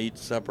they want to eat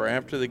supper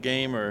after the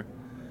game, or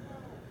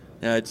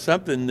it's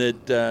something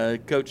that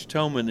Coach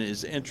Toman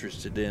is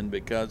interested in,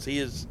 because he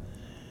is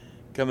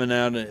coming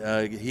out.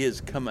 He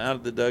has come out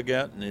of the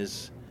dugout and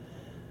is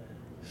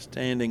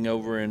standing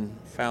over in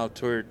foul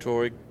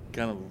territory,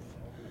 kind of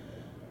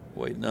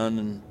waiting on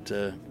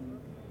and.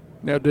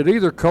 Now, did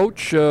either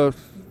coach do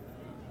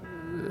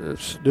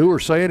or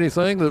say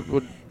anything that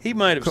would? He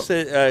might have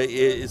said,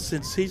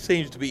 since he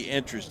seems to be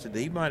interested,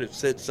 he might have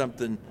said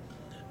something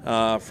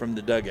from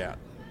the dugout.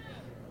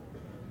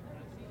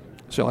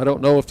 So I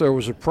don't know if there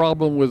was a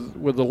problem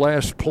with the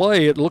last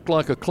play. It looked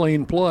like a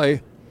clean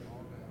play.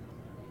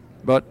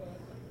 But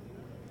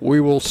we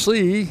will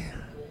see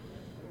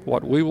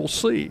what we will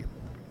see.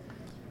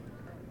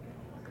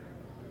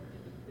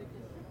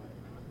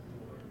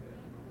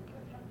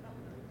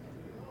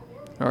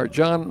 All right,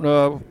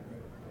 John,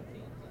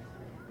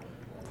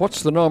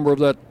 what's the number of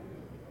that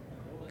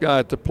guy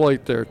at the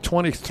plate there?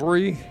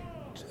 23?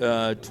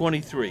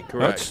 23, correct.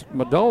 That's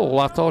Madole.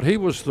 I thought he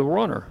was the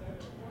runner.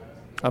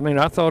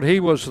 I thought he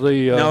was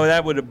the... no,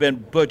 that would have been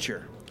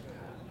Butcher.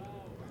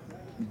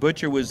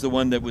 Butcher was the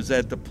one that was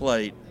at the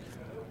plate.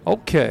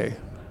 Okay.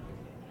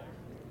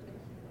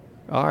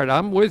 All right,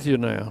 I'm with you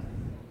now.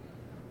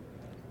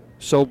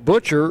 So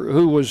Butcher,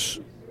 who was...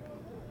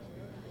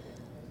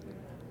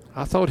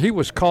 I thought he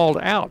was called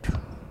out.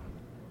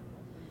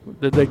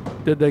 Did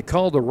they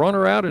call the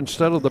runner out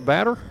instead of the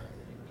batter?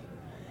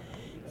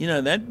 You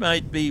know, that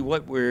might be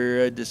what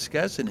we're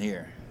discussing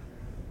here.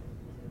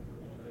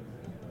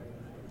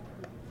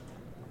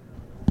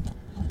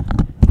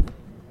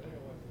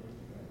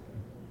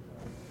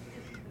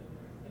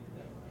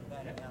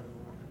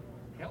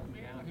 Help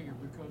me out here,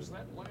 because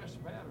that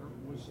last batter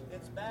was...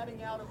 It's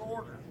batting out of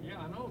order. Yeah,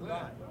 I know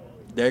that.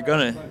 They're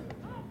going to...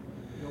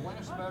 The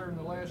last batter in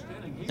the last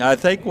inning... I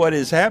think what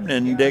is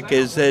happening, Dick,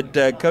 is that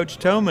Coach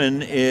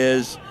Toman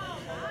is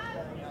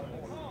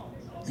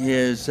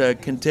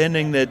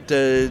contending that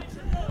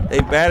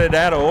they batted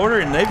out of order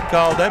and they've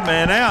called that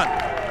man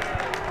out.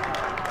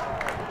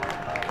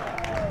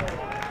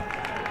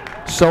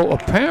 So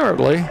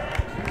apparently,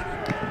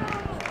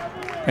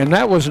 and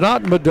that was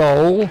not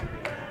Madole.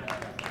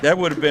 That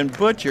would have been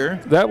Butcher.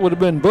 That would have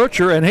been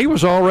Butcher, and he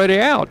was already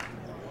out.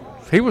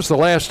 He was the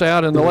last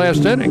out in the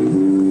last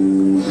inning.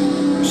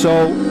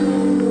 So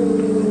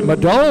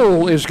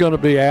Madole is going to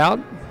be out.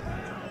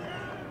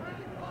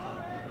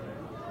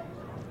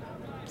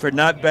 For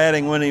not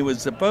batting when he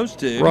was supposed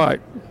to. Right.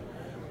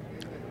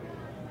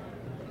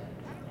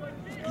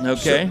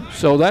 Okay.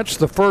 So that's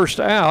the first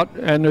out,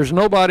 and there's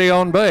nobody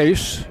on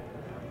base.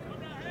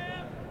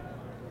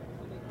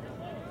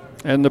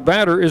 And the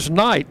batter is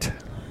Knight.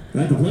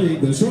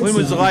 When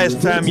was the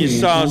last time you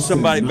saw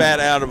somebody bat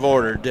out of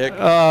order, Dick?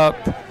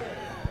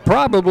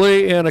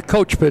 Probably in a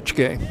coach pitch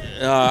game.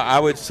 I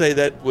would say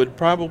that would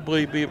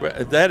probably be,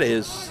 that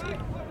is,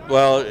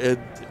 well,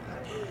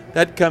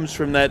 that comes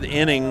from that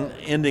inning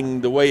ending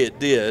the way it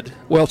did.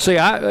 Well, see,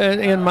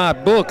 in my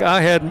book,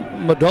 I had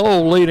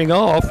Madole leading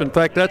off. In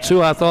fact, that's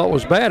who I thought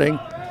was batting.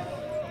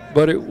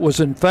 But it was,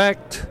 in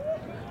fact,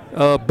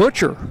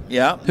 Butcher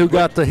who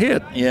got the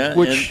hit,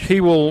 which he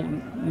will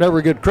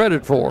never get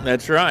credit for.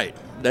 That's right.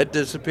 That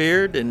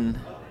disappeared, and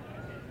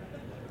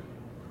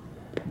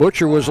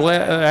Butcher was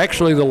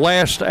actually the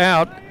last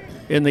out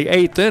in the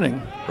 8th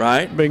inning.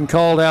 Right. Being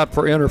called out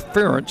for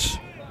interference.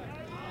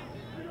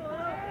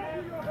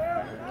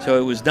 So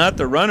it was not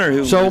the runner who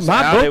was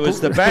out, it was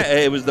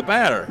the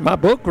batter. My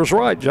book was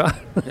right, John.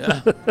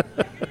 Yeah.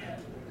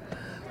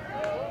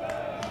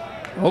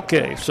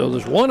 Okay, so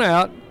there's one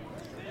out.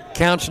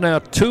 Counts now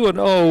 2-0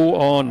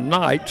 on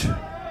Knight.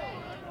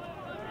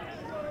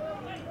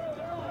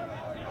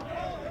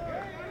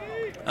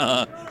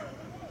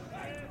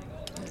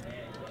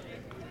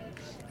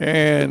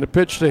 And the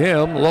pitch to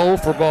him, low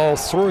for ball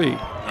 3.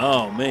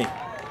 Oh, me.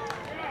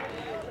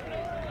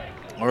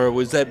 Or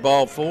was that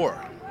ball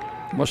 4?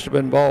 Must have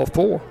been ball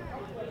 4.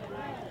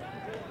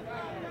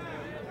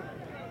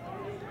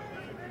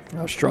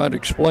 I was trying to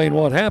explain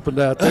what happened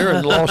out there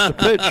and lost the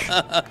pitch.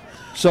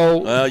 So,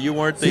 well, you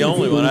weren't the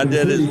only one. I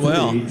did as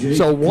well.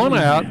 So one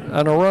out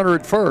and a runner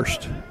at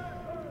first.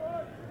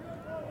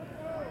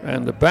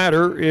 And the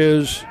batter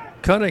is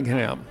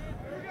Cunningham.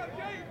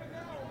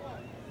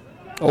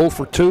 0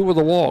 for 2 with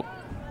a walk.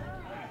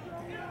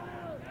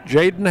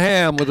 Jaden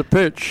Ham with a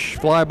pitch.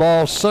 Fly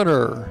ball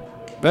center.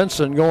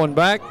 Benson going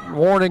back.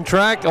 Warning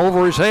track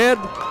over his head.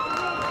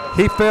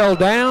 He fell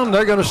down.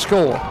 They're going to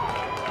score.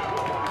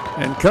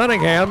 And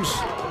Cunningham's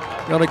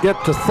going to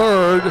get to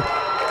third.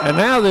 And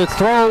now the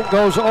throw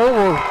goes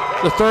over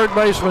the third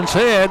baseman's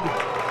head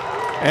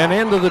and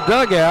into the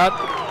dugout.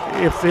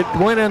 If it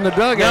went in the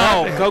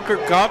dugout. No, Coker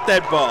caught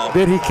that ball.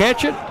 Did he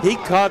catch it? He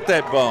caught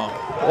that ball.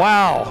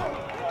 Wow.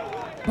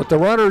 But the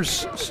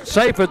runner's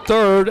safe at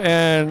third,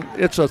 and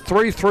it's a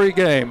 3-3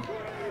 game.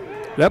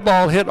 That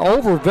ball hit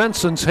over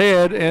Vinson's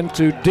head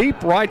into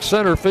deep right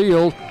center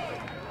field.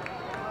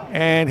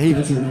 And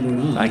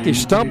he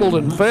stumbled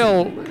and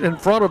fell in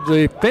front of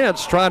the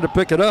fence trying to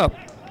pick it up.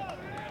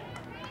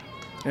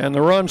 And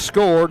the run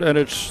scored, and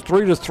it's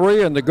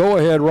 3-3, and the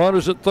go-ahead run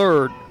is at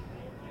third.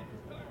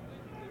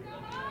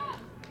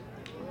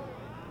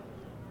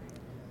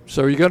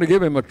 So you're going to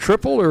give him a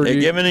triple? Or they're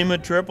giving him a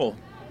triple.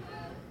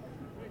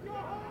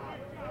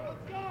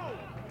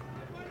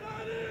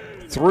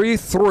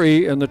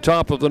 3-3 in the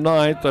top of the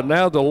ninth, and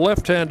now the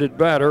left-handed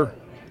batter,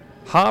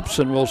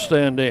 Hobson, will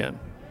stand in.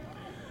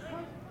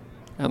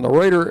 And the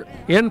Raider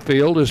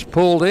infield is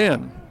pulled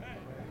in.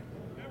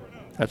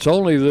 That's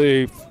only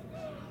the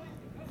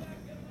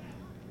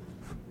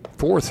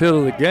fourth hit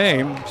of the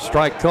game.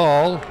 Strike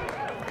call.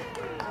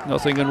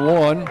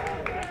 0-1.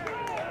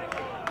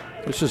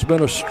 This has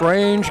been a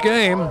strange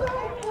game.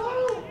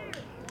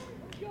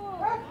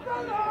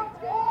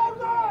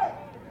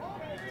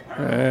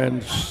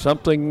 And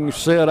something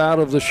said out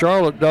of the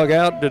Charlotte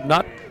dugout did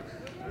not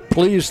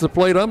please the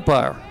plate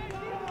umpire.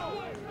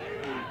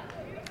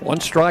 1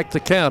 strike to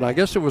count. I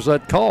guess it was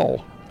that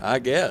call. I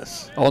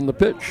guess. On the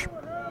pitch.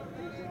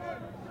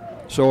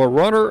 So a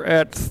runner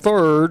at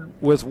third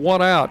with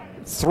 1 out.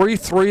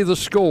 3-3 the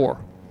score.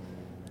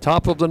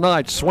 Top of the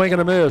ninth. Swing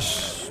and a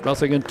miss.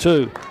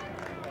 0-2.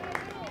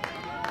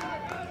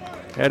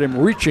 Had him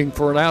reaching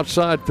for an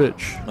outside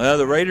pitch. Well,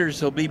 the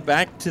Raiders will be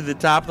back to the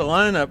top of the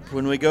lineup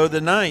when we go the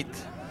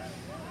ninth.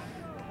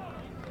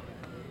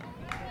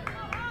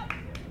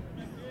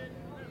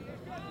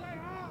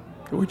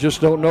 We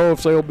just don't know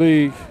if they'll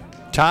be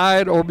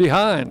tied or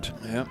behind.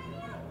 Yep.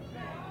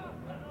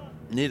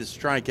 Need a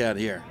strikeout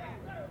here.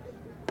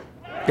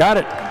 Got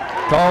it.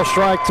 Call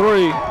strike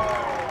 3.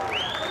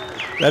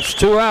 That's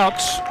 2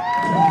 outs.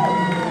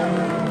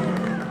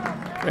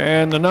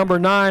 And the number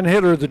 9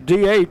 hitter, the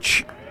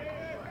DH,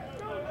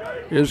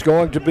 is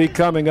going to be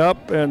coming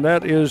up, and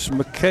that is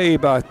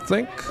McCabe, I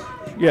think.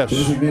 Yes.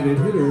 Designated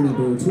hitter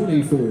number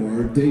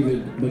 24,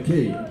 David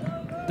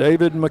McCabe.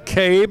 David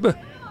McCabe,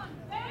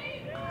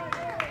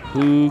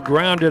 who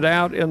grounded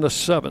out in the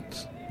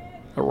 7th.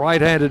 A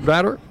right-handed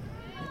batter.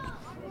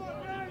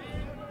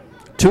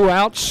 2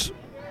 outs.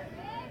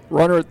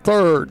 Runner at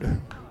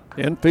third.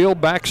 Infield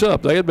backs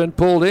up. They had been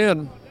pulled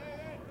in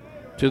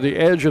to the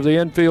edge of the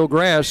infield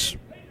grass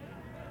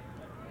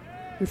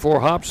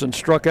before Hobson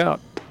struck out.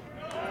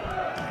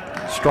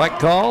 Strike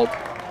called.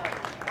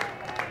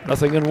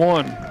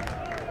 0-1.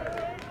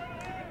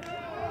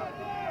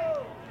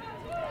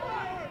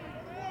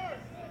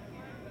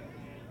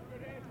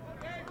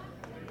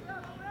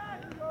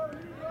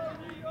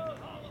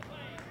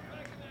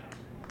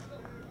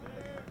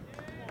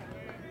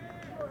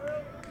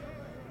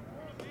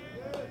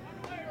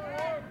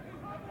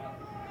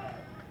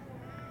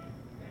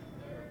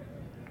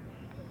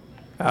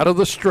 Out of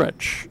the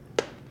stretch.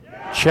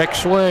 Check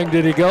swing.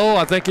 Did he go?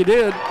 I think he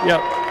did.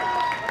 Yep.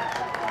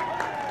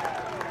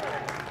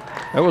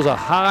 That was a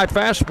high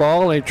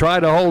fastball, and he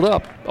tried to hold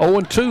up.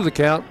 0-2 the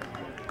count.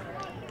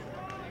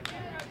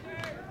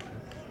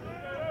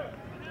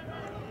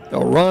 A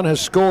run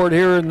has scored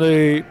here in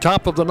the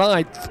top of the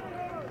ninth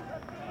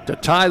to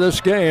tie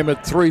this game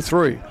at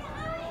 3-3.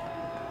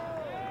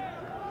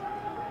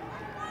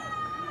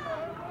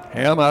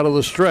 Ham out of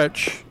the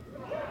stretch.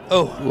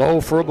 Oh.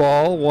 Low for a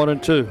ball,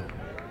 1-2.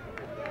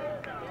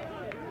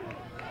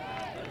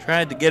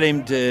 Tried to get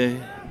him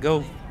to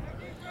go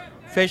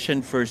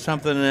fishing for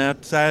something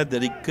outside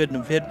that he couldn't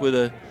have hit with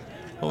a,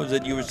 what was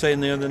it you were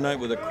saying the other night,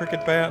 with a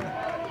cricket bat?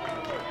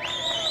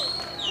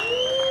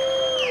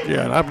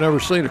 Yeah, and I've never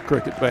seen a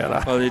cricket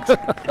bat. Well, it's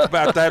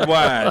about that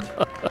wide,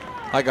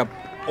 like a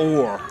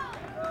oar.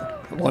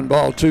 1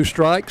 ball, 2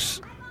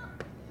 strikes.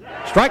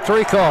 Strike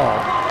 3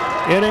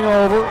 call. Inning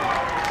over.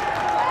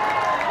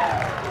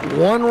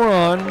 1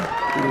 run,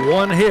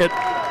 1 hit,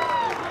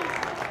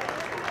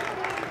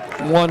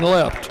 1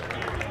 left.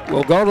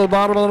 We'll go to the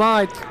bottom of the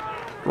ninth.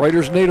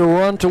 Raiders need a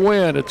run to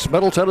win. It's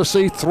Middle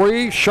Tennessee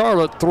 3,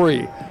 Charlotte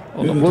 3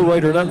 on the Blue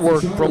Raider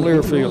Network from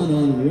Learfield.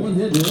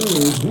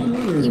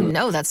 You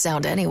know that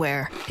sound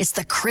anywhere. It's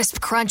the crisp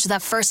crunch of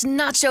that first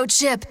nacho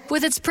chip.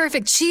 With its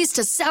perfect cheese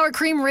to sour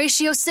cream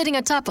ratio sitting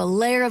atop a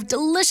layer of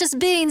delicious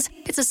beans,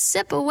 it's a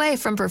sip away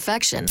from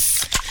perfection.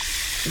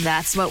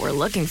 That's what we're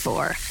looking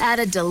for. Add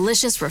a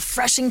delicious,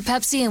 refreshing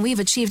Pepsi and we've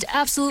achieved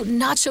absolute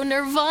nacho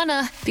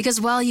nirvana.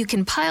 Because while you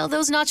can pile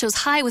those nachos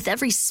high with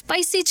every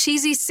spicy,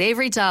 cheesy,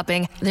 savory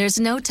topping, there's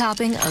no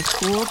topping a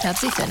cool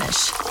Pepsi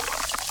finish.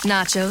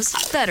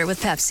 Nachos, better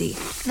with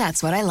Pepsi.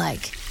 That's what I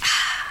like.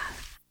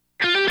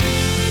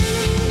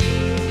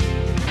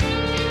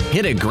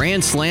 Hit a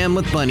grand slam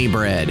with Bunny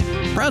Bread.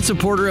 Proud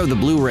supporter of the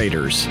Blue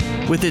Raiders.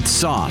 With its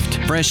soft,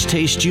 fresh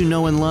taste you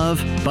know and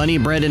love, Bunny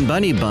Bread and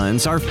Bunny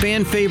Buns are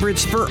fan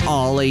favorites for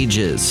all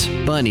ages.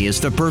 Bunny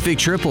is the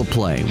perfect triple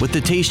play with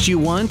the taste you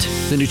want,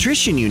 the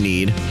nutrition you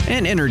need,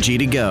 and energy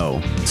to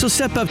go. So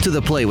step up to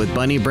the plate with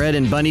Bunny Bread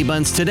and Bunny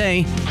Buns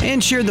today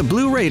and cheer the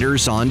Blue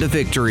Raiders on to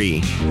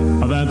victory.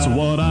 That's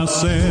what I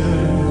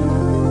said.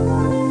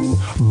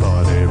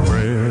 Bunny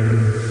Bread.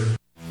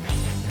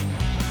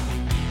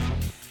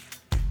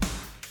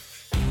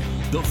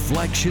 The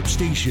flagship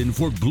station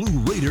for Blue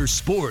Raider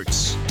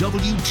sports,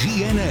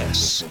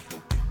 WGNS.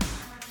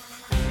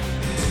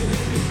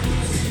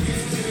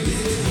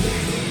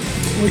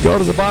 We go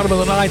to the bottom of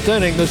the ninth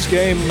inning. This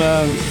game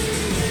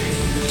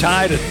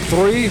tied at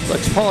 3.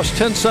 Let's pause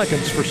 10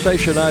 seconds for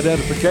station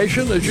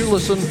identification as you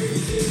listen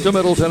to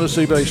Middle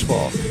Tennessee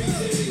baseball.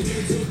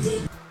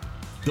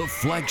 The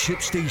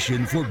flagship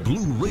station for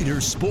Blue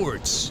Raider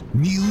sports,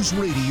 News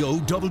Radio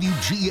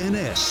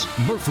WGNS,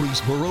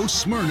 Murfreesboro,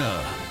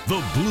 Smyrna.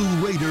 The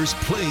Blue Raiders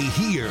play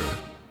here.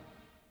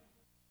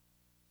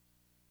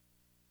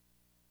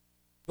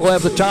 We'll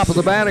have the top of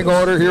the batting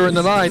order here in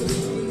the ninth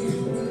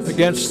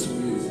against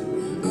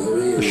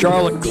the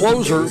Charlotte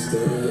closer,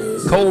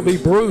 Colby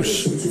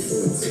Bruce,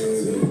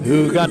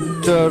 who got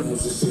the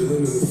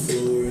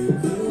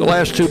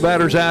last 2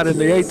 batters out in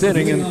the 8th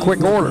inning in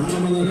quick order.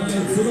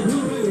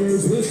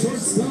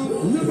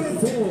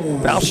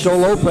 Fausto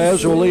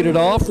Lopez will lead it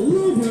off.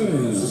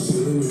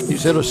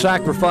 He's hit a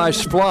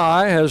sacrifice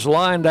fly, has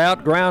lined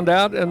out, ground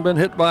out, and been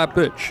hit by a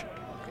pitch.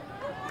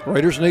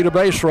 Raiders need a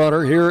base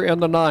runner here in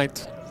the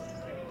ninth.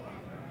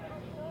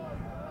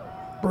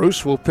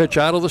 Bruce will pitch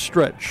out of the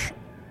stretch.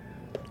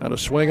 And a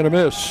swing and a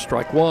miss,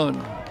 strike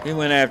 1. He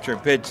went after a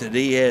pitch that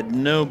he had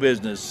no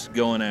business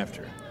going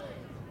after.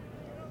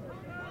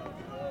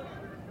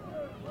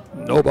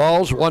 No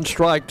balls, 1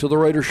 strike to the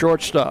Raider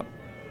shortstop.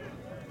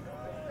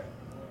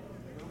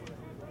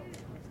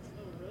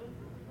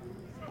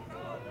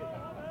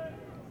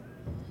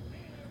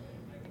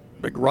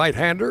 Big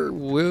right-hander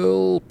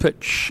will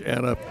pitch,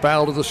 and a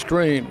foul to the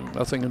screen,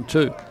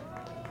 0-2.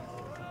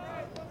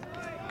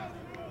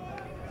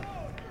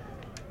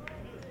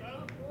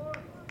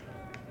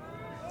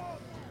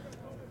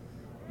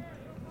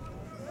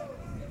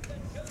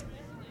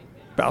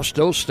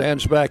 Fausto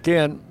stands back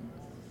in.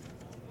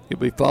 He'll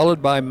be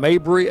followed by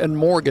Mabry and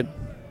Morgan.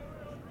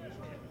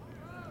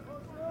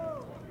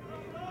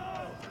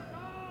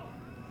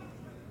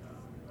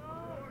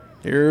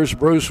 Here's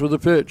Bruce with the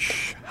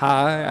pitch.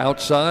 High,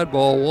 outside,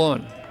 ball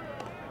 1.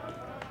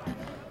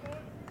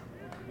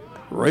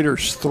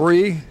 Raiders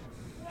 3,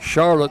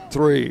 Charlotte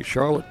 3.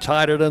 Charlotte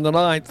tied it in the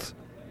ninth.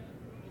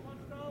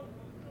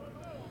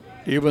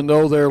 Even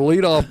though their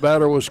leadoff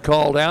batter was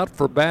called out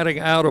for batting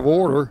out of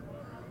order,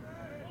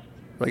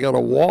 they got a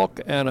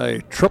walk and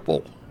a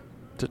triple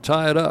to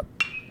tie it up.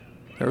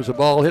 There's a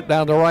ball hit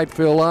down the right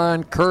field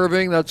line,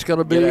 curving. That's going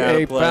to be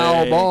a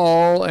foul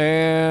ball,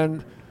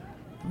 and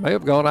may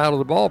have gone out of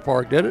the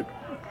ballpark, did it?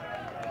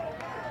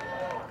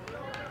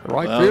 The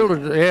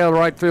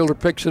right fielder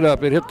picks it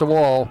up. It hit the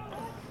wall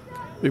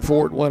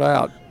before it went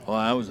out. Well,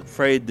 I was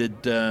afraid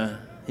that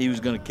he was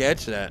going to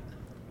catch that.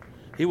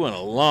 He went a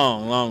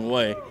long, long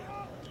way.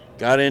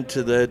 Got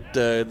into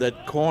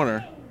that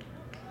corner.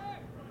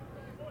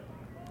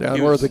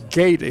 Down where the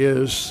gate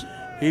is.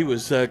 He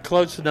was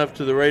close enough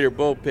to the Raider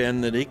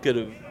bullpen that he could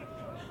have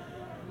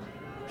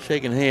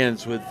shaken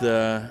hands with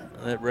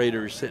that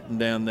Raider sitting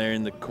down there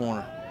in the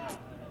corner.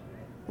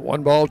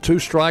 1 ball, 2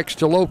 strikes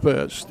to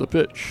Lopez. The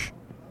pitch.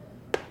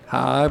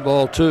 High,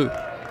 ball 2.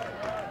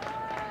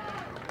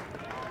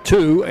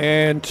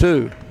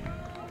 2-2.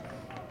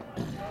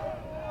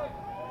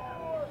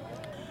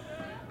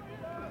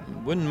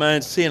 Wouldn't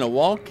mind seeing a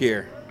walk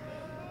here.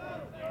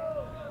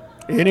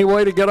 Any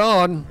way to get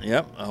on.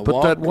 Yep.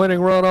 Put that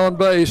winning run on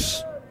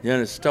base. Yeah,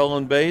 and a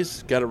stolen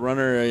base. Got a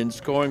runner in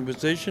scoring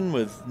position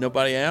with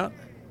nobody out.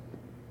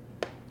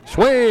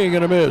 Swing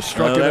and a miss.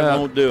 Struck it out. That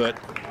won't do it.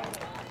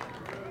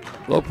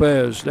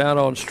 Lopez down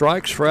on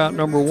strikes for out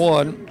number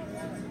 1.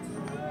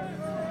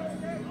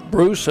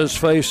 Bruce has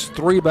faced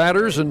 3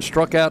 batters and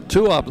struck out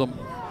 2 of them.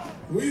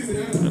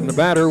 And the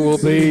batter will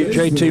be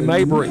JT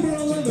Mabry.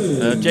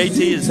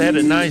 JT has had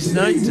a nice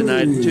night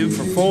tonight, 2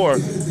 for 4.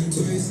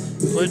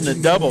 including a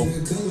double.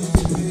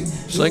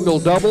 Single,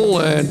 double,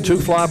 and 2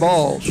 fly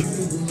balls.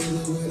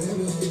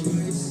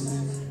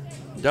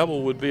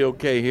 Double would be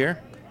okay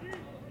here.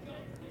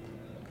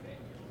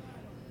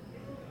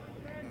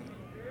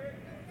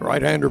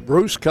 Right-hander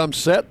Bruce comes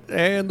set,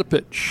 and the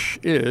pitch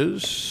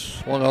is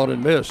swung on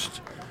and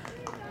missed.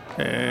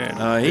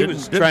 And he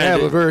was didn't trying have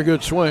to a very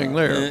good swing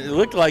there. It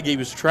looked like he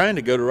was trying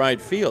to go to right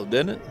field,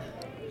 didn't it?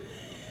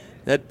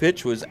 That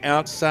pitch was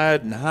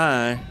outside and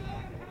high,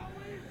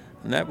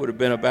 and that would have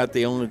been about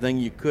the only thing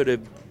you could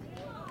have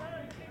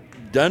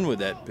done with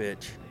that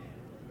pitch.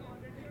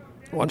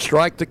 1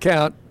 strike to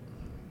count.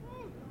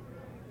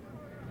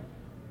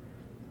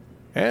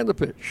 And the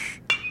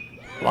pitch.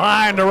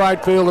 Line to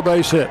right field, a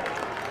base hit.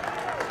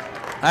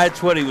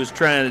 That's what he was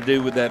trying to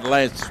do with that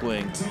last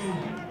swing.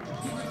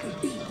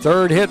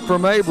 3rd hit for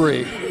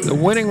Mabry. The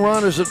winning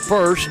run is at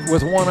first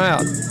with 1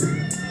 out.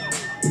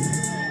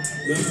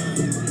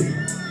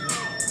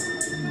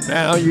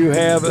 Now you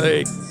have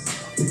a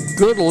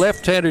good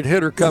left-handed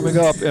hitter coming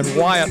up in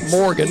Wyatt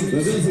Morgan,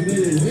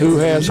 who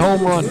has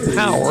home run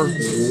power.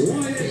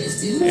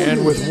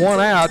 And with 1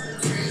 out,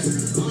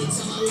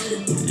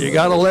 you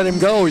got to let him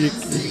go. You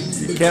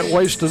can't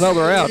waste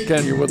another out,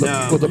 can you, with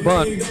a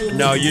bunt?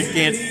 No, you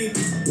can't.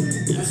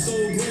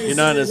 You're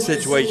not in a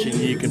situation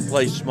you can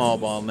play small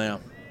ball now.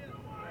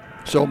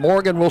 So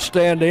Morgan will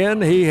stand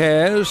in. He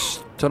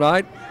has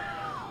tonight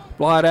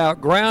flied out,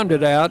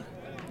 grounded out,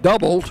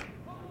 doubled,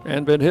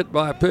 and been hit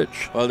by a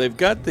pitch. Well, they've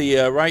got the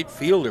right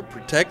fielder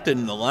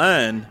protecting the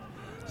line.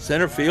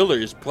 Center fielder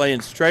is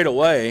playing straight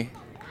away.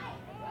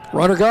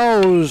 Runner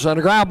goes, and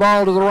a ground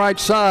ball to the right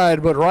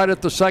side, but right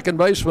at the second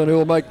baseman who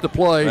will make the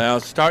play. Well,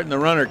 starting the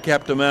runner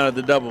kept him out of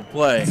the double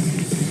play.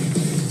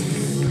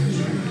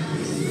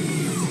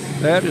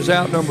 That is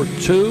out number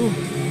 2.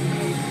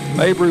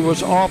 Mabry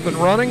was off and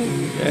running,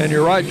 and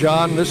you're right,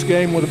 John, this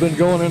game would have been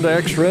going into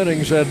extra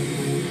innings had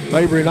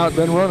Mabry not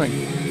been running.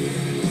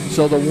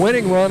 So the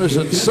winning run is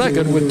at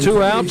second with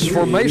 2 outs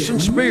for Mason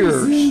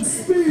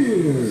Spears.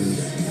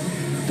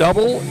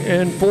 Double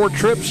in 4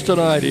 trips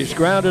tonight. He's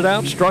grounded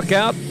out, struck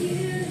out,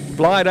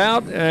 flied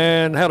out,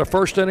 and had a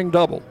first inning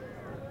double.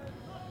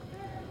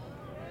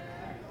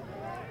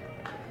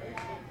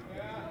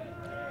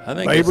 I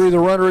think Mabry the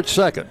runner at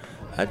second.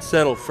 I'd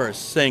settle for a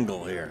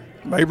single here.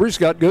 Mabry's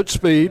got good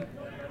speed.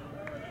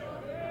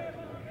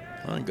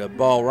 I think a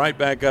ball right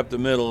back up the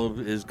middle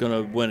is going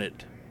to win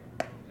it.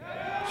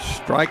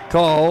 Strike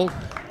called.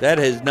 That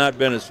has not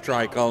been a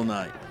strike all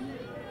night.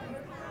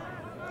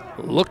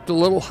 Looked a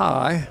little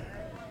high.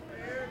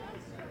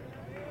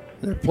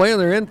 They're playing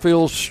their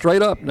infield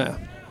straight up now.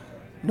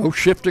 No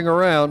shifting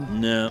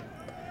around. No.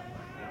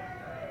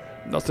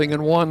 Nothing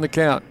in 1 to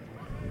count.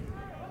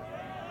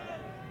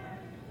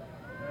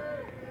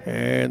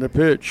 And the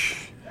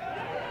pitch.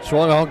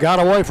 Swung on, got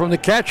away from the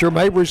catcher.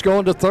 Mabry's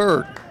going to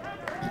third.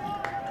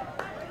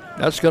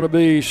 That's going to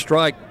be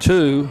strike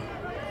 2.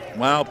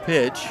 Wild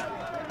pitch.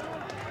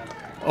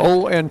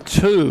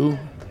 0-2.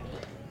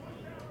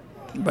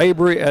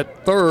 Mabry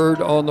at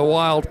third on the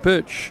wild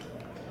pitch.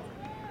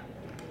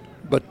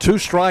 But 2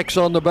 strikes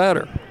on the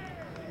batter.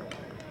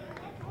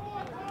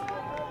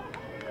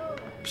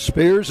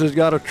 Spears has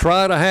got to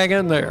try to hang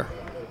in there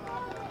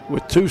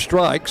with 2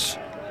 strikes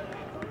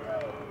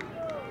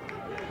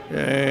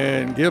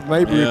and give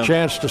Mabry a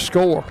chance to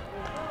score.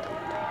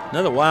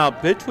 Another wild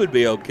pitch would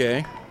be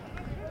okay.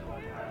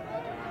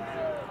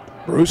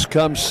 Bruce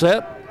comes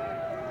set.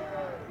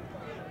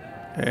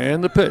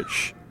 And the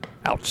pitch.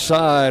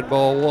 Outside,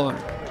 ball 1.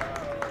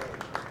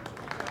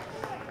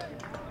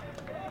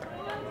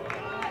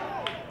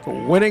 The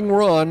winning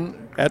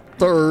run at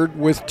third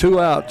with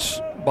 2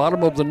 outs.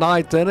 Bottom of the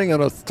 9th inning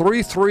and a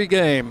 3-3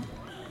 game.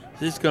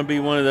 This is going to be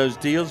one of those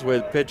deals where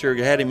the pitcher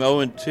had him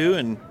 0-2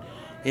 and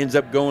ends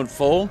up going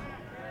full.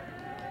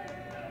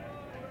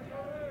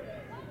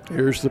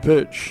 Here's the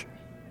pitch.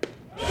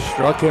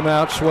 Struck him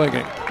out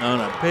swinging.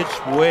 On a pitch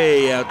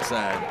way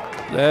outside.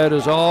 That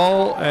is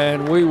all,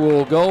 and we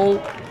will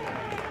go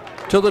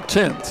to the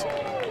 10th.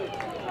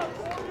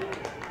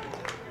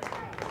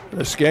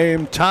 This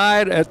game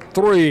tied at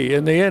 3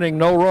 in the inning.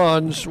 No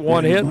runs,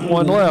 1 hit,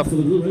 1 left.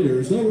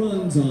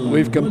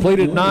 We've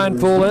completed 9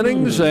 full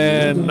innings,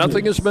 and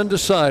nothing has been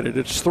decided.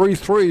 It's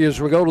 3-3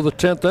 as we go to the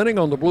 10th inning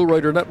on the Blue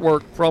Raider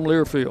Network from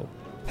Learfield.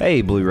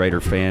 Hey, Blue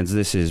Raider fans,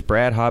 this is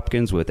Brad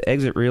Hopkins with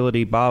Exit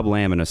Realty Bob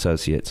Lamb &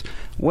 Associates.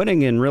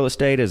 Winning in real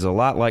estate is a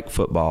lot like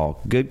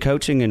football. Good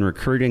coaching and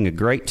recruiting a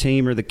great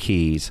team are the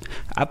keys.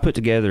 I've put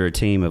together a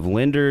team of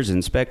lenders,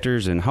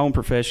 inspectors, and home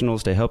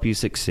professionals to help you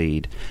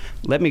succeed.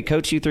 Let me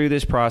coach you through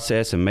this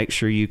process and make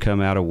sure you come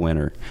out a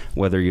winner.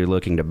 Whether you're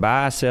looking to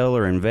buy, sell,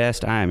 or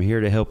invest, I am here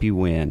to help you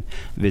win.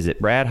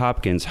 Visit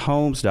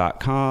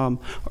BradHopkinsHomes.com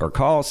or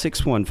call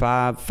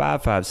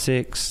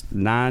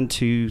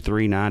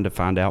 615-556-9239 to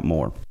find out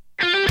more.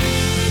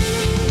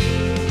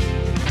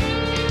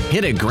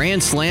 Hit a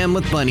grand slam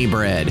with Bunny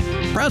Bread.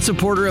 proud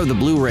supporter of the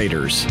Blue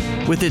Raiders.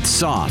 With its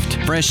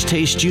soft, fresh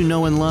taste you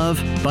know and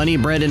love, Bunny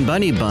Bread and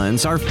Bunny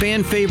Buns are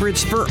fan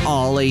favorites for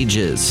all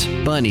ages.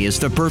 Bunny is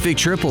the perfect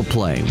triple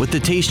play with the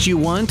taste you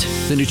want,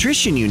 the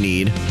nutrition you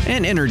need,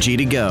 and energy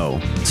to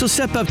go. So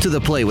step up to the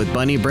plate with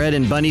Bunny Bread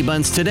and Bunny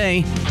Buns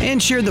today and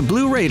cheer the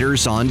Blue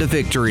Raiders on to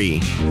victory.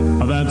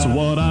 That's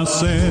what I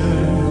said.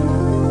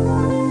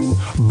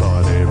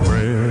 Bunny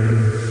Bread.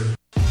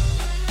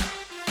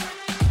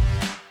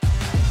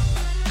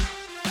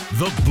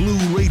 The Blue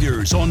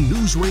Raiders on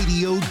News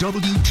Radio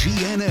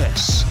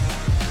WGNS.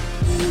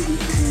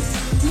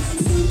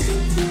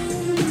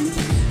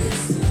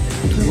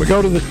 We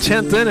go to the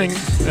 10th inning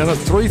in a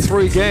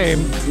 3-3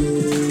 game.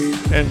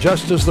 And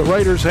just as the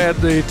Raiders had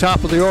the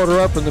top of the order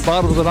up in the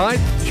bottom of the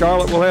ninth,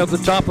 Charlotte will have the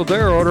top of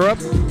their order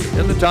up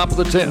in the top of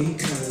the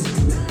 10th.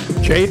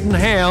 Jaden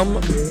Ham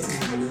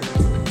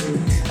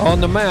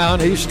on the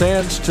mound. He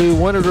stands to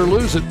win it or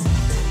lose it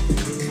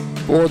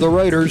for the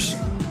Raiders,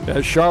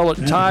 as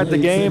Charlotte tied the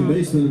game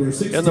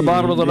in the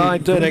bottom of the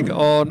ninth inning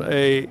on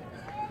a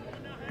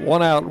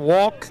one-out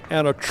walk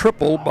and a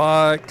triple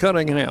by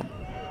Cunningham.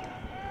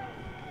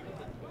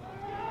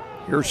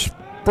 Here's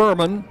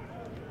Furman.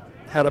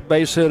 Had a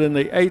base hit in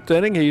the 8th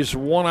inning. He's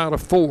 1 out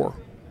of 4.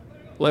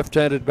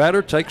 Left-handed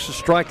batter takes a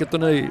strike at the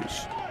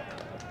knees.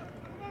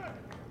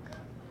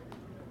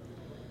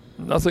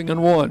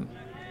 0-1.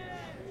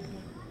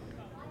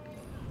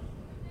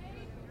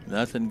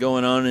 Nothing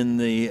going on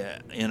in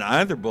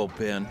either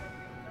bullpen.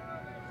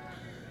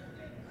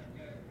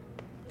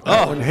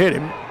 And hit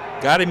him.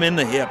 Got him in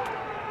the hip.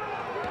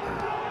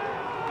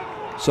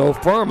 So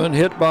Furman,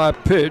 hit by a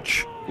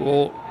pitch,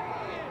 will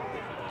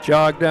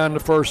jog down to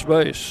first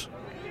base.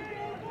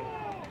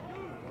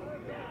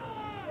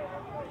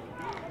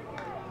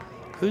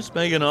 Who's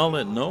making all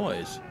that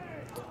noise?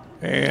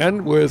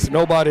 And with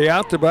nobody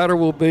out, the batter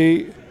will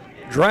be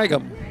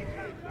Dragum.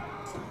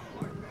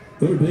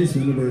 Third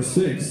baseman number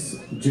 6,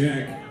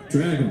 Jack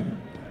Dragum.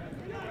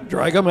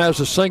 Dragum has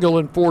a single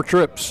in 4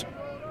 trips.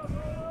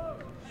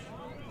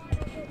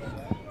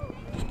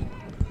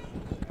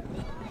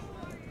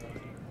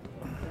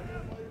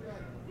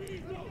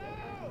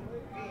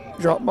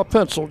 Drop my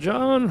pencil,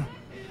 John.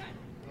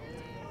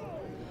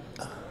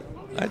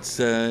 That's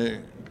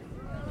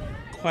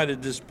quite a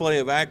display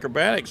of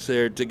acrobatics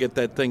there to get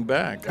that thing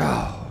back.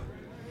 Oh.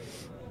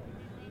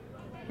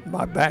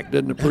 My back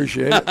didn't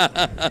appreciate it.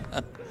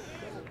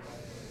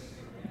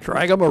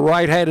 Dragum, a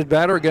right-handed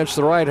batter against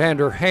the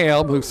right-hander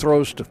Ham, who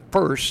throws to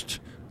first,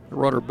 the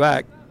runner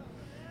back.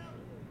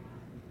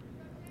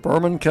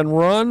 Furman can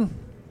run.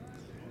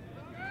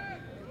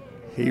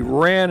 He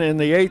ran in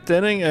the 8th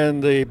inning,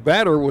 and the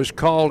batter was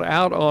called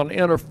out on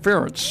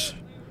interference.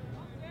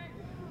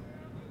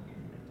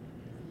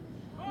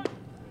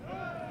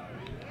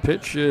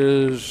 Pitch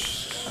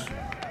is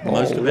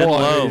must have been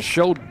low. It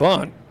showed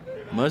bunt.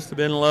 Must have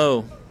been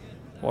low.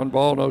 1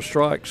 ball, no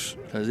strikes.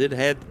 Because it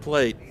had the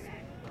plate.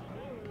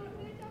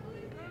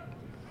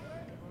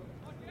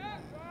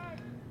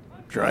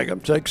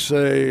 Dragum takes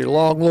a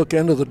long look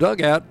into the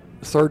dugout.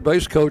 Third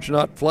base coach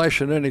not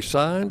flashing any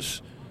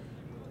signs.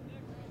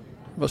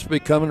 Must be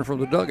coming from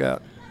the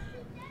dugout.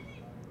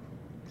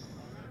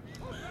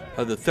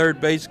 The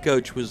third base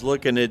coach was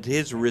looking at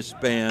his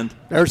wristband.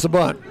 There's the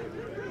bunt.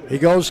 He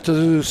goes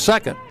to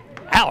second.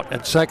 Out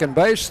at second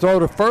base. Throw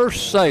to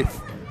first.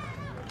 Safe.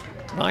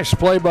 Nice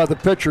play by the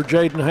pitcher,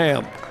 Jaden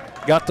Ham.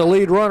 Got the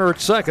lead runner at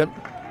second.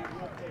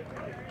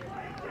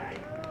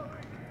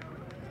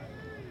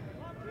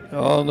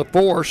 On the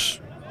force.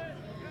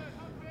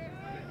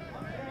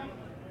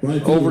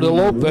 Over to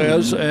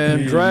Lopez,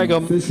 and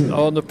Dragum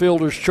on the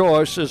fielder's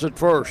choice is at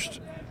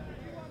first.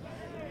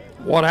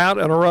 1 out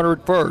and a runner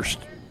at first.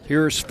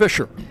 Here's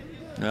Fisher.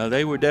 Now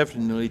they were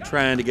definitely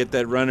trying to get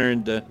that runner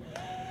into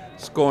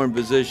scoring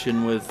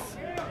position with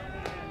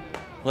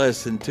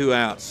less than 2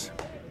 outs.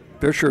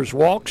 Fisher's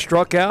walked,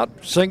 struck out,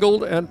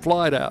 singled, and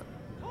flied out.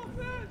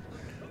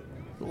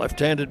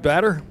 Left-handed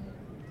batter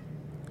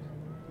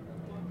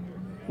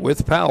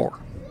with power.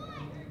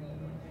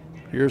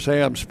 Here's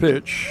Ham's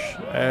pitch.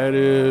 That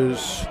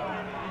is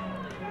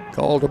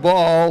called a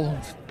ball.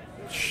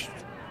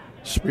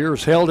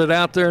 Spears held it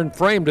out there and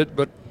framed it,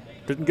 but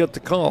didn't get the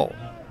call.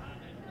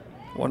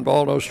 1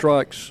 ball, no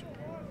strikes.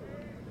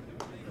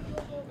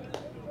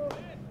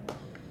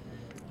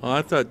 Well,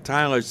 I thought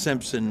Tyler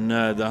Simpson,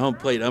 the home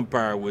plate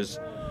umpire, was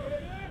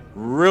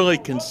really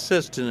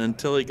consistent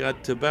until he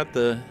got to about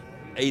the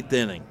 8th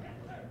inning.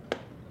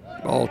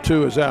 Ball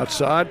 2 is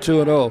outside,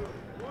 2-0.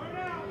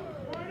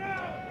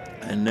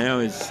 And now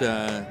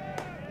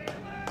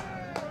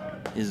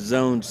his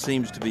zone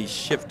seems to be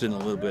shifting a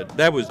little bit.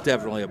 That was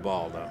definitely a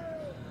ball, though.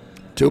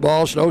 2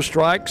 balls, no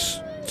strikes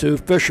to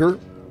Fisher.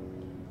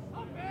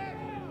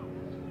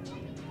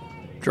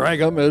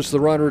 Dragum is the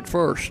runner at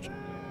first.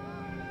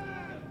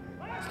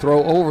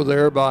 Throw over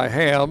there by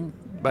Ham,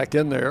 back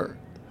in there.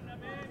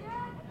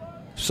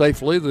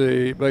 Safely,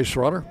 the base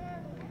runner.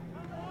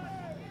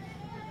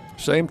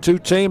 Same 2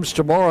 teams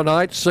tomorrow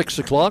night, 6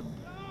 o'clock.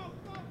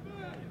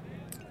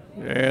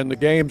 And the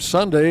game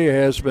Sunday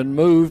has been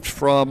moved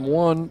from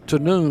 1 to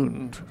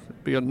noon.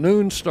 It'll be a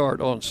noon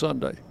start on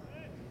Sunday.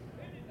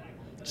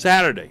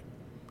 Saturday.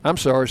 I'm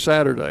sorry,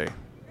 Saturday.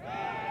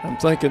 I'm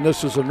thinking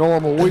this is a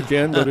normal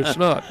weekend, but it's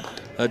not.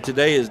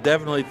 Today is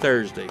definitely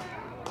Thursday.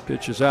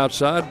 Pitch is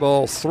outside,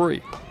 ball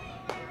 3.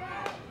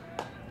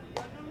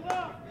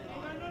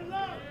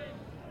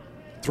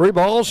 3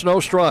 balls, no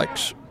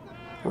strikes.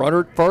 Runner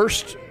at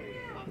first,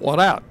 1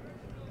 out.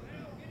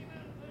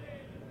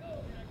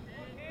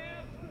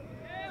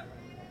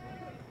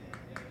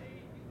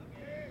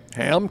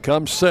 Ham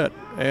comes set,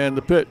 and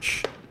the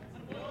pitch.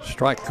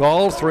 Strike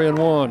call,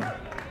 3-1.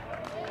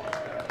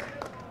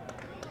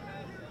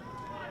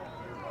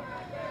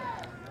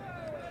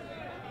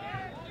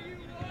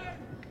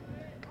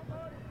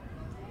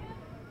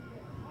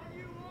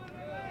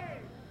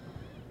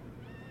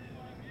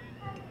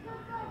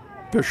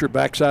 Fisher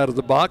backs out of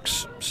the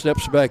box,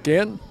 steps back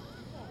in.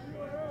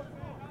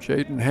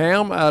 Jaden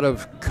Ham out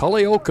of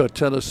Culleoka,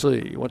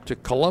 Tennessee. Went to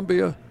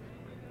Columbia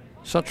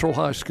Central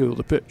High School.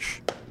 The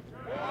pitch.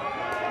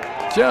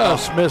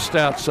 Just missed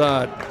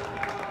outside.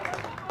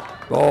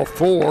 Ball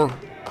 4.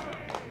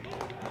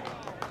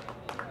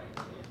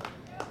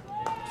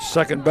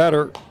 Second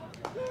batter,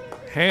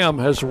 Ham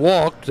has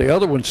walked. The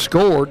other one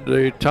scored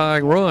the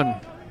tying run.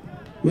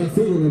 Left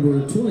fielder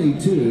number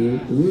 22,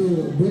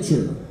 Will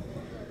Butcher.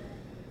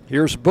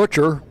 Here's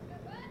Butcher.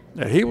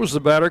 Now, he was the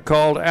batter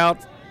called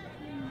out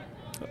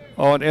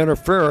on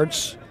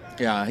interference.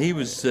 Yeah, he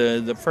was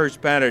the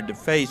first batter to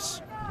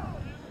face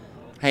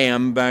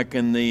Ham back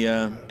in the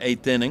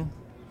 8th inning.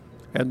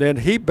 And then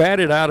he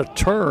batted out of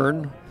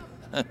turn.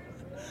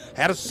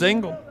 Had a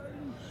single.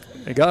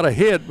 He got a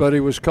hit, but he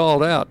was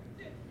called out.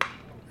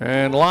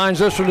 And lines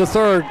this one to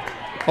third.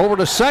 Over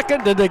to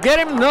second. Did they get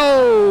him?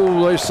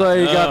 No, they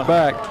say he got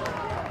back.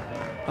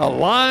 A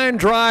line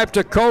drive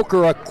to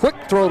Coker, a quick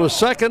throw to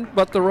second,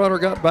 but the runner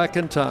got back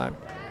in time.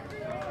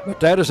 But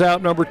that is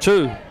out number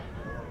 2.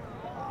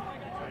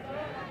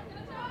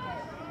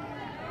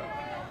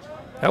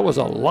 That was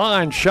a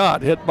line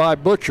shot hit by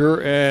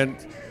Butcher, and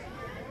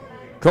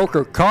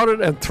Coker caught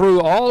it and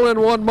threw all in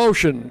one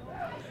motion.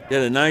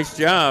 Did a nice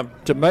job.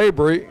 To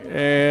Mabry,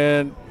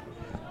 and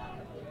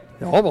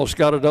almost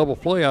got a double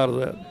play out of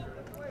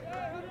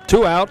that.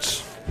 2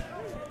 outs.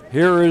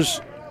 Here is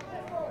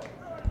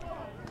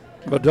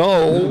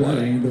Madole.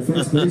 Batting the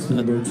first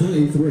baseman, number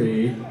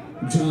 23,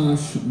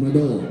 Josh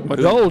Madole.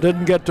 Madole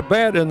didn't get to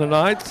bat in the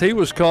 9th. He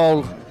was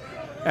called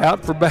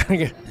out for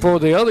batting for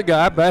the other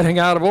guy batting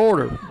out of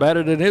order,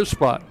 batted in his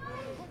spot.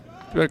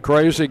 It's been a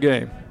crazy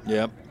game.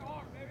 Yep.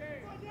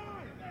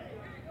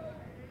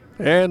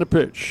 And the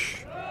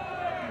pitch.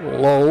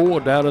 Low,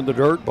 down in the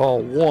dirt,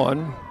 ball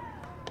 1.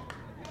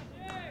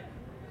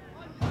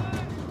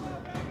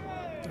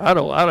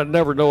 I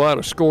never know how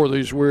to score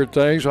these weird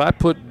things. I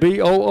put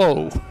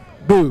B-O-O,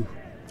 boo.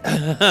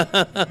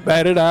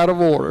 Batted out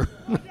of order.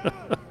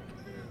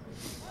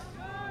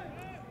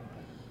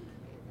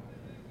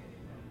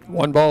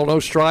 One ball, no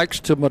strikes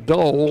to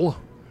Madole.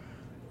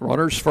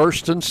 Runners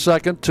first and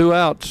second, 2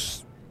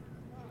 outs.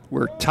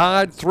 We're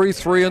tied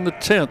 3-3 in the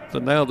 10th,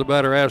 and now the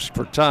batter asks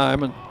for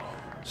time and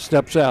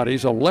steps out.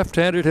 He's a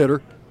left-handed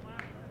hitter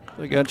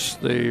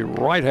against the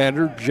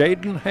right-hander,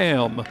 Jaden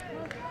Ham.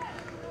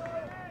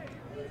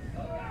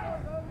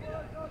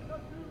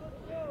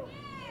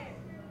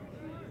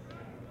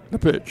 The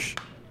pitch.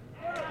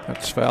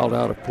 That's fouled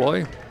out of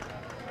play.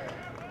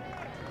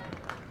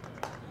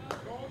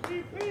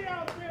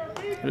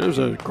 There's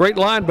a great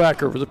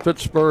linebacker for the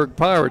Pittsburgh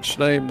Pirates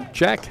named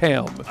Jack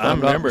Ham, if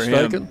I'm not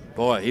mistaken. Him.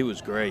 Boy, he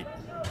was great.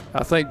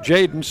 I think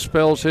Jaden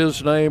spells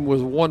his name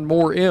with one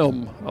more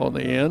M on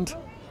the end.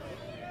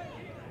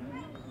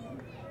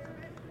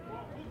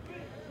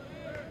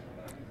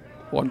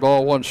 One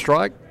ball, one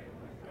strike.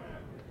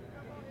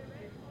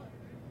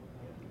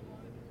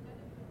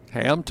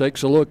 Ham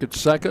takes a look at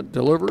second,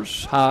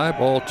 delivers high,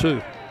 ball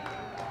 2.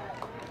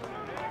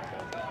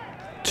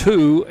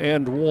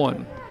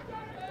 2-1.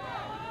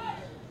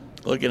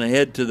 Looking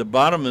ahead to the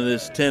bottom of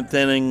this 10th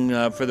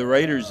inning for the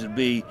Raiders would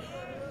be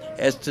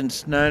Eston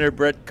Snyder,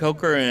 Brett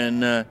Coker,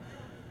 and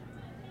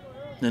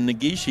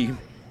Nagishi.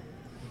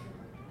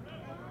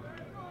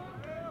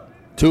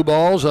 2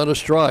 balls and a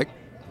strike.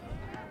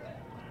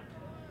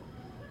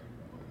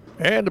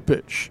 And a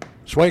pitch.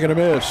 Swing and a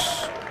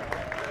miss.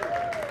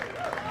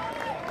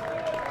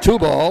 2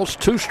 balls,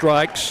 2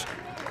 strikes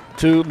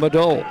to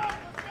Madole.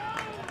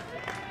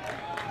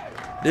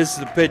 This is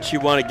the pitch you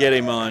want to get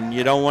him on.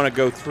 You don't want to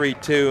go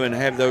 3-2 and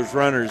have those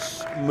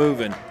runners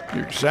moving.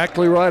 You're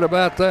exactly right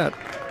about that.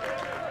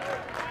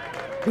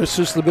 This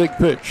is the big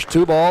pitch.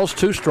 2 balls,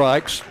 2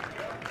 strikes.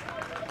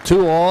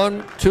 2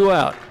 on, 2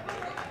 out.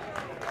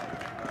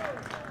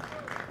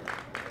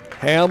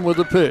 Ham with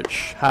the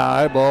pitch.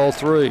 High, ball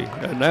 3.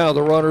 And now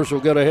the runners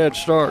will get a head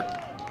start.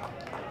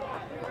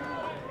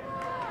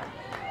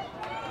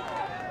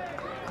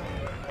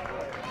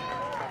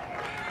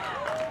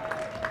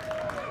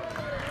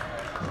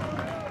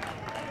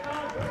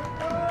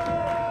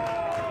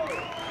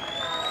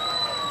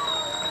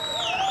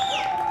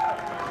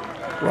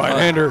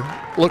 Right-hander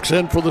looks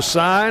in for the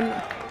sign.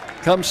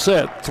 Comes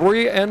set.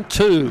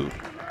 3-2.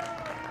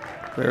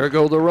 There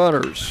go the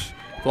runners.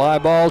 Fly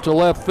ball to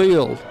left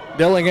field.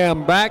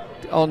 Dillingham back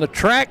on the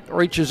track.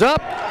 Reaches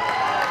up.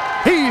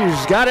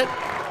 He's got it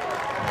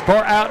for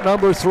out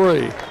number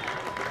 3.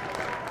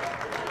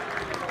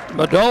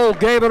 Madole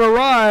gave it a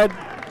ride.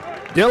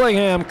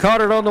 Dillingham caught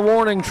it on the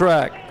warning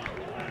track.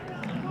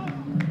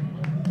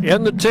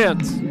 In the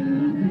 10th.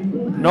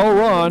 No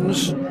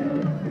runs.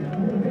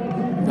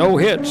 No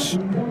hits.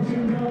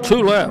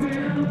 2 left.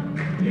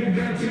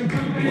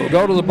 We'll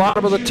go to the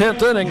bottom of the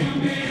 10th inning.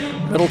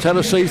 Middle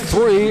Tennessee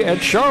 3 and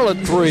Charlotte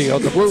 3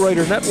 on the Blue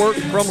Raider Network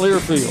from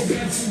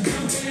Learfield.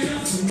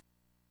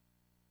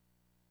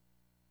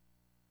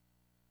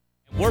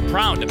 We're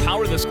proud to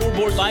power the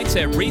scoreboard lights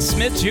at Reese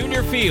Smith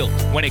Jr. Field.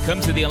 When it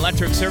comes to the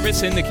electric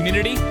service in the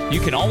community, you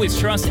can always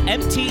trust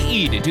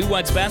MTE to do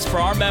what's best for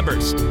our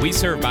members. We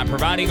serve by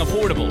providing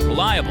affordable,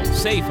 reliable,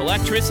 safe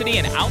electricity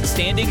and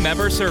outstanding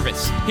member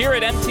service. Here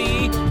at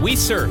MTE, we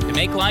serve to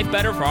make life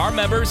better for our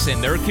members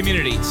and their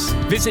communities.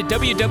 Visit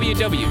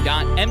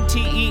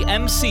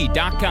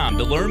www.mtemc.com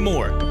to learn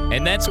more.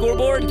 And that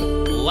scoreboard,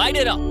 light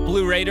it up,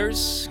 Blue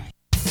Raiders.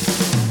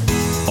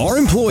 Our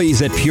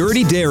employees at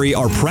Purity Dairy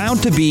are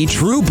proud to be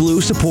true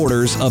blue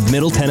supporters of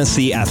Middle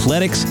Tennessee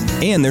athletics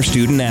and their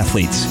student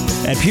athletes.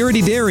 At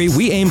Purity Dairy,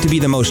 we aim to be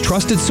the most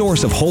trusted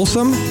source of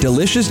wholesome,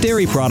 delicious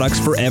dairy products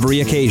for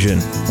every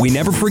occasion. We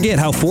never forget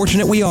how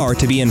fortunate we are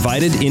to be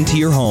invited into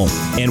your home,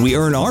 and we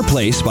earn our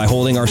place by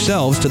holding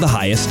ourselves to the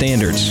highest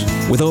standards.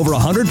 With over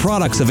 100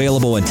 products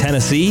available in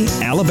Tennessee,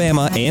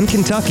 Alabama, and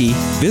Kentucky,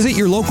 visit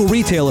your local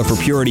retailer for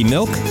Purity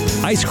milk,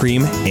 ice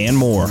cream, and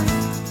more.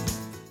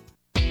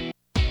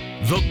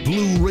 The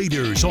Blue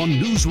Raiders on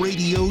News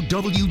Radio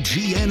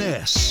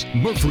WGNS,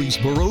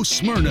 Murfreesboro,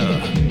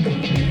 Smyrna.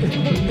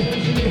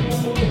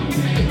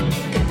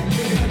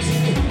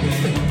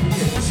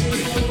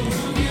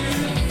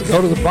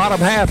 Go to the bottom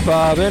half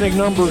of inning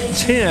number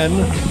 10.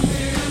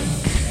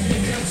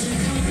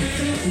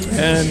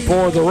 And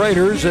for the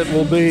Raiders, it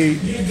will be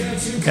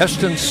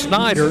Eston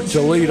Snyder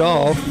to lead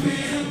off,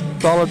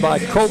 followed by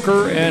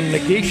Coker and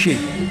Nagishi.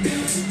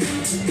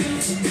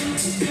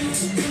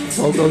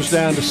 Throw goes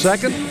down to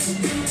second.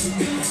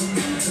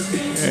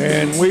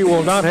 And we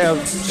will not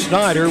have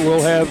Snyder.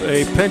 We'll have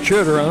a pinch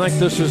hitter. I think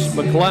this is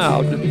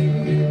McLeod.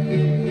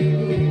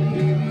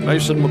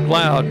 Mason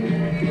McLeod.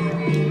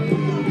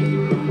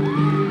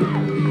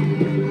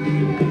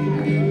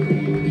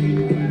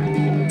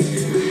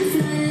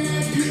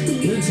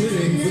 Pinch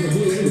hitting for the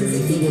Blue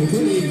Raiders, number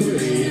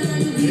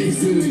 23,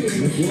 Mason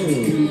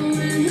McLeod.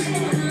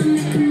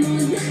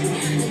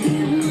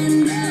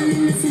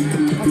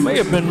 I may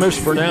have been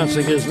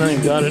mispronouncing his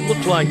name, John. It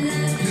looked like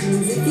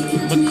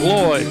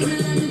McLeod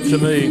to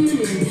me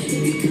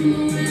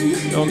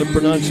on the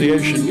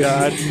pronunciation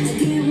guide.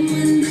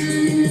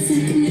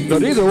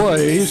 But either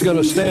way, he's going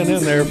to stand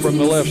in there from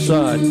the left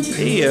side.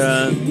 He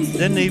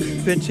didn't he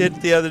pinch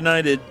hit the other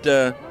night at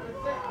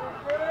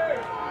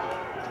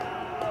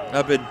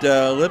up at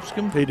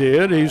Lipscomb? He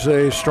did. He's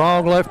a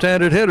strong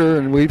left-handed hitter,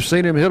 and we've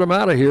seen him hit him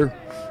out of here.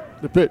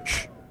 The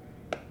pitch.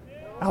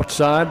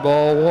 Outside,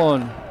 ball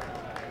 1.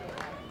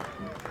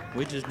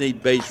 We just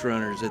need base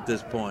runners at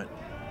this point.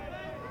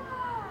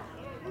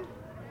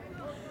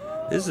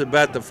 This is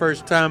about the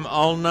first time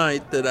all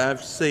night that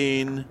I've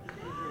seen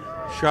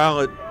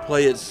Charlotte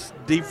play its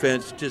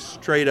defense just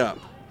straight up.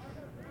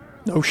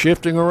 No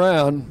shifting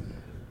around.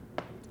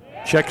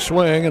 Check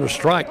swing and a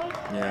strike.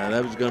 Yeah,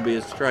 that was going to be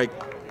a strike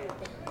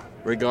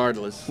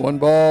regardless. 1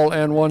 ball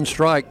and 1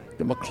 strike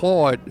to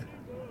McLeod.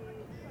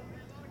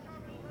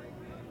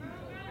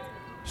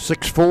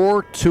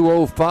 6'4",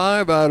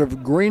 205 out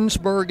of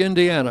Greensburg,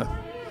 Indiana.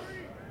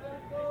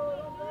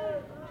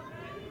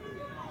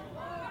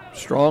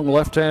 Strong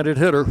left-handed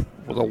hitter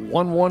with a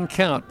 1-1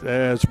 count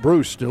as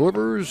Bruce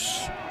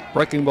delivers.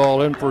 Breaking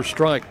ball in for a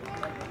strike.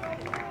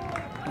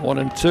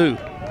 1-2.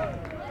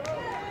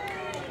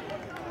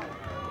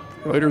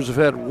 Raiders have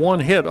had 1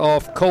 hit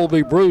off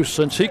Colby Bruce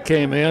since he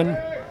came in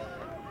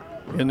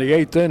the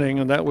 8th inning,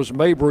 and that was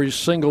Mabry's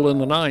single in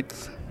the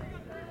 9th.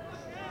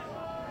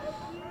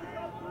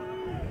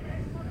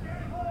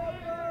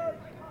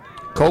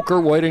 Coker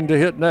waiting to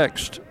hit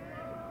next.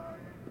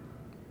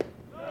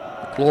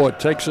 McLeod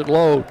takes it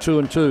low,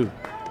 2-2.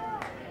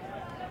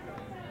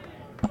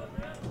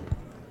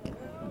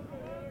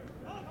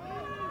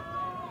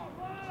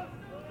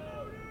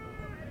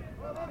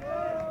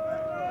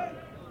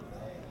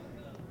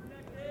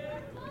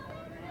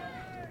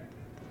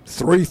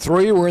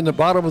 Three. We're in the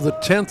bottom of the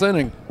 10th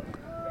inning.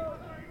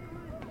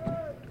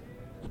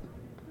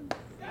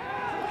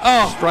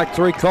 Oh, strike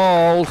 3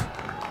 called.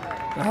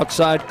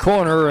 Outside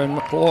corner, and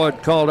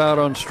McLeod called out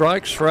on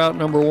strikes for out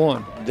number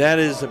 1. That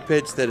is a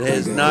pitch that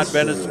has not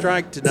been a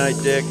strike tonight,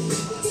 Dick.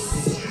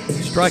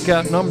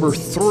 Strikeout number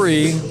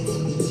 3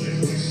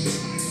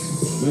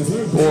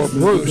 for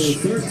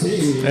Bruce.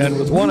 And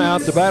with 1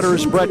 out, the batter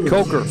is Brett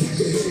Coker.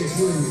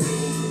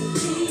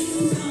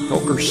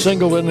 Coker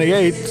singled in the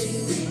 8th.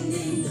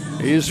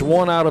 He's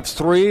 1 out of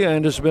 3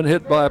 and has been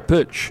hit by a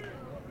pitch.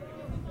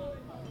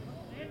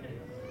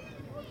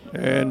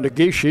 And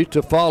Nagishi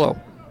to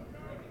follow.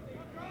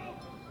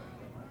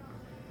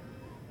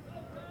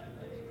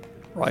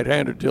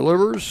 Right-hander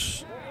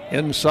delivers.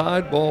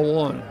 Inside, ball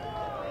 1.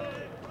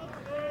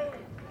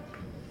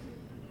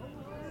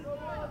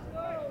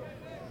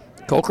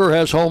 Coker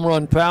has home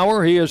run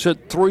power. He has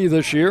hit 3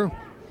 this year.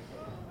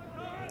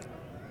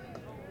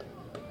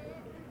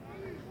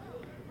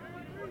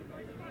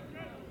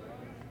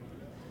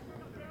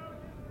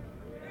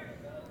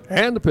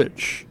 And the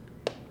pitch.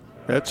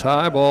 That's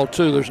high, ball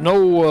 2. There's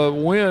no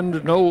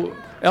wind, no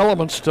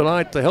elements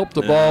tonight to help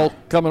the ball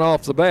coming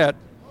off the bat.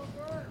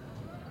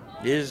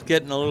 It is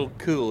getting a little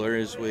cooler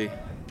as we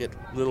get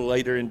a little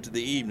later into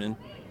the evening.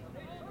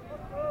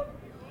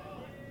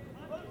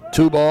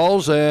 2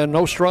 balls and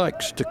no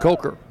strikes to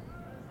Coker.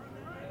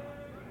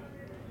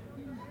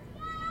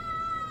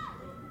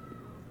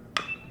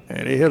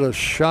 And he hit a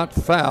shot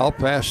foul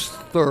past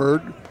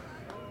third.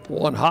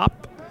 1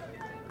 hop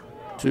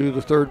to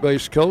the third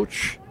base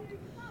coach.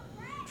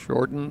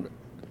 Jordan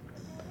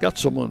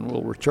Gutselman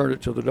will return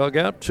it to the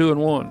dugout.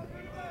 2-1.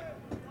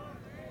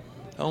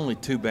 Only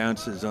 2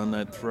 bounces on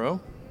that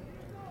throw.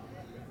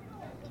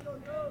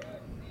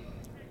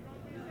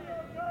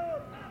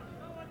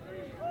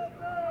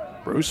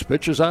 Bruce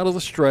pitches out of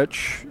the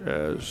stretch,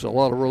 as a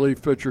lot of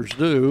relief pitchers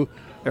do.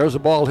 There's a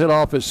ball hit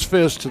off his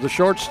fist to the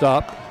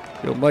shortstop.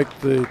 He'll make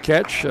the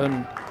catch,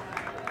 and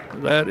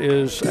that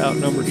is out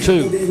number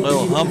 2.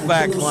 Little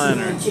humpback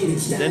liner.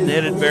 Didn't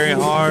hit it very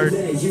hard.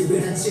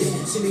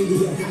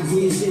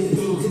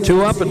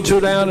 2 up and 2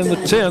 down in the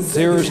 10th.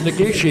 Here is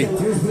Nagishi.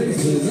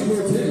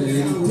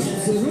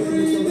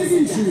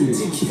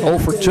 0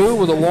 for 2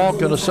 with a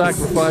walk and a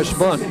sacrifice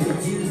bunt.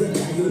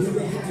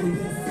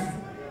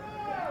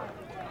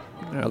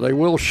 Now they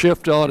will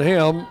shift on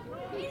him,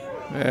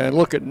 and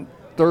look at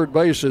third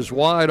base is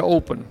wide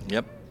open.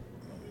 Yep.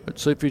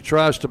 Let's see if he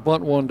tries to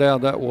bunt one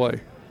down that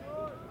way.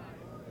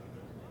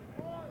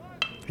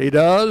 He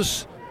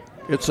does.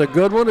 It's a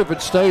good one. If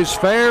it stays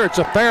fair, it's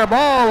a fair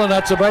ball, and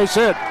that's a base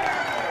hit.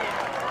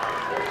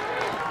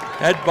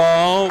 That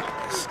ball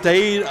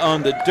stayed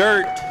on the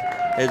dirt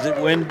as it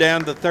went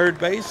down the third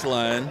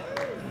baseline.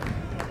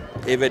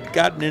 If it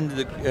gotten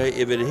into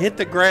if it hit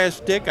the grass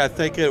stick, I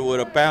think it would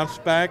have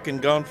bounced back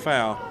and gone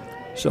foul.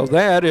 So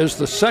that is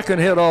the second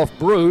hit off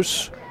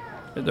Bruce,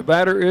 and the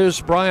batter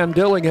is Brian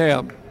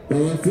Dillingham.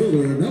 Left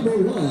fielder number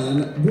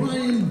 1,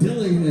 Brian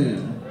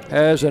Dillingham.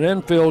 Has an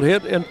infield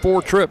hit in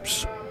 4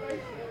 trips.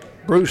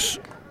 Bruce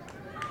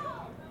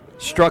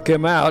struck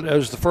him out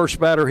as the first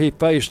batter he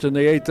faced in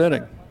the 8th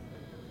inning.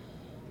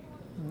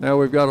 Now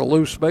we've got a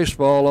loose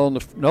baseball on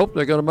the. Nope,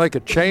 they're going to make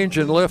a change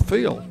in left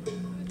field.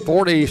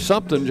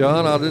 40-something,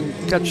 John. I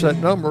didn't catch that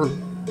number.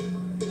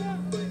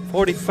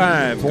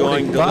 45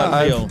 going to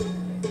left field.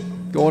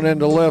 Going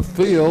into left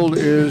field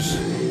is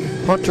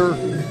Hunter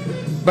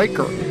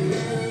Baker.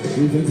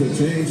 Defensive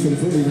change for the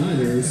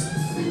 49ers.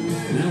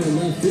 Now in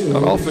left field.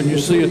 Not often you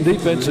see a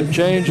defensive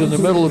change in the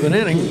middle of an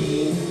inning.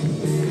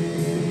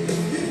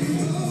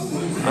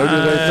 Maybe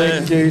they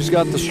think he's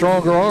got the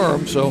stronger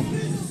arm, so.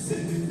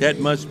 That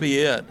must be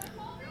it.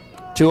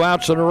 2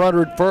 outs and a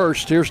runner at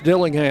first. Here's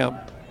Dillingham.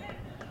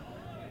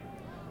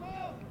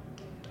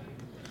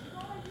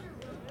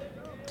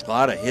 A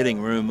lot of hitting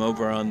room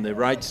over on the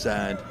right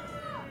side.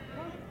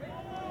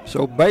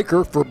 So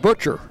Baker for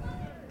Butcher.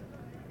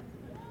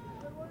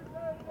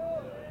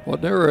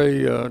 Wasn't there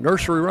a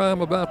nursery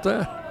rhyme about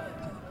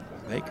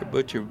that? Baker,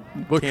 Butcher.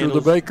 Butcher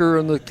the baker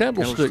and the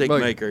candlestick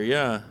maker.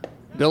 Yeah.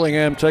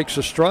 Dillingham takes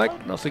a strike.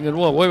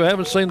 0-1. We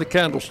haven't seen the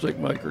candlestick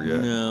maker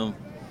yet. No.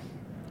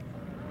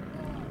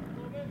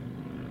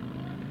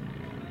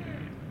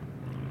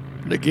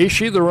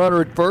 Nagishi, the runner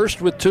at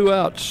first, with 2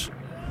 outs.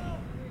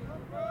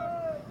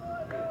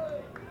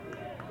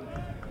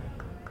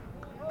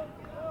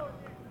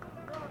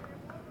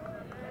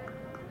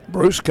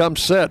 Bruce comes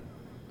set.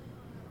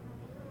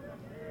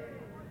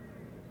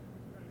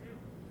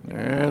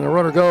 And the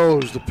runner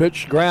goes. The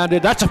pitch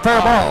grounded. That's a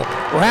fair ball.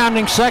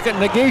 Rounding second,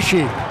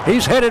 Nagishi.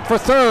 He's headed for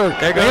third.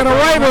 They're going to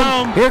wave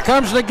him. Here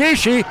comes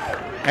Nagishi.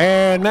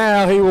 And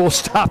now he will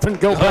stop and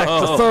go back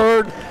to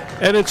third.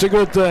 And it's a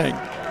good thing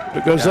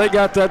because they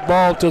got that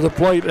ball to the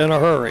plate in a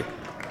hurry.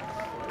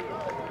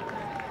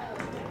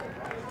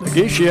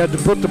 Nagishi had to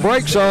put the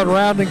brakes on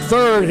rounding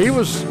third. He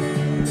was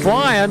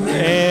flying,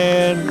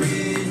 and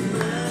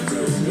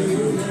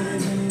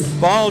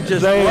ball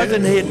just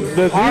wasn't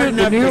hit hard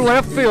enough. The new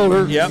left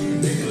fielder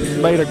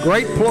made a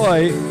great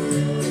play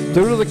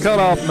through to the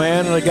cutoff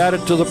man, and they got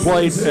it to the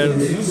plate,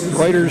 and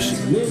Raiders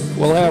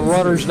will have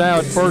runners now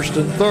at first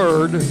and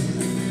third.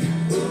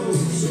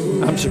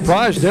 I'm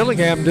surprised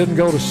Dillingham didn't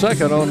go to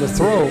second on the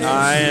throw.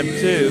 I am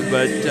too,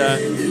 but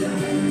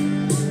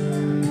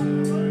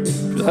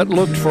that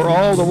looked for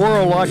all the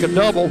world like a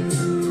double.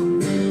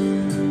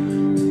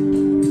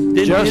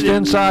 Just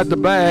inside the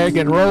bag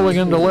and rolling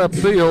into left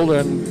field,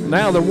 and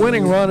now the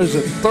winning run is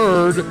at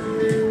third.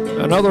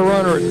 Another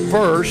runner at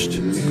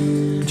first.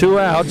 2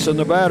 outs, and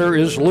the batter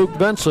is Luke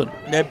Benson.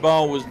 That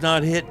ball was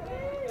not hit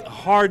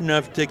hard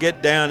enough to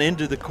get down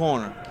into the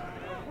corner.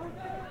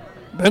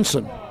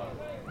 Benson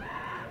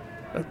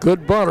A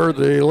good bunter.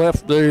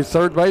 The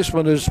third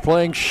baseman is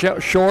playing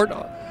short,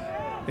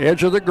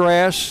 edge of the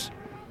grass.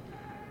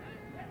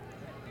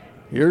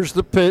 Here's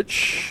the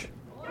pitch.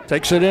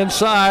 Takes it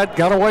inside.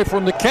 Got away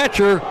from the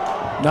catcher.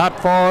 Not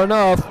far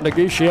enough.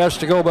 Negishi has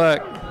to go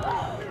back.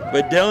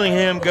 But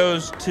Dillingham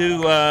goes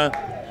to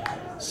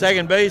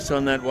second base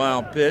on that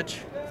wild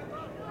pitch.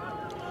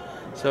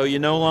 So you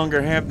no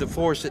longer have the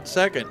force at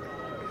second.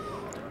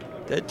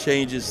 That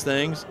changes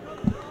things.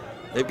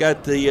 They've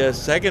got the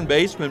second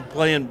baseman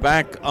playing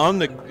back on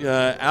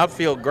the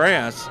outfield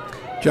grass.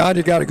 John,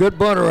 you got a good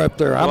bunter up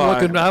there.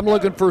 I'm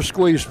looking for a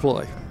squeeze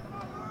play.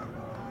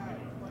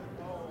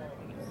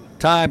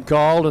 Time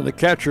called, and the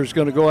catcher's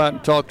going to go out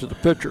and talk to the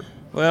pitcher.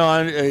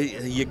 Well,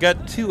 you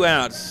got 2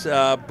 outs,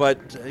 but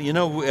you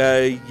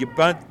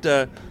bunt.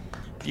 If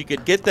you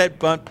could get that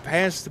bunt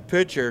past the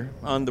pitcher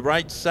on the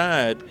right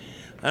side,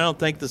 I don't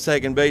think the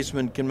second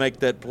baseman can make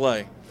that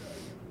play.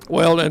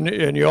 Well,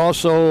 and you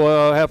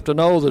also have to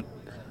know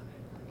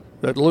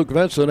that Luke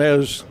Vincent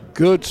has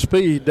good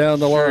speed down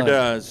the line. Sure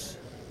does.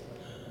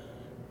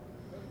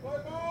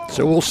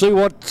 So we'll see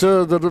what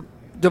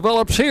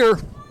develops here.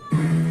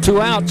 2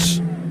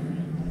 outs.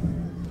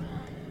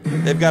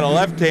 They've got a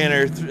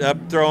left-hander up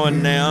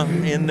throwing now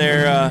in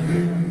their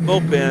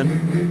bullpen.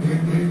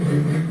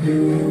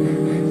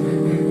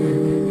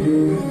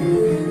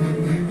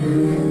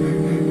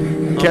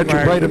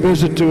 Catcher paid a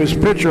visit to his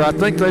pitcher. I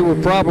think they were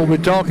probably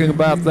talking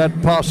about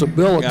that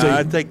possibility. Yeah,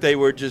 I think they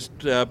were just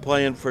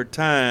playing for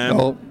time.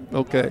 Oh,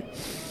 okay.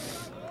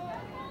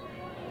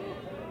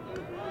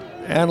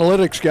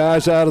 Analytics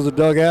guy's out of the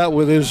dugout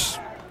with his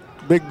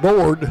big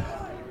board.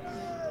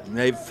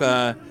 They've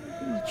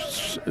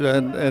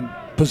and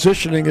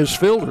positioning his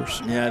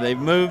fielders. Yeah, they've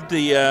moved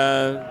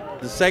the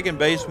second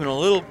baseman a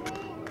little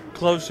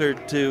closer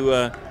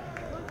to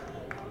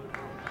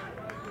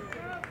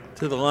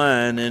the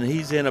line, and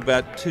he's in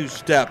about 2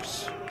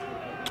 steps.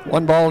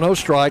 1 ball, no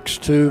strikes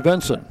to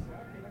Vincent.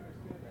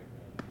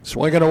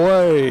 Swinging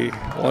away,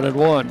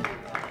 1-1.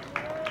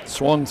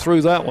 Swung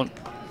through that one.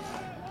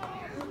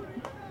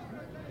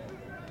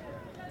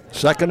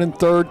 Second and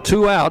third,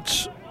 2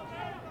 outs.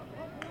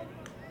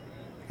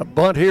 A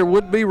bunt here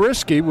would be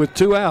risky with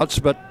 2 outs,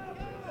 but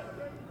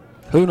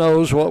who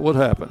knows what would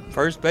happen.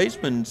 First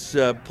baseman's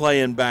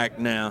playing back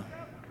now.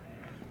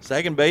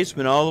 Second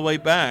baseman all the way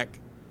back.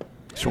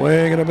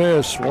 Swing and a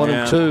miss,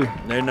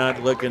 1-2. They're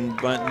not looking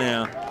bunt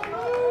now.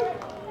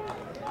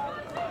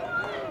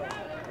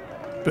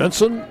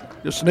 Vincent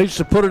just needs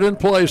to put it in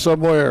play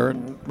somewhere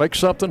and make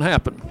something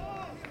happen.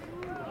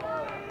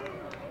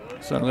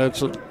 So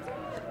that's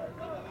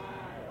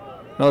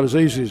not as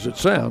easy as it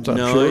sounds, I'm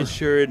sure. No, it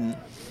sure isn't.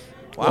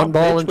 Wow, 1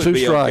 ball and 2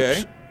 strikes.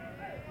 Okay.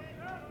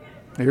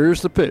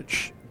 Here's the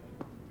pitch.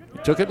 He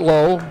took it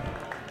low.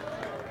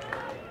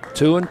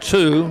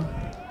 2-2.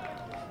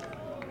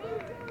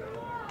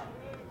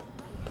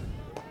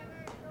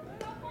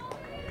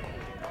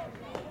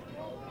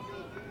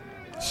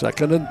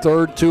 Second and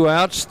third, 2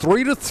 outs.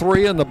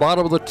 3-3 in the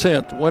bottom of the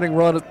 10th. Winning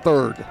run at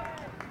third.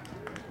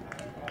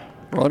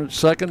 Run at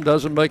second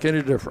doesn't make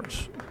any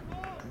difference.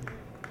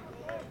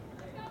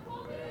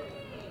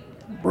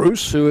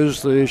 Bruce, who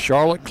is the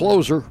Charlotte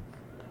closer,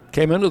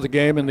 came into the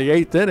game in the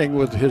 8th inning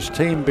with his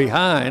team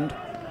behind.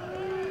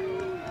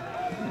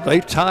 They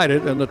tied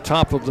it in the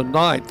top of the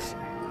 9th.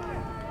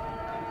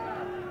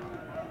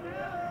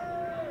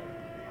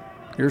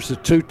 Here's the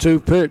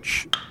 2-2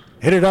 pitch.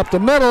 Hit it up the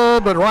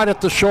middle, but right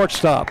at the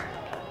shortstop.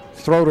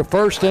 Throw to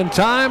first in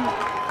time.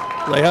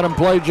 They had him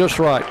play just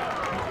right.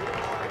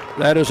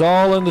 That is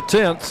all in the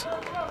 10th.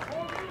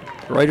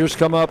 Raiders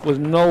come up with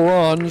no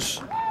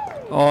runs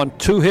on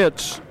 2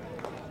 hits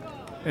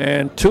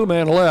and 2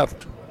 men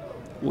left.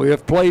 We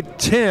have played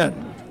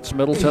 10. It's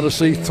Middle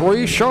Tennessee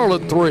 3,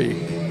 Charlotte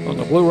 3 on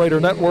the Blue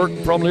Raider Network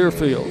from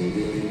Learfield.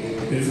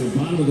 In the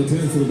bottom of the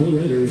 10th for the Blue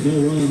Raiders,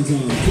 no runs on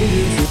 2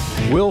 hits.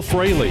 Will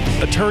Fraley,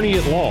 attorney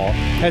at law,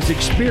 has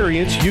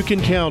experience you can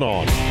count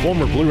on.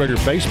 Former Blue Raider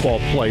baseball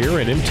player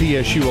and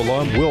MTSU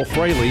alum Will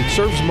Fraley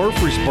serves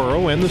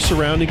Murfreesboro and the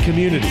surrounding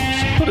communities.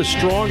 Put a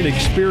strong and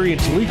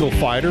experienced legal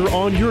fighter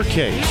on your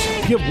case.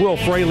 Give Will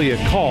Fraley a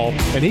call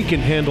and he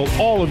can handle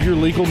all of your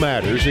legal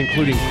matters,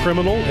 including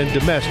criminal and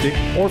domestic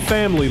or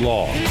family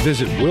law.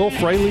 Visit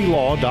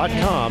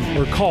willfraleylaw.com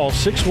or call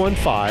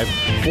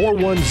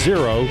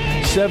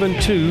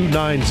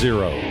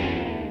 615-410-7290.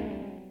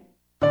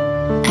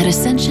 At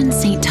Ascension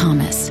St.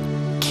 Thomas,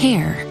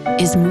 care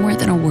is more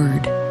than a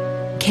word.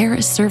 Care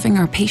is serving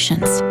our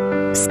patients,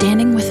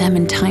 standing with them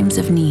in times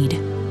of need,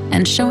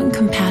 and showing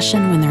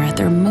compassion when they're at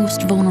their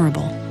most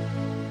vulnerable.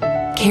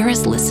 Care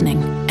is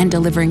listening and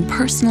delivering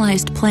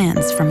personalized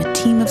plans from a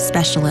team of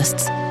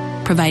specialists,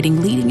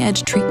 providing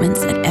leading-edge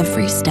treatments at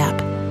every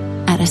step.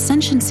 At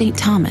Ascension St.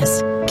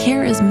 Thomas,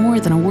 care is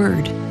more than a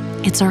word.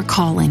 It's our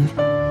calling.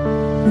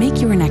 Make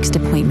your next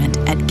appointment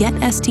at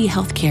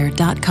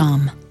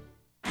getsthealthcare.com.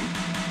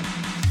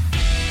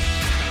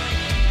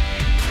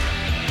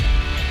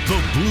 The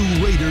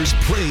Blue Raiders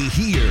play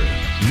here.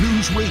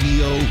 News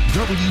Radio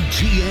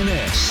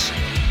WGNS.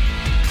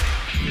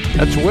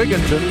 That's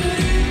Wigginton.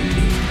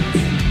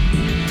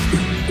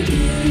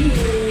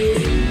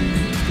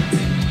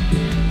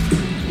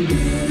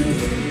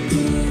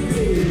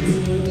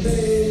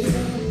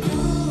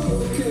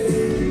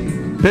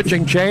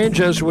 Pitching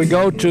change as we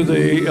go to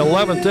the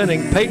 11th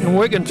inning. Peyton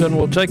Wigginton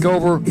will take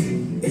over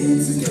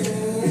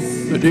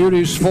the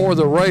duties for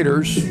the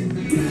Raiders.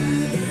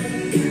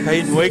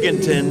 Peyton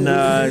Wigginton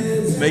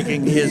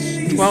making his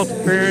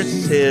 12th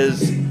appearance,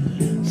 his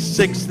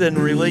 6th in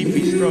relief.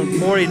 He's thrown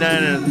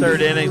 49 in the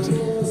third innings,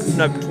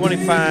 up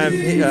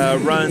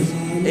 25 runs,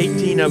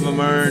 18 of them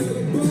earned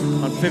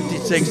on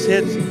 56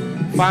 hits,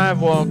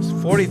 5 walks,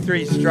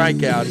 43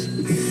 strikeouts.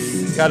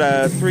 Got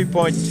a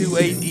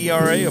 3.28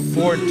 ERA, a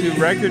 4-2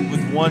 record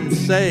with 1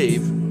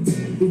 save.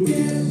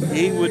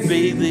 He would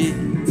be the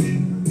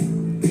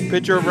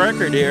pitcher of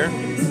record here.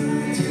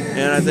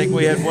 And I think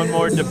we had one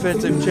more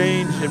defensive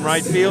change in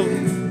right field.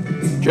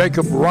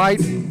 Jacob Wright,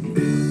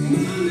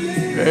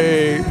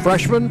 a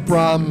freshman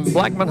from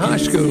Blackman High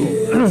School,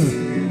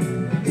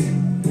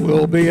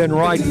 will be in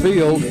right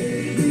field.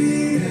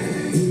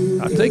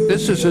 I think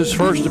this is his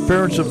first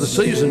appearance of the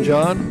season,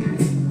 John.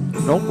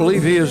 Don't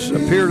believe he has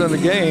appeared in a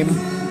game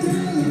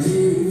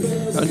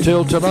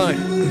until tonight.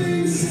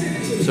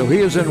 So he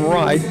is in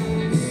right.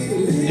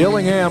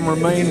 Dillingham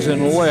remains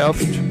in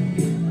left.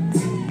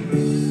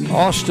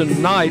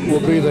 Austin Knight will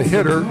be the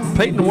hitter.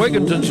 Peyton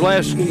Wigginton's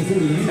last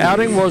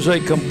outing was a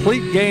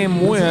complete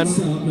game win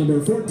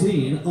Number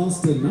 14,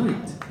 Austin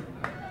Knight.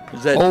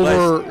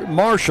 over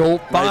Marshall,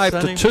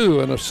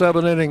 5-2 in a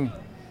 7-inning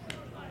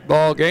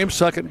ball game,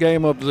 second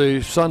game of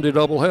the Sunday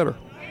doubleheader.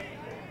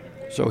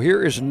 So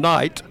here is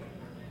Knight,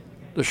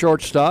 the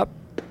shortstop,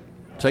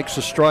 takes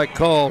a strike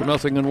call,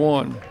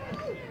 0-1.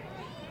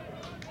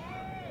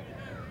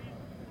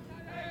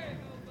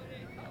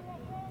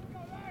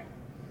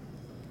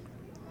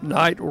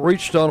 Knight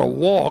reached on a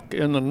walk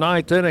in the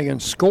 9th inning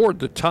and scored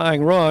the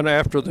tying run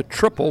after the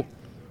triple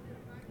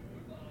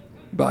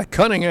by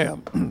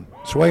Cunningham.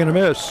 Swing and a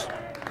miss.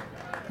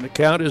 And the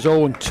count is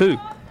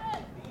 0-2.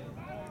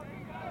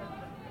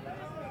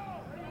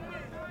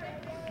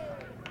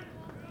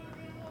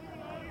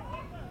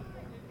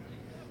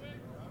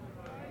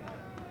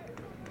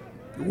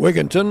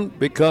 Wigginton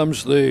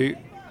becomes the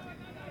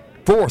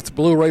 4th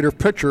Blue Raider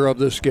pitcher of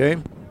this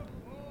game.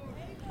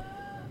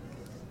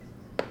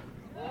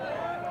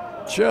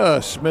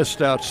 Just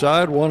missed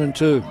outside,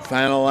 1-2.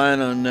 Final line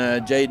on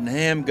Jaden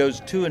Ham goes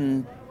 2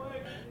 in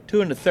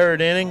the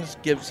third innings,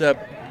 gives up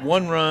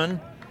 1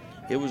 run.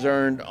 It was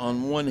earned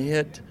on 1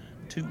 hit,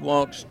 2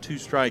 walks, 2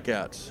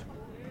 strikeouts.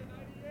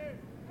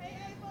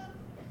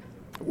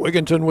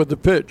 Wigginton with the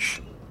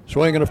pitch,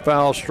 swinging a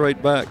foul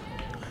straight back.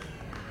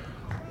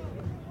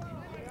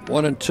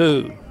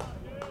 1-2.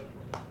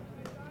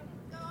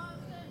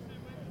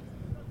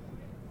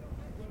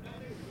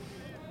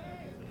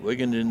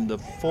 Wigginton, the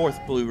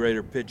 4th Blue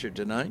Raider pitcher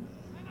tonight.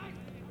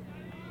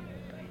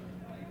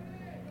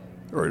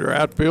 Raider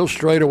outfield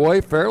straight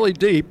away, fairly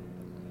deep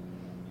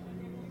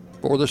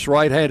for this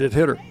right-handed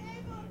hitter.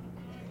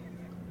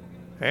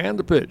 And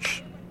the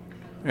pitch.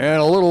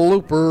 And a little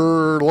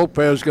looper.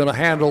 Lopez going to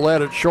handle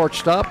that at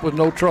shortstop with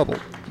no trouble.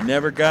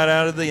 Never got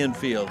out of the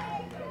infield.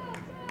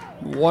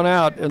 1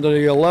 out in the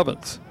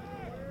 11th.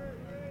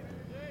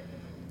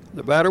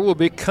 The batter will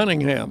be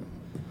Cunningham.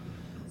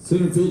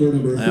 Center fielder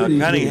number Now,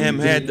 Cunningham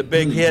had the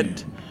big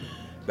hit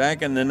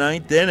back in the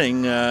 9th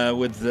inning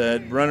with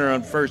the runner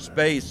on first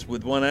base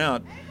with 1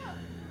 out.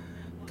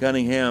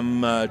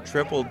 Cunningham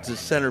tripled to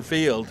center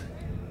field.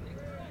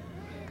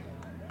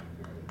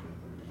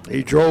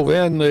 He drove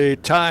in the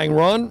tying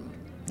run.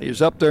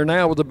 He's up there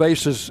now with the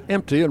bases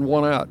empty and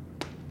 1 out.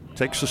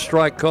 Takes a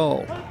strike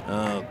call.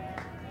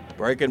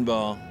 Breaking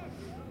ball.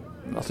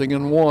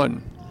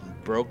 0-1.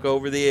 Broke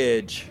over the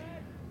edge.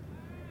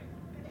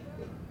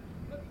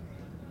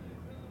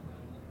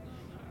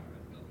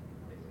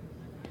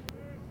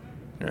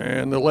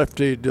 And the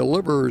lefty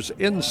delivers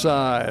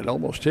inside.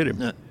 Almost hit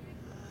him.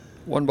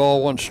 1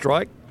 ball, 1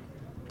 strike.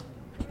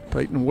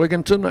 Peyton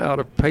Wigginton out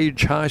of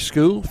Page High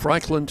School,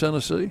 Franklin,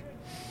 Tennessee.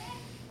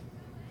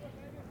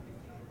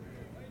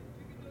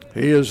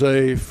 He is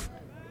a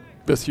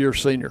 5th-year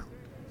senior.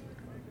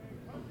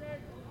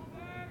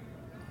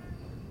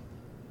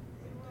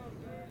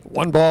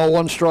 1 ball,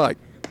 1 strike.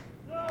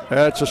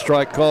 That's a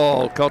strike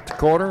call. Caught the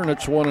corner, and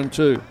it's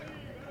 1-2.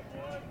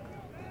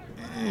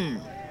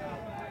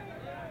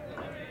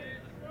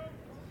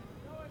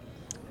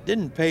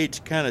 Didn't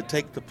Page kind of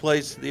take the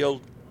place of the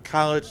old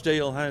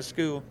Collegedale High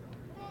School?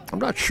 I'm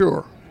not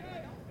sure.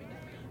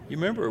 You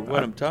remember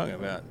what I'm talking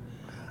about?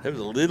 There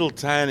was a little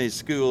tiny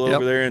school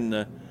over there in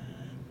the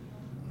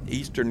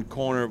eastern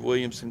corner of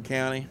Williamson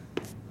County.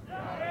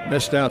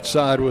 Missed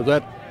outside with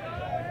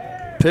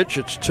that pitch.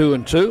 It's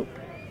 2-2.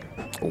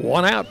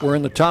 1 out. We're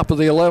in the top of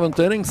the 11th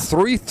inning.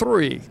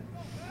 3-3.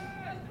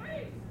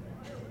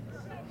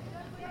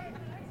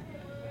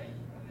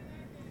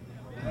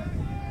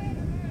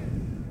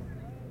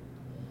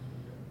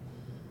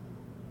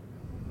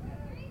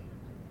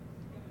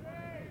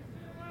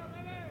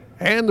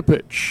 And the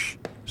pitch.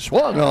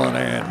 Swung on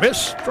and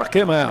missed. Struck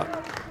him out.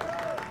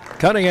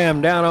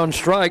 Cunningham down on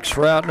strikes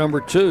for out number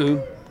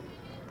 2.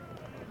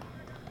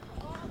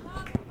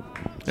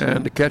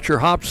 And the catcher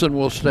Hobson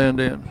will stand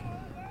in.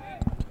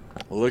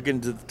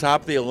 Looking to the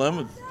top of the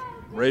 11th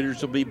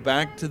Raiders will be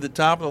back to the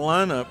top of the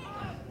lineup.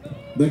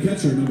 The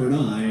catcher, number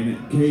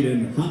 9,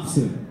 Caden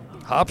Hobson.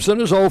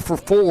 Hobson is 0 for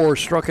 4,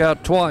 struck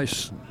out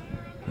twice.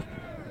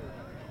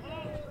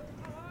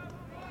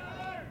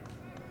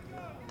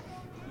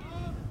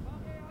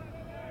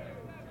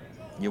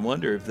 You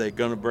wonder if they're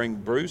going to bring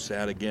Bruce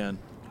out again.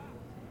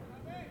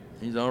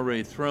 He's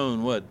already thrown,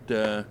 2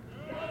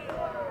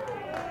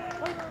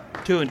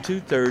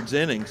 2/3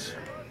 innings.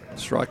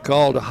 Strike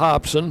call to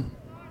Hobson.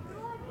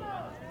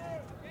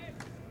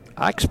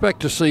 I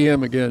expect to see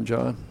him again,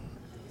 John.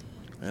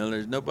 Well,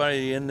 there's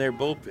nobody in their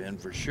bullpen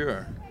for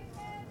sure.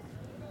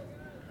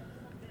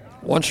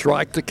 1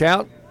 strike to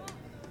count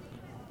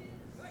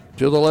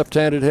to the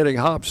left-handed hitting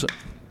Hobson.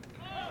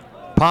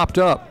 Popped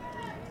up,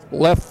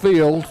 left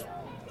field.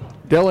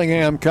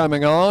 Dillingham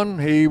coming on.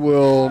 He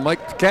will make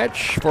the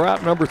catch for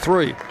out number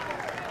 3.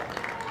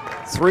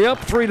 3 up,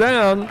 3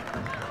 down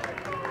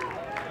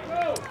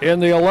in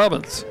the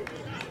 11th.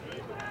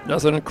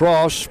 Nothing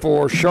across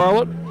for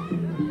Charlotte.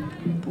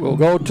 We'll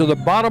go to the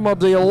bottom of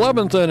the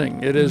 11th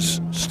inning. It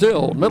is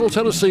still Middle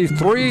Tennessee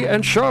 3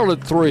 and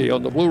Charlotte 3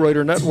 on the Blue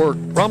Raider Network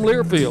from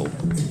Learfield.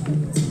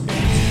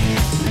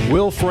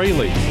 Will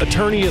Fraley,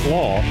 attorney at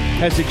law,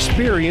 has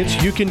experience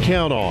you can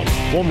count on.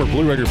 Former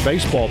Blue Raider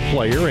baseball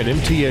player and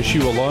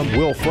MTSU alum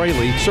Will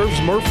Fraley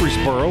serves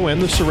Murfreesboro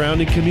and the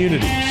surrounding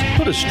communities.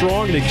 Put a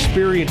strong and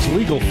experienced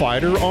legal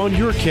fighter on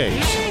your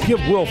case. Give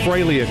Will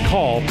Fraley a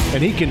call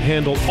and he can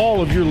handle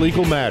all of your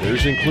legal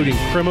matters, including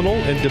criminal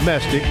and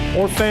domestic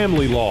or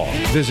family law.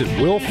 Visit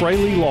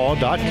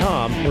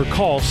willfraleylaw.com or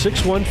call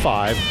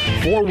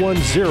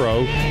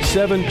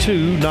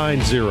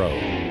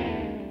 615-410-7290.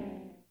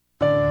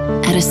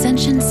 At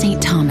Ascension St.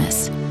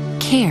 Thomas,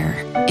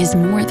 care is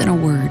more than a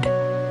word.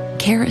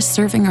 Care is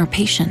serving our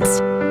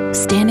patients,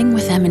 standing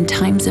with them in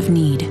times of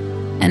need,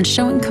 and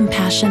showing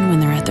compassion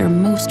when they're at their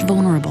most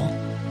vulnerable.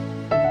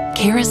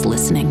 Care is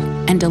listening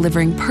and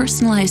delivering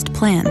personalized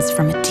plans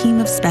from a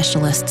team of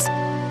specialists,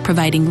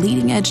 providing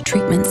leading-edge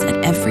treatments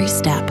at every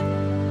step.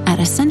 At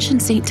Ascension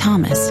St.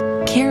 Thomas,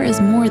 care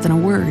is more than a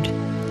word.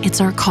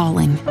 It's our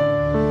calling.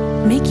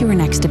 Make your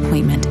next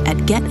appointment at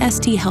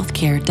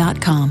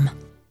getsthealthcare.com.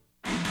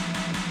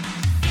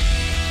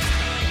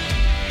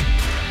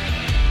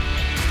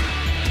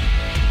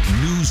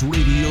 News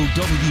Radio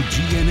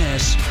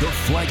WGNS, the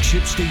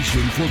flagship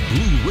station for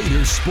Blue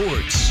Raider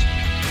sports.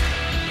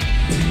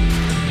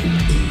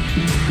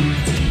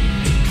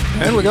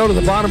 And we go to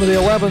the bottom of the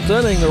 11th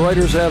inning. The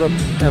Raiders have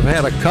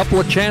had a couple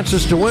of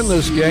chances to win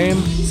this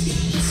game.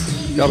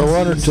 Got a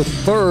runner to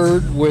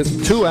third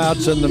with 2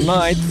 outs in the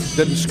 9th.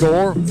 Didn't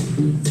score.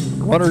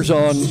 Runners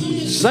on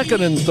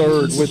second and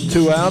third with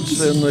 2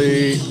 outs in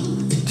the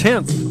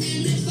 10th.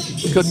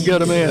 Couldn't get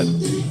them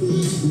in.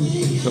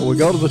 So we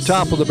go to the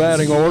top of the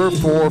batting order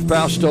for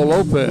Fausto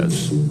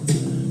Lopez.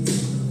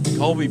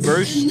 Colby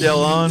Bruce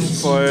still on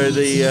for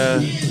the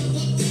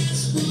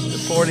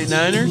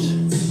 49ers.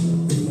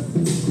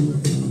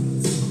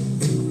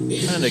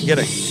 Trying to get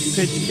a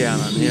pitch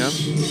count on him.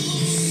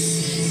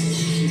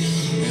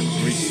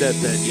 Haven't reset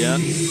that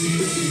yet.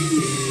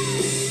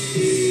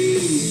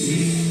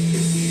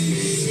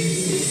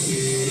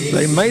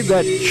 They made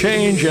that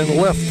change in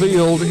left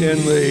field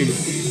in the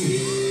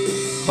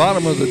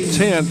bottom of the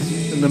 10th.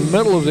 In the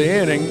middle of the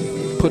inning,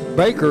 put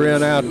Baker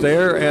in out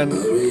there, and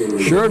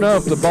sure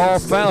enough, the ball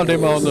found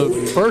him on the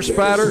first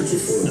batter,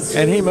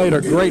 and he made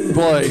a great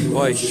play.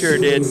 Boy, he sure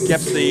did.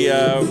 Kept the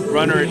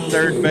runner at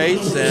third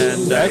base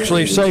and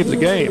actually saved the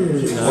game.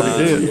 What he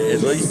did,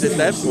 at least at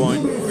that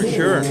point, for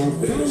sure.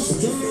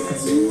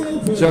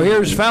 So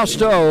here's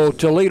Fausto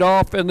to lead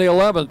off in the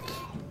 11th,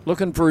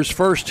 looking for his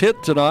first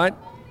hit tonight.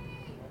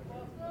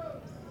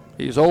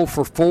 He's 0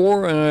 for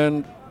 4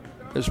 and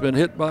has been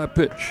hit by a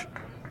pitch.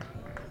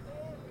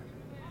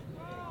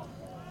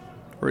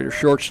 Raider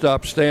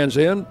shortstop stands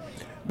in.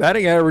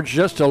 Batting average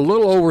just a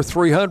little over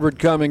 300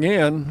 coming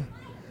in.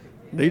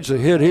 Needs a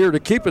hit here to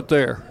keep it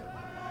there.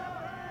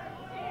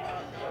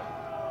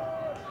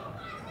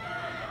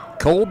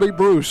 Colby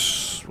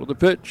Bruce with a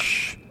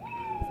pitch.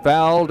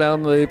 Foul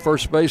down the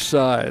first base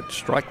side.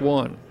 Strike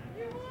 1.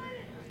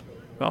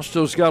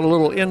 Fausto's got a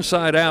little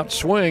inside-out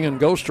swing and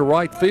goes to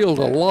right field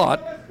a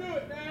lot.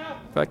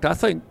 In fact, I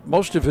think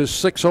most of his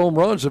 6 home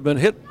runs have been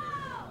hit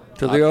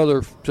to the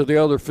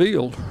other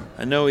field.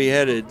 I know he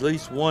had at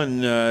least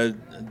one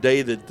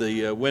day that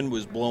the wind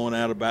was blowing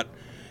out about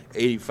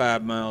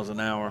 85 miles an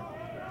hour.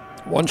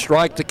 1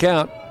 strike to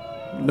count.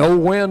 No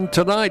wind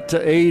tonight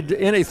to aid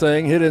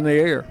anything hit in the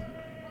air.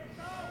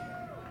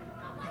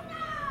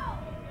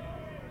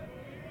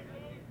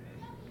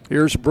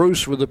 Here's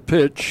Bruce with a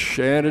pitch,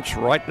 and it's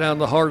right down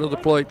the heart of the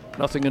plate.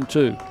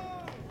 0-2.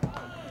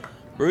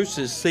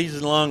 Bruce's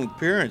season-long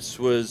appearance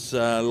was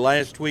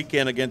last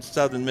weekend against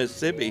Southern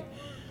Mississippi.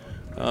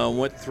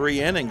 Went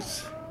 3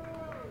 innings.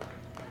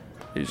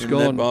 He's in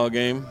going that ball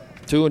game.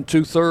 2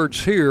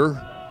 2/3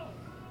 here.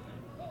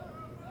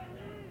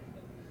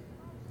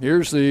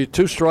 Here's the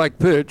 2-strike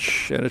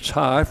pitch, and it's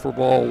high for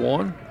ball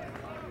 1.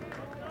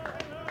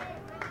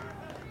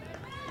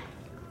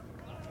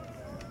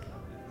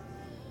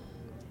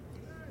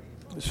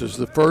 This is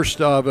the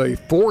first of a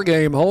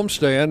 4-game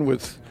homestand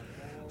with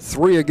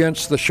 3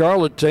 against the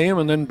Charlotte team,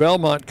 and then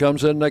Belmont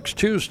comes in next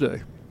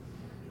Tuesday.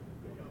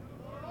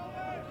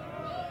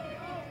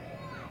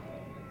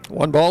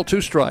 1 ball,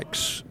 2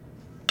 strikes.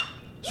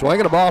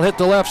 Swinging a ball hit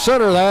to left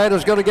center. That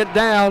is going to get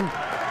down,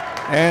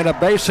 and a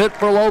base hit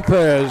for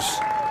Lopez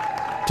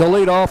to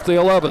lead off the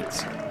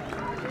 11th.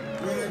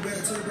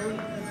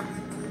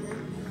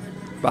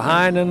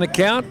 Behind in the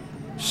count,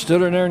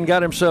 stood in there and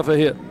got himself a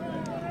hit.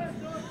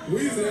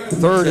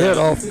 3rd hit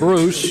off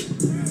Bruce.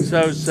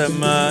 So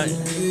some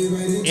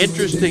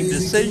interesting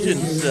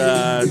decisions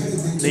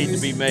need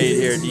to be made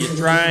here. Do you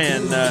try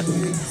and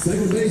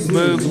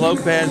move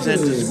Lopez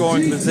into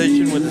scoring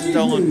position with a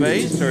stolen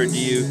base, or do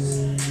you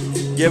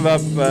give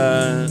up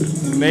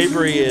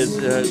Mabry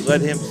and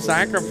let him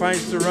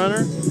sacrifice the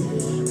runner?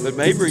 But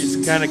Mabry's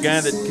the kind of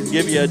guy that can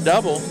give you a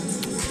double.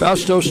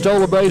 Fausto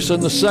stole a base in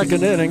the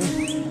 2nd inning.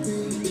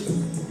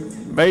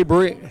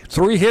 Mabry,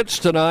 3 hits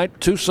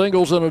tonight, 2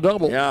 singles and a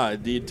double. Yeah,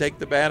 do you take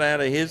the bat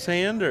out of his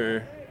hand,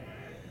 or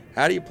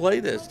how do you play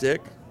this, Dick?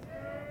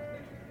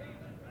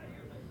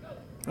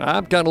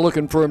 I'm kind of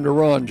looking for him to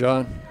run,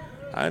 John.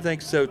 I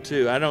think so,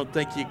 too. I don't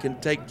think you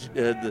can take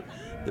the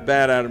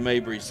bat out of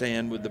Mabry's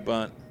hand with the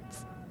bunt.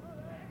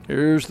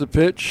 Here's the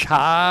pitch,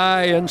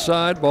 high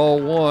inside, ball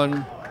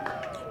 1.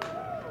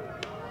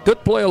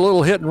 Could play a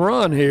little hit and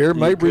run here.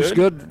 Mabry's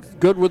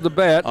good with the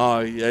bat.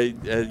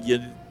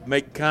 You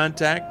make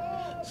contact,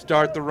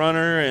 start the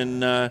runner,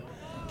 and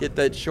get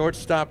that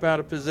shortstop out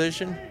of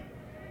position.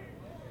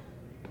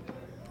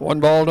 1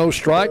 ball, no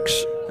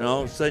strikes. And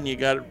all of a sudden you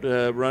got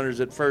runners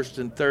at 1st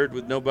and 3rd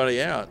with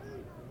nobody out.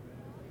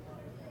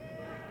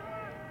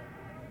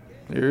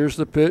 Here's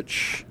the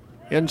pitch.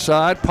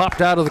 Inside,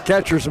 popped out of the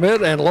catcher's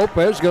mitt, and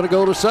Lopez going to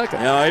go to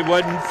 2nd. No, it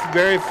wasn't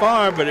very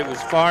far, but it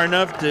was far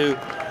enough to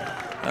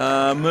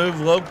move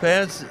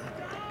Lopez.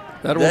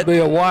 That will be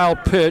a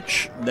wild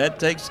pitch. That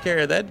takes care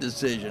of that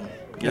decision.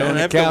 You don't don't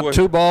have count to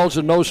 2 balls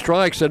and no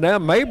strikes, and now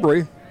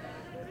Mabry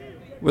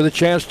with a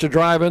chance to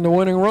drive in the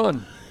winning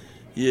run.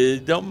 You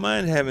don't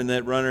mind having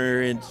that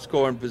runner in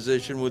scoring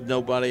position with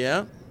nobody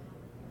out,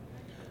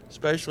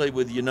 especially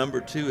with your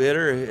number 2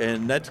 hitter,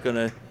 and that's going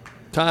to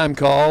time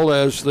call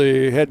as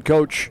the head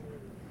coach,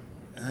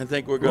 I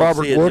think we're going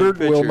Robert to see Woodard,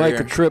 will make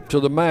here. a trip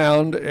to the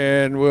mound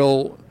and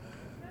will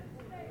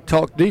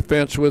talk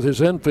defense with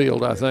his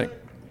infield, I think.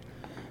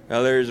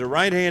 Now there's a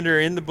right-hander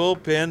in the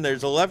bullpen.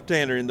 There's a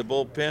left-hander in the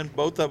bullpen.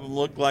 Both of them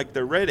look like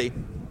they're ready.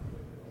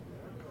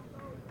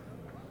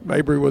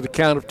 Mabry with a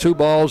count of 2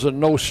 balls and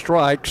no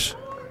strikes.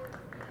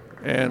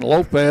 And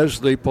Lopez,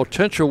 the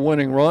potential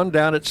winning run,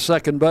 down at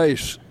 2nd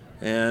base.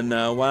 And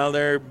while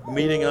they're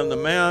meeting on the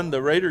mound,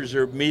 the Raiders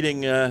are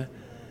meeting out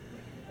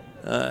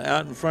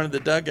in front of the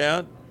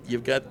dugout.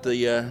 You've got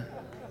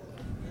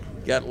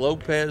got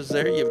Lopez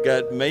there. You've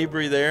got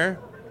Mabry there.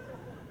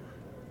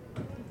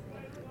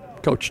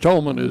 Coach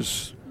Tolman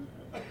is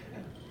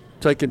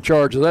taking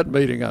charge of that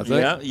meeting, I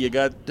think. Yeah,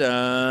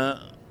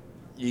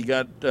 you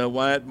got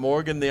Wyatt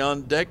Morgan, the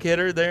on-deck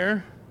hitter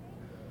there.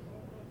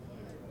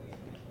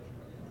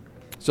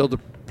 So the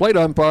plate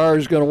umpire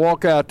is going to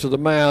walk out to the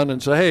mound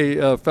and say,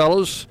 hey,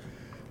 fellas,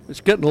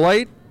 it's getting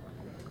late.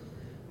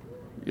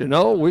 You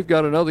know, we've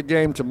got another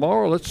game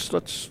tomorrow.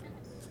 Let's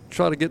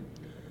try to get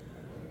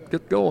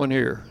going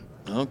here.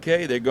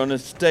 Okay, they're going to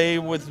stay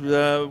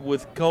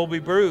with Colby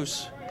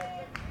Bruce.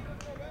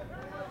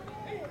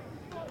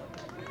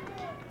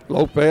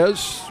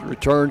 Lopez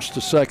returns to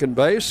 2nd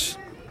base.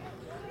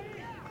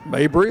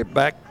 Mabry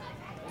back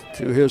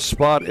to his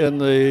spot in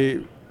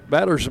the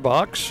batter's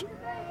box.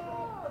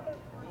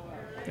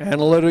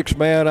 Analytics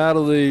man out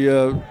of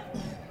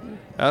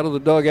the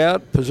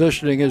dugout,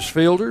 positioning his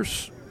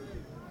fielders.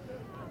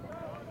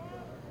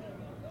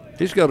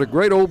 He's got a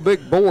great old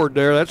big board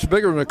there. That's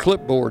bigger than a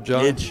clipboard,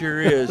 John. It sure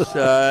is.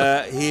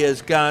 He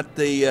has got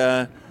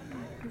the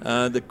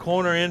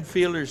corner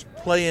infielders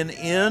playing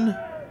in.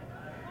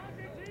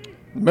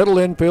 Middle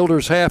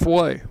infielder's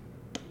halfway.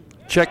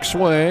 Check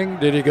swing.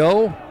 Did he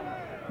go?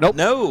 Nope.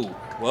 No.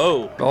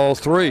 Whoa. All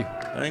 3.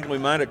 I think we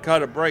might have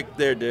caught a break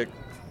there, Dick.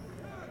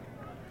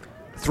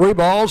 3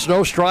 balls,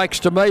 no strikes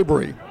to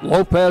Mabry.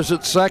 Lopez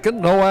at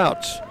 2nd, no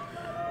outs.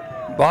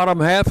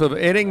 Bottom half of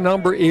inning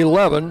number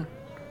 11.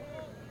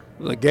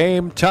 The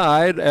game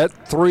tied at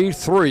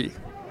 3-3.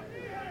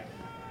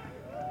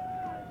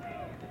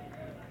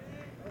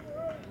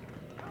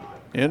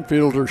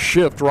 Infielder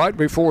shift right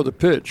before the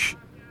pitch.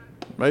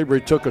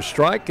 Mabry took a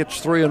strike. It's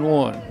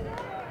 3-1.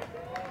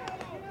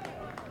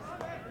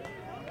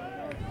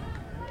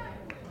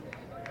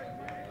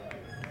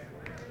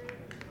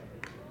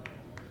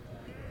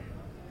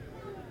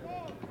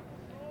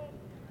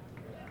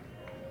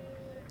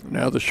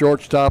 Now the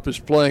shortstop is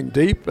playing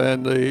deep,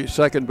 and the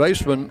 2nd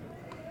baseman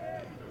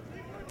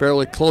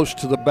fairly close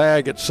to the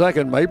bag at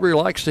 2nd. Mabry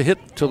likes to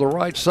hit to the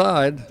right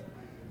side.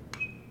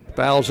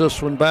 Fouls this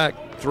one back,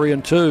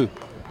 3-2.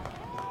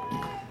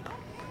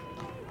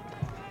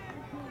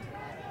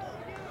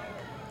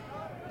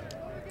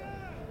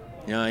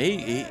 Yeah,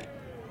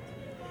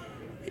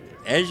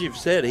 as you've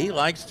said, he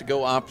likes to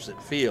go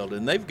opposite field,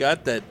 and they've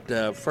got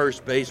that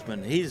first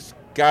baseman. He's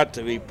got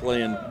to be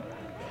playing,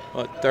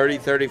 30,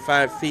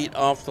 35 feet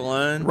off the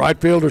line? Right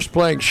fielder's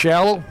playing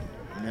shallow.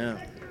 Yeah.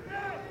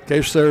 In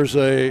case there's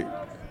a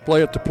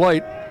play at the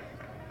plate.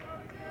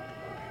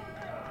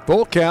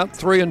 Full count,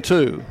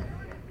 3-2.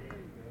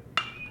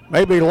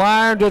 Maybe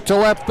lined it to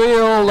left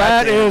field.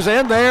 That is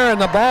in there,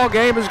 and the ball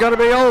game is going to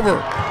be over.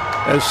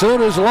 As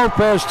soon as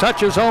Lopez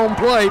touches home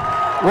plate,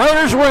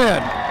 Raiders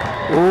win.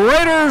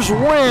 Raiders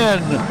win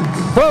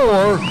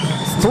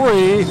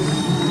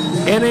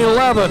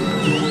 4-3-11.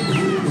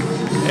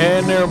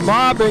 And they're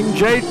mobbing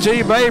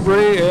J.T.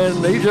 Mabry,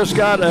 and he just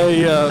got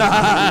a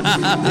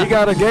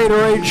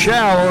Gatorade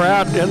shower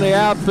out in the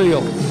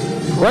outfield.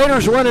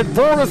 Raiders win it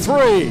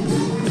 4-3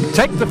 and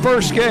take the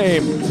first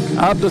game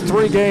of the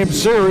 3-game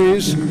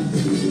series.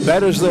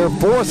 That is their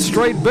 4th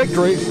straight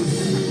victory.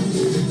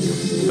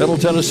 Middle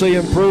Tennessee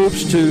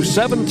improves to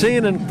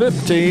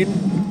 17-15,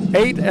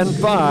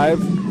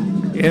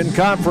 8-5 in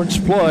conference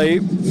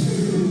play.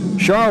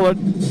 Charlotte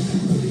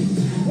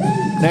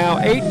now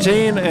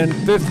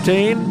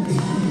 18-15,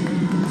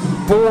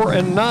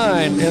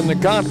 4-9 in the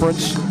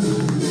conference,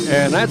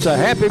 and that's a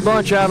happy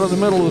bunch out of the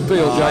middle of the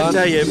field, John. I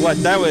tell you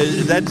what,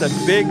 that's a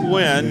big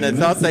win. They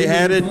thought they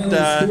had it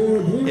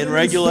in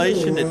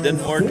regulation. It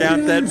didn't work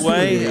out that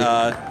way.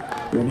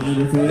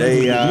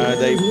 They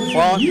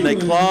fought and they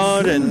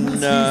clawed and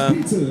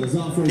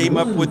came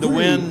up with the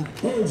win.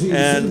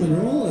 And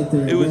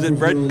it was at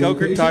Brett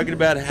Coker talking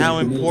about how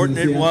important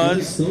it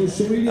was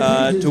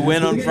to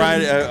win on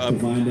Friday.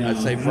 I'd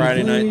say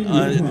Friday night,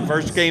 the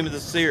first game of the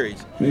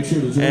series.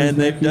 And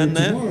they've done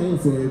that.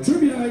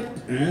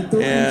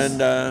 And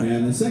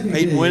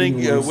Peyton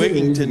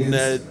Wigington,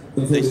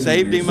 they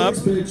saved him up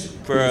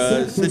for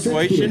a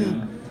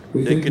situation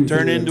that could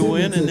turn into a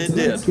win, and it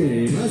did.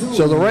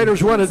 So the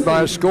Raiders win it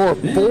by a score of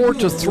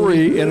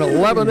 4-3 in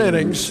 11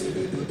 innings,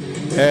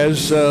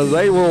 as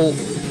they will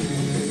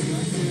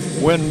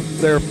win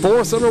their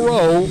 4th in a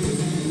row,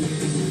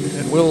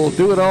 and we'll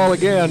do it all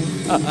again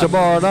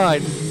tomorrow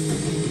night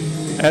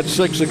at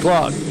 6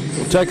 o'clock.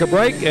 We'll take a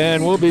break,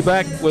 and we'll be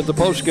back with the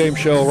post-game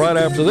show right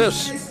after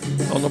this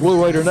on the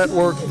Blue Raider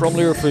Network from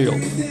Learfield.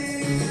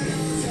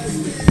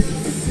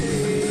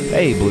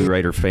 Hey, Blue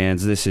Raider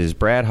fans, this is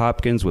Brad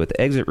Hopkins with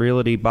Exit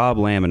Realty Bob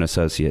Lamb &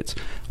 Associates.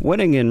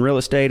 Winning in real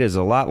estate is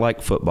a lot like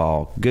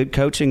football. Good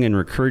coaching and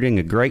recruiting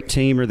a great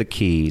team are the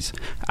keys.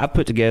 I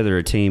put together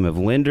a team of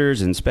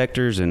lenders,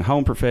 inspectors, and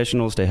home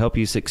professionals to help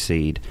you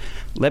succeed.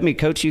 Let me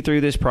coach you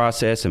through this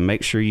process and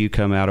make sure you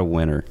come out a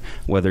winner.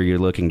 Whether you're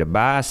looking to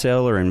buy,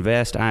 sell, or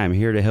invest, I am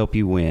here to help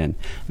you win.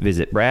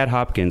 Visit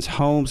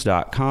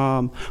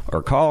BradHopkinsHomes.com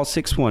or call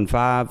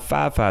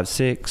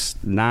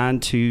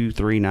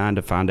 615-556-9239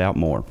 to find out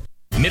more.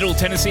 Middle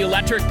Tennessee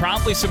Electric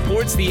proudly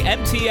supports the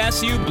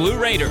MTSU Blue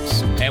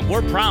Raiders, and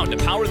we're proud to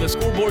power the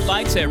scoreboard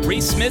lights at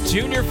Reese Smith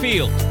Junior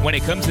Field. When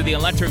it comes to the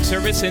electric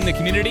service in the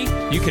community,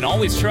 you can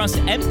always trust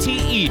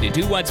MTE to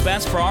do what's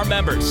best for our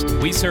members.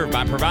 We serve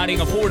by providing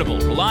affordable,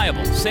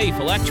 reliable, safe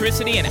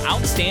electricity and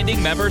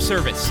outstanding member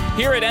service.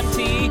 Here at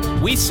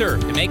MTE, we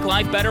serve to make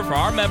life better for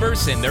our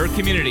members and their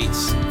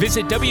communities.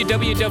 Visit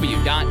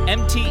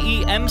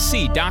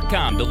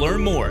www.mtemc.com to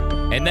learn more.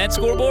 And that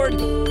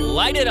scoreboard,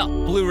 light it up,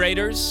 Blue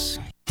Raiders.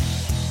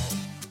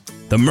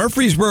 The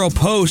Murfreesboro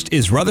Post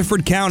is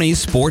Rutherford County's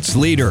sports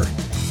leader.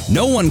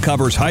 No one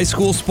covers high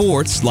school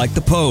sports like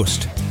the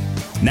Post.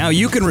 Now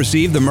you can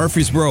receive the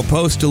Murfreesboro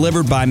Post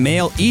delivered by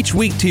mail each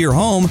week to your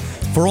home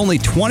for only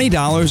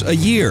 $20 a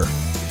year.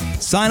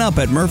 Sign up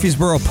at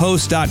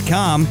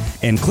murfreesboropost.com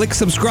and click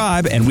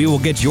subscribe, and we will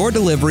get your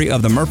delivery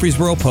of the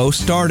Murfreesboro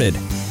Post started.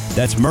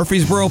 That's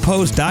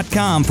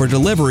murfreesboropost.com for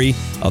delivery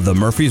of the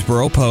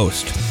Murfreesboro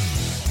Post.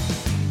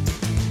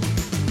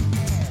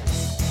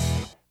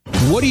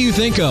 What do you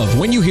think of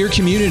when you hear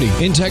community,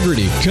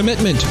 integrity,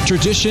 commitment,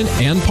 tradition,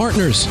 and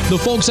partners? The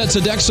folks at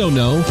Sodexo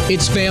know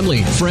it's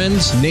family,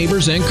 friends,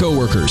 neighbors, and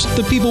coworkers.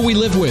 The people we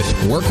live with,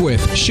 work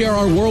with, share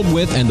our world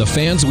with, and the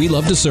fans we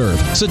love to serve.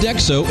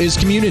 Sodexo is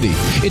community.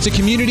 It's a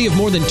community of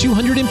more than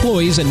 200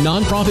 employees and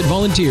nonprofit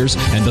volunteers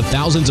and the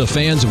thousands of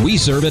fans we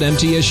serve at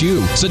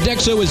MTSU.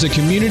 Sodexo is a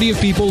community of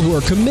people who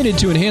are committed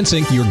to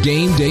enhancing your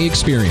game day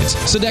experience.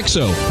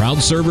 Sodexo,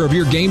 proud server of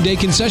your game day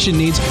concession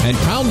needs and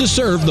proud to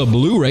serve the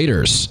Blue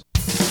Raiders.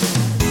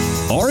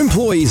 Our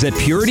employees at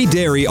Purity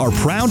Dairy are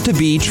proud to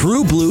be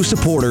true blue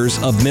supporters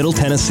of Middle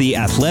Tennessee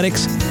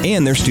athletics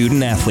and their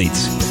student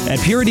athletes. At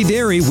Purity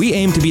Dairy, we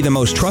aim to be the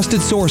most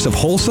trusted source of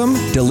wholesome,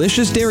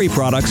 delicious dairy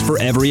products for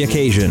every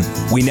occasion.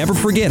 We never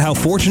forget how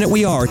fortunate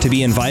we are to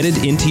be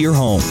invited into your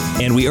home,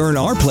 and we earn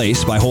our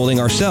place by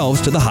holding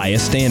ourselves to the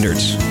highest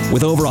standards.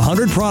 With over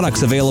 100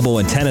 products available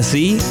in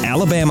Tennessee,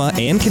 Alabama,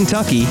 and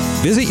Kentucky,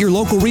 visit your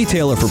local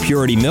retailer for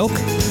Purity milk,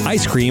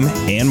 ice cream,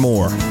 and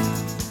more.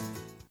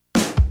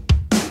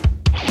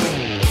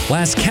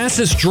 Las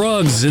Casas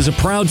Drugs is a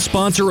proud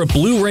sponsor of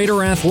Blue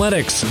Raider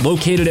Athletics,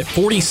 located at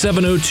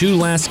 4702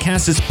 Las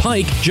Casas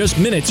Pike, just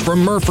minutes from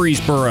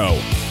Murfreesboro.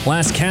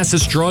 Las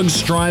Casas Drugs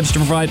strives to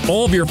provide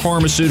all of your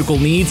pharmaceutical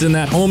needs in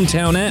that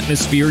hometown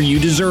atmosphere you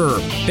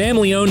deserve.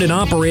 Family-owned and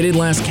operated,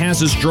 Las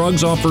Casas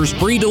Drugs offers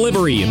free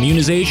delivery,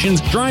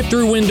 immunizations,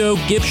 drive-through window,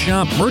 gift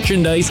shop,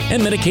 merchandise,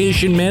 and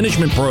medication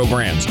management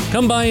programs.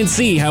 Come by and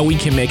see how we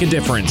can make a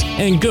difference.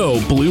 And go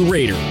Blue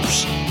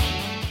Raiders.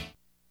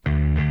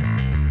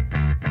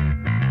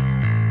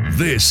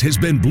 This has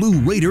been Blue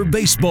Raider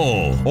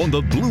Baseball on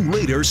the Blue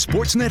Raider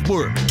Sports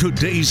Network.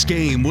 Today's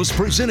game was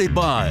presented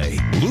by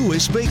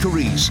Lewis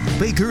Bakeries,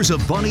 bakers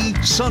of Bunny,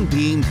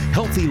 Sunbeam,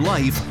 Healthy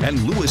Life,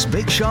 and Lewis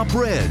Bake Shop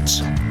Reds.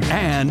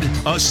 And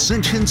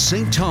Ascension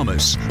St.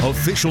 Thomas,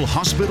 official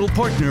hospital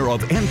partner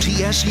of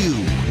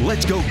MTSU.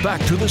 Let's go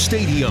back to the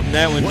stadium.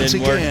 Once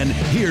again,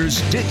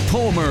 here's Dick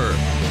Palmer.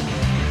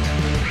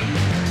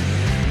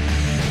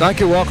 Thank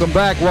you. Welcome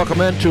back.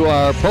 Welcome into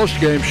our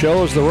post-game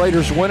show as the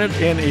Raiders win it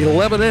in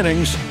 11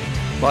 innings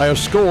by a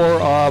score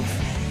of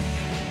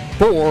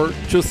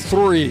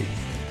 4-3.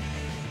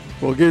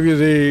 We'll give you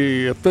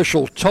the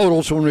official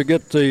totals when we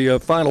get the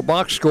final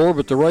box score,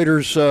 but the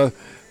Raiders 4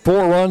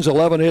 runs,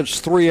 11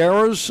 hits, 3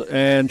 errors,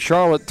 and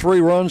Charlotte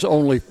 3 runs,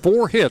 only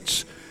 4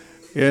 hits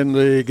in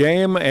the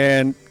game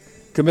and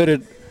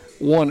committed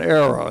 1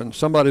 error. And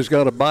somebody's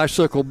got a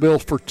bicycle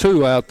built for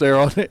 2 out there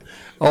on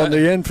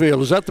the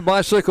infield. Is that the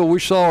bicycle we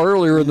saw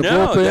earlier in the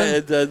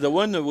bullpen? No, the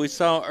one that we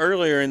saw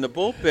earlier in the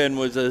bullpen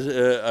was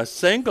a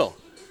single.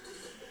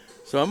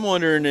 So I'm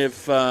wondering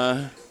if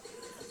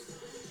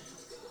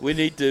we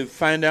need to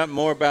find out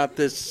more about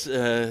this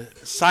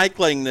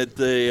cycling that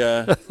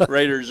the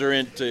Raiders are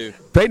into.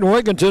 Peyton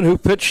Wigginton, who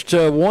pitched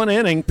 1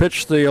 inning,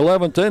 pitched the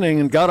 11th inning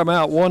and got him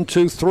out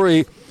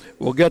 1-2-3,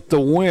 will get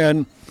the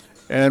win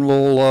and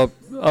will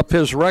up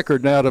his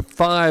record now to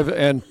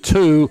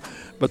 5-2.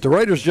 But the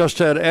Raiders just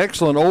had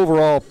excellent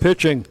overall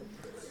pitching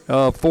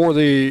for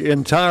the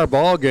entire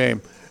ball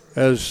game.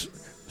 As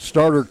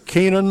starter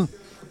Keenan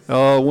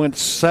went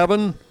 5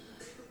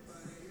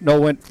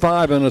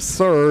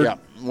 1/3. Yeah,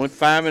 went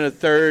 5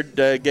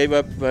 1/3. Gave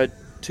up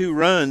 2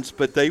 runs,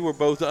 but they were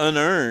both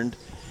unearned.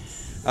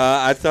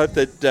 I thought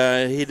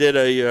that he did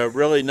a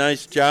really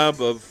nice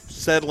job of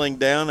settling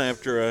down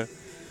after a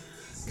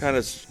kind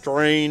of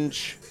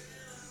strange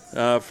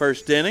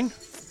first inning.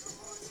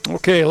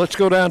 Okay, let's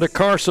go down to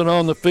Carson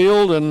on the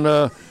field, and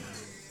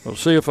we'll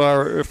see if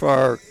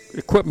our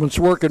equipment's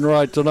working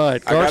right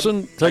tonight.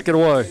 Carson, take it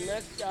away.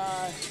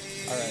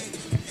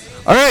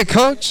 All right,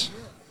 Coach.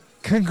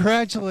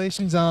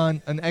 Congratulations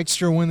on an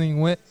extra inning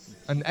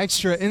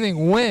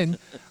win.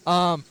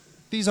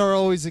 These are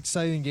always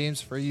exciting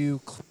games for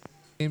you.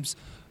 Games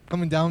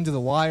coming down to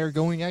the wire,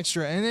 going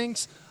extra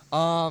innings.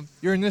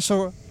 Your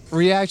initial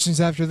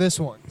reactions after this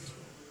one?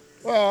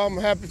 Well, I'm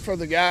happy for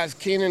the guys.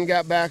 Keenan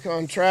got back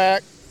on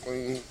track.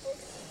 And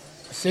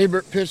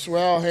Siebert pitched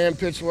well, Ham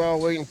pitched well,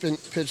 Wiggin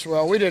pitched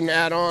well. We didn't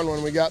add on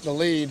when we got the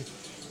lead.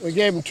 We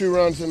gave them 2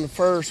 runs in the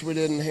first. We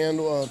didn't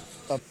handle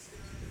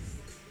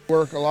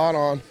work a lot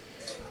on.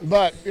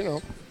 But,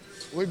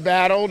 we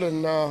battled,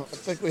 and I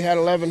think we had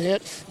 11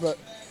 hits, but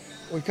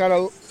we kind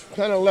of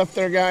left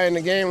their guy in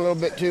the game a little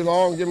bit too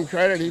long. Give him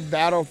credit. He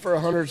battled for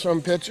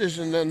 100-some pitches,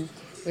 and then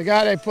the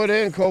guy they put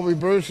in, Colby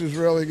Bruce, is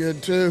really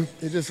good, too.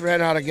 He just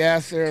ran out of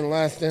gas there in the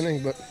last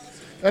inning, but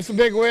that's a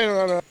big win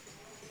on a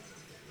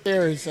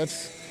series.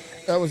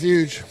 That was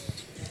huge.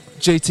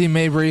 JT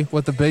Mabry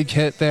with the big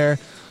hit there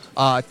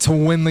to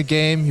win the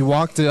game. He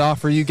walked it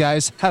off for you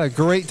guys. Had a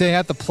great day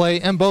at the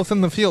plate and both in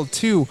the field,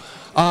 too.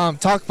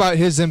 Talk about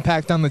his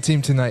impact on the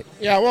team tonight.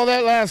 Yeah, well,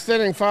 that last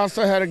inning,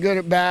 Foster had a good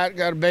at-bat,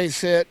 got a base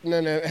hit, and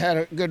then it had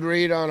a good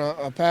read on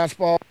a pass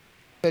ball.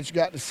 Pitch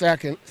got to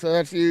second, so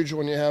that's huge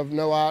when you have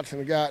no outs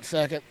and a guy at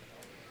second.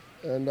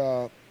 And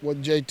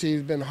with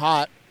JT's been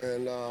hot,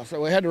 and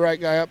so we had the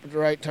right guy up at the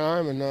right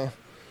time, and I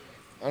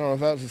don't know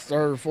if that was his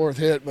 3rd or 4th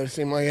hit, but it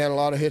seemed like he had a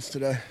lot of hits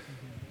today.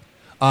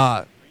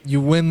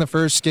 You win the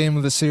first game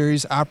of the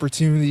series,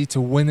 opportunity to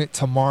win it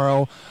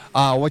tomorrow.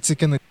 What's it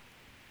going to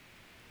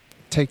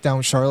take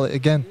down Charlotte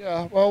again?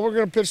 Yeah, well, we're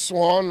going to pitch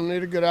Swan and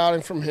need a good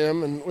outing from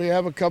him, and we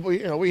have a couple,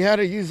 we had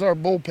to use our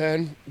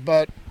bullpen,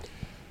 but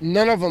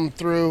none of them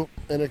threw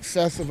an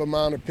excessive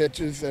amount of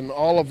pitches, and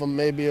all of them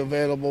may be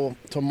available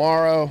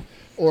tomorrow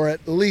or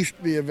at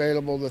least be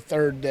available the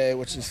 3rd day,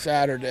 which is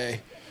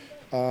Saturday.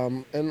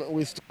 And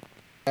we still have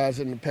guys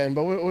in the pen,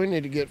 but we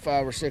need to get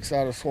 5 or 6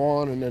 out of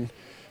Swan and then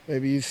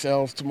maybe use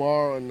Sells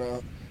tomorrow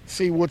and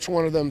see which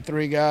one of them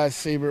 3 guys,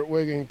 Siebert,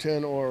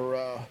 Wigginton, or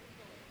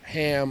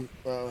Ham,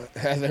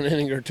 has an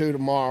inning or 2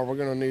 tomorrow.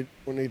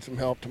 We'll need some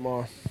help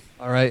tomorrow.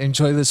 All right,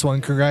 enjoy this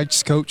one.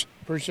 Congrats, Coach.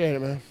 Appreciate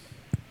it, man.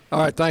 All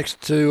right, thanks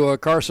to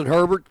Carson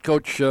Herbert,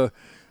 Coach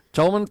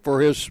Tolman,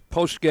 for his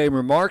post-game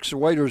remarks. The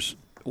Raiders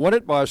win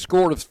it by a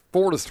score of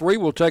 4-3.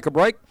 We'll take a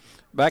break.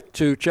 Back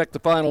to check the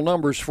final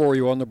numbers for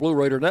you on the Blue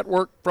Raider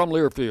Network from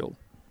Learfield.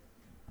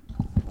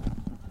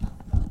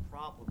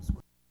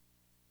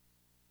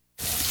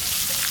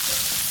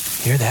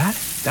 Hear that?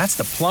 That's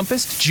the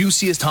plumpest,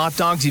 juiciest hot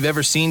dogs you've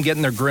ever seen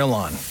getting their grill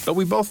on. But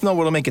we both know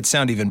what'll make it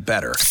sound even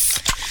better.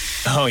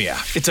 Oh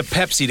yeah, it's a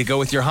Pepsi to go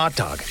with your hot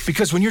dog.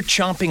 Because when you're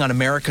chomping on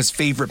America's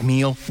favorite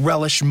meal,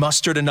 relish,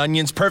 mustard, and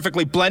onions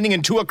perfectly blending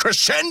into a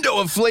crescendo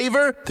of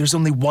flavor, there's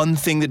only one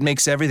thing that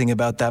makes everything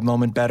about that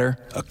moment better: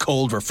 a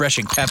cold,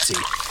 refreshing Pepsi.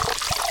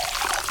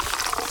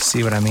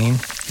 See what I mean?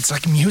 It's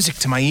like music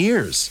to my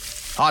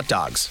ears. Hot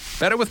dogs,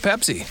 better with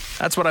Pepsi.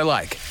 That's what I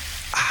like.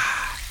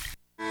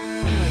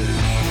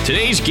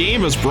 Today's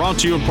game is brought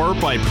to you in part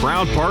by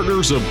proud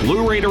partners of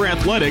Blue Raider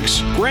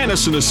Athletics,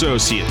 Grannis &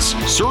 Associates,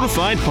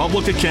 certified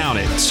public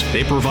accountants.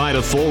 They provide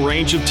a full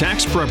range of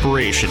tax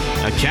preparation,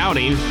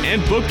 accounting,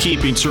 and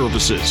bookkeeping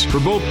services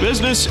for both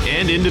business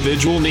and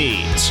individual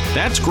needs.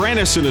 That's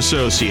Grannis &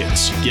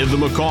 Associates. Give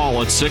them a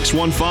call at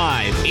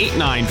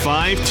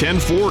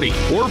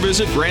 615-895-1040 or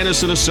visit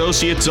Grannis &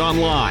 Associates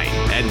online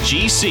at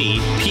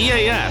gcpas.com.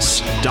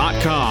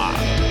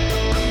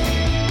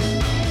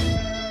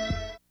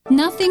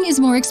 Nothing is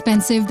more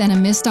expensive than a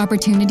missed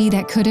opportunity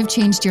that could have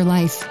changed your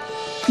life.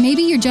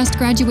 Maybe you're just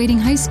graduating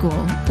high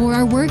school, or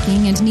are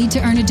working and need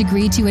to earn a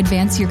degree to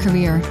advance your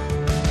career.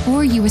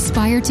 Or you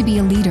aspire to be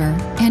a leader,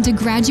 and a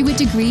graduate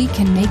degree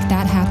can make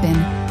that happen.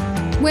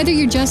 Whether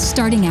you're just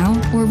starting out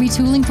or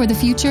retooling for the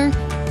future,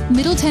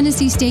 Middle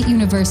Tennessee State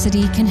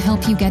University can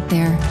help you get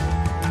there.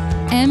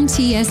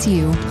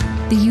 MTSU,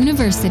 the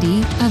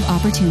University of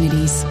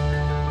Opportunities.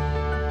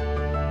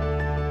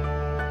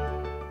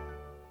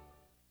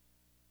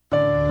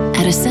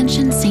 At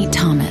Ascension St.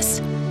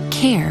 Thomas,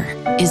 care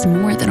is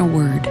more than a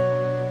word.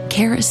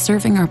 Care is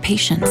serving our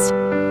patients,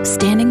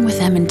 standing with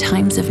them in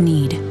times of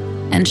need,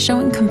 and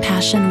showing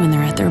compassion when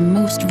they're at their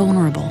most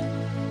vulnerable.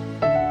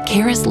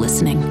 Care is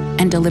listening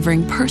and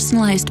delivering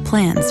personalized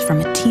plans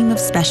from a team of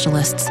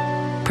specialists,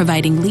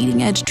 providing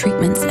leading-edge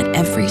treatments at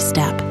every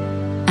step.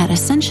 At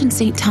Ascension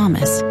St.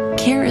 Thomas,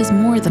 care is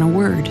more than a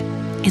word.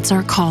 It's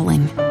our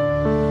calling.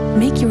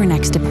 Make your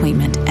next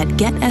appointment at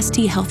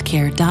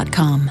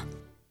getsthealthcare.com.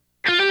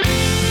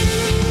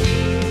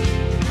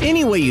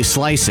 Any way you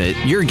slice it,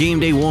 your game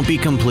day won't be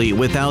complete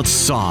without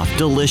soft,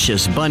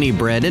 delicious Bunny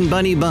Bread and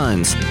Bunny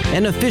Buns,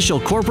 an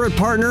official corporate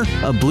partner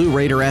of Blue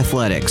Raider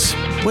Athletics.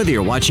 Whether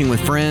you're watching with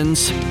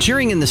friends,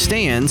 cheering in the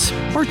stands,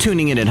 or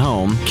tuning in at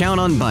home, count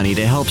on Bunny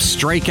to help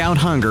strike out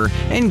hunger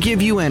and give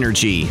you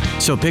energy.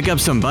 So pick up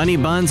some Bunny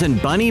Buns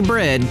and Bunny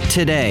Bread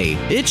today.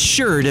 It's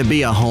sure to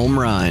be a home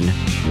run.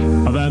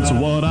 That's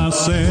what I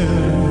said.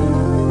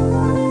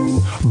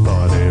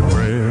 Bunny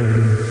Bread.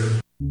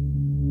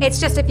 It's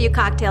just a few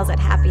cocktails at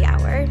happy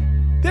hour.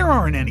 There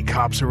aren't any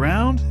cops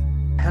around.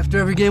 After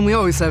every game, we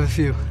always have a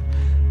few.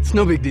 It's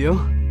no big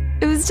deal.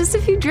 It was just a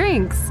few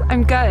drinks.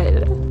 I'm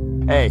good.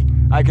 Hey,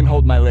 I can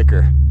hold my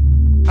liquor.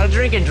 I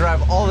drink and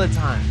drive all the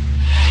time.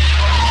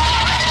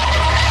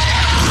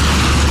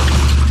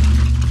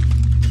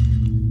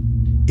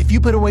 If you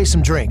put away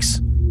some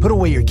drinks, put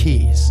away your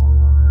keys.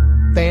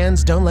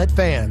 Fans don't let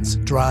fans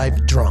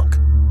drive drunk.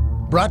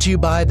 Brought to you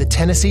by the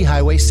Tennessee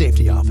Highway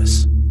Safety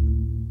Office.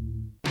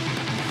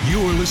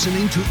 You're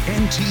listening to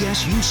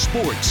MTSU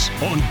Sports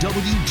on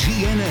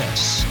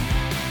WGNS.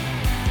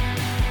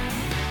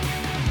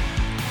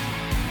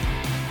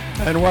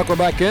 And welcome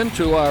back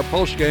into our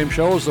post-game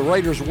shows. The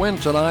Raiders win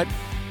tonight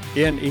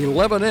in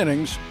 11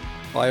 innings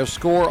by a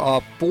score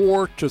of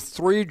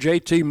 4-3.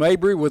 J.T.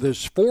 Mabry with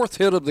his fourth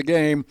hit of the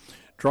game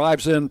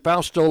drives in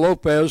Fausto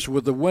Lopez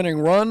with the winning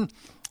run.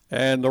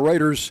 And the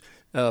Raiders'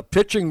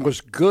 pitching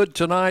was good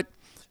tonight.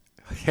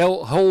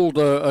 Hold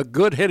a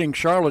good hitting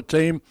Charlotte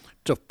team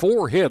to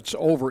 4 hits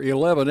over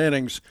 11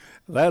 innings.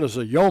 That is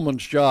a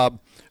yeoman's job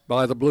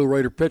by the Blue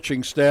Raider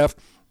pitching staff.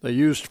 They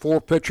used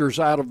 4 pitchers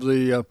out of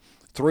the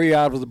 3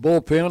 out of the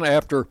bullpen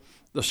after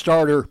the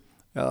starter,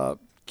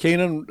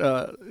 Keenan,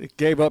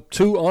 gave up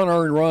 2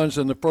 unearned runs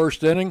in the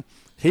first inning.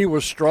 He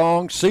was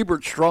strong.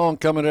 Siebert strong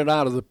coming in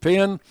out of the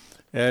pen.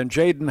 And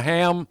Jaden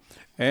Ham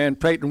and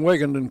Peyton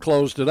Wigginton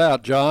closed it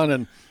out, John.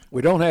 And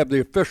we don't have the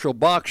official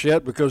box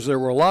yet because there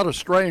were a lot of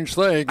strange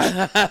things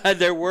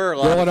there were a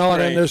lot going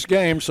on in this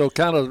game. So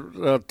kind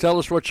of tell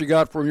us what you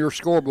got from your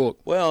scorebook.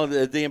 Well,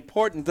 the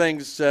important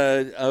things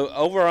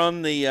over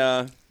on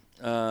the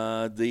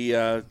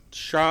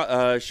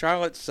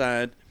Charlotte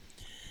side,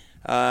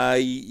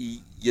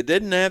 you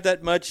didn't have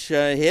that much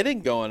hitting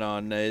going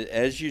on,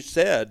 as you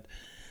said.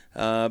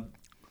 You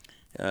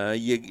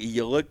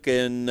look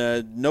and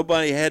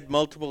nobody had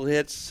multiple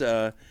hits.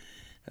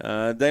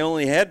 They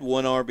only had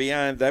 1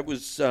 RBI. That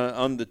was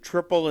on the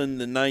triple in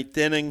the 9th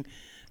inning.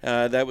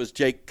 That was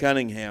Jake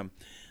Cunningham.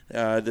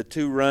 The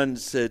 2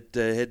 runs that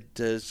had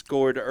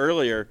scored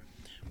earlier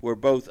were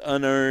both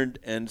unearned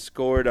and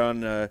scored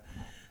on a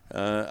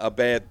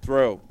bad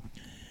throw.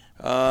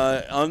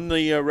 On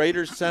the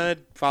Raiders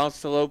side,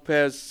 Fausto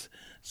Lopez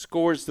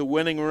scores the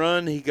winning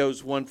run. He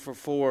goes 1 for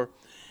 4.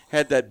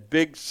 Had that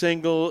big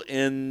single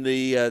in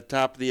the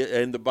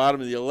in the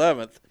bottom of the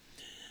 11th.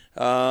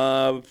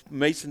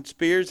 Mason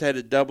Spears had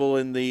a double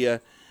in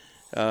the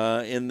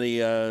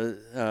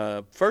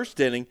first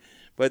inning,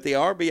 but the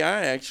RBI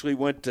actually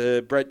went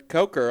to Brett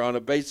Coker on a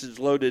bases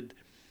loaded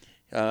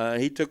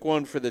He took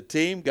one for the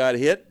team, got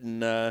hit,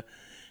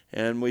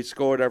 and we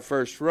scored our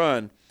first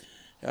run.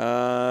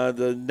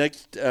 The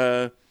next,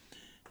 you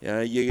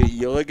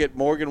look at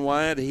Morgan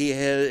Wyatt.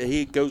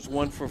 He goes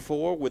 1 for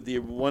 4 with the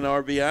 1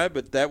 RBI,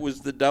 but that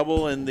was the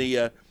double in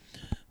the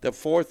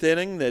fourth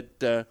inning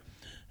that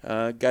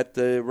got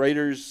the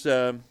Raiders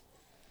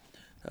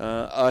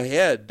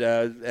ahead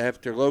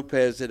after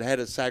Lopez had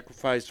a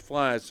sacrifice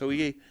fly. So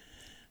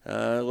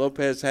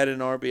Lopez had an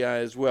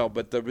RBI as well.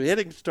 But the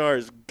hitting star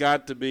has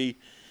got to be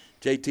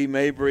J.T.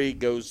 Mabry.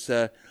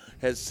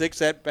 Has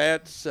 6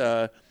 at-bats,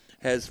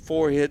 has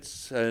 4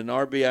 hits, an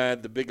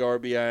RBI, the big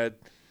RBI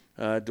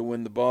to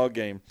win the ball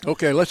game.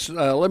 Okay,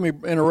 let me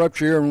interrupt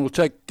you here, and we'll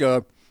take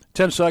 10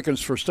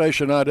 seconds for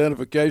station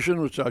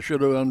identification, which I should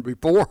have done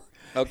before.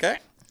 Okay.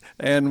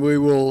 And we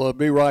will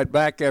be right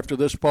back after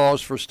this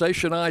pause for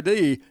station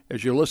ID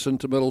as you listen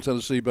to Middle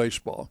Tennessee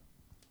baseball.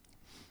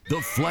 The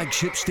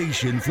flagship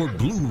station for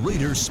Blue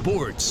Raider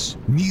sports.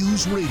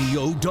 News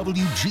Radio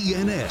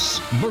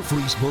WGNS,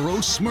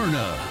 Murfreesboro,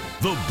 Smyrna.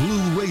 The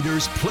Blue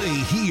Raiders play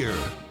here.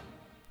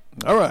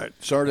 All right.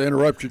 Sorry to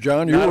interrupt you,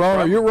 John. You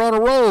were on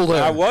a roll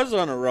there. I was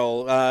on a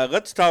roll.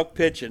 Let's talk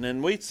pitching.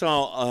 And we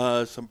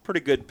saw some pretty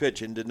good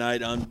pitching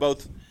tonight on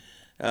both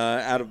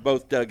out of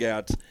both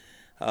dugouts.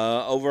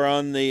 Over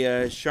on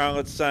the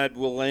Charlotte side,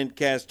 Will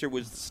Lancaster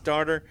was the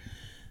starter.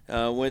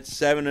 Went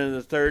 7 in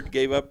the third,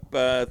 gave up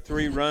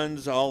 3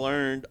 runs, all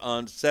earned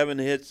on 7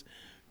 hits,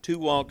 2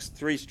 walks,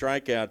 3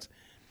 strikeouts.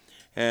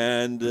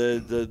 And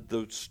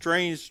the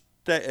strange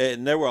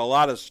and there were a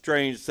lot of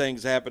strange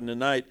things happened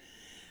tonight.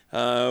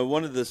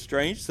 One of the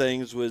strange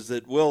things was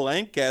that Will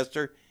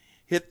Lancaster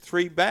hit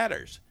 3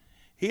 batters.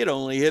 He had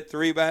only hit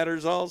 3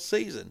 batters all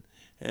season.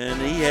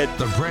 And he had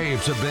the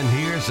Braves have been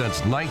here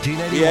since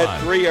 1981. He had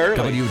 3 early.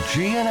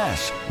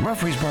 WGNS,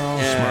 Murfreesboro,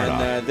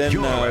 Smyrna. Then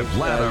your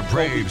Atlanta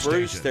Braves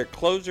Bruce, station. their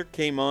closer,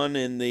 came on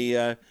in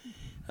the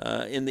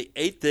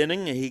 8th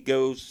inning. He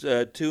goes 2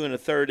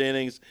 1/3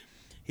 innings.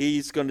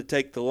 He's going to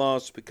take the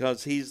loss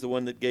because he's the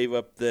one that gave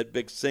up that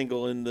big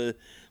single in the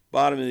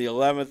bottom of the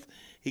 11th.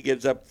 He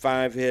gives up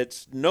 5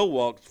 hits, no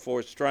walks,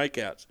 4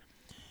 strikeouts.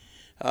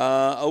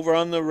 Over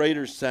on the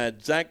Raiders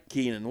side, Zach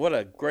Keenan, what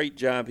a great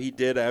job he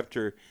did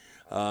after.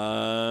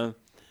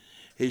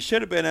 He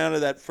should have been out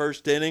of that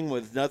first inning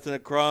with nothing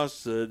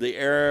across the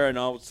error, and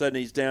all of a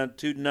sudden he's down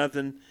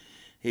 2-0.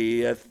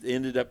 He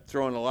ended up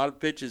throwing a lot of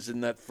pitches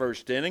in that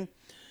first inning,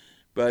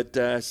 but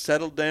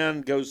settled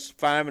down, goes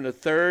 5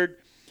 1/3,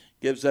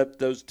 gives up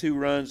those 2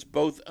 runs,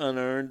 both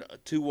unearned,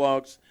 2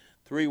 walks,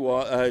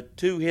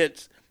 2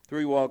 hits,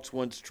 3 walks,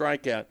 1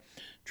 strikeout.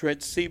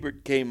 Trent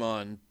Siebert came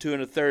on, 2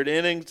 1/3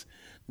 innings,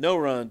 no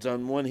runs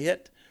on 1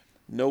 hit,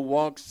 no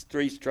walks,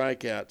 3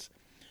 strikeouts.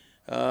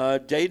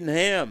 Jaden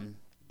Ham,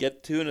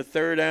 get 2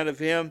 1/3 out of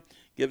him,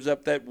 gives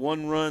up that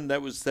 1 run.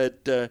 That was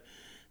that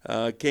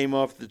came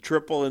off the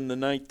triple in the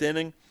 9th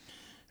inning.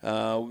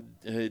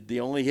 The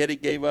only hit he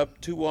gave up,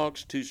 2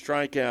 walks, 2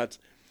 strikeouts.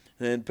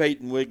 And then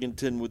Peyton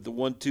Wigginton with the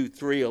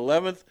 1-2-3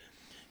 11th.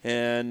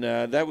 And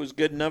that was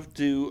good enough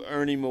to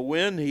earn him a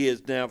win. He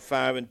is now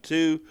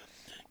 5-2.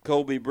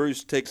 Colby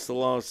Bruce takes the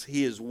loss.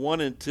 He is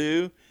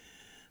 1-2.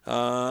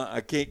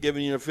 I can't give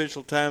you an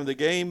official time of the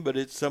game, but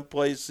it's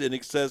someplace in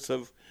excess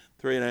of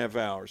 3.5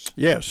 hours.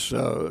 Yes,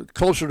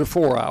 closer to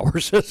 4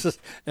 hours,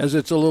 as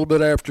it's a little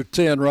bit after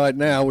 10 right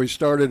now. We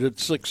started at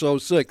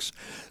 6:06.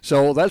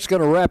 So that's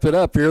going to wrap it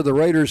up here. The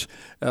Raiders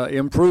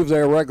improve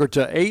their record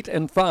to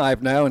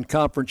 8-5 now in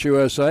Conference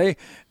USA.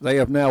 They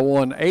have now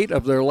won 8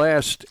 of their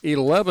last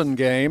 11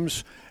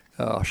 games.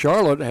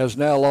 Charlotte has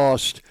now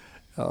lost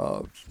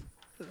 2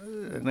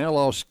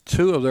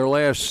 of their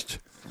last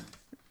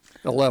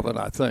 11,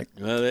 I think,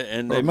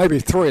 or maybe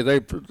 3.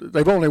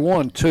 They've only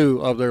won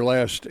 2 of their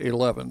last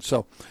 11.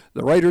 So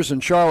the Raiders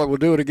and Charlotte will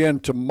do it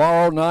again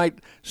tomorrow night,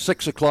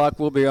 6 o'clock.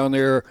 We'll be on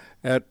there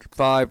at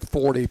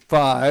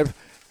 5:45,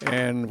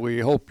 and we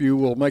hope you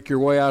will make your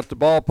way out to the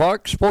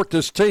ballpark. Support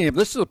this team.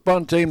 This is a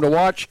fun team to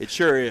watch. It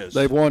sure is.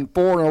 They've won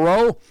 4 in a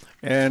row,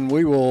 and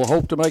we will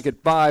hope to make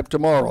it 5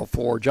 tomorrow.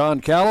 For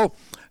John Callow,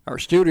 our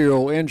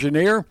studio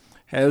engineer,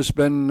 has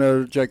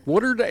been Jake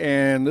Woodard,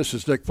 and this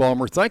is Dick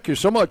Palmer. Thank you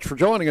so much for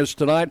joining us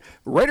tonight.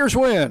 Raiders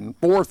win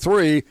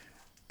 4-3.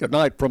 Good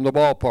night from the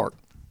ballpark.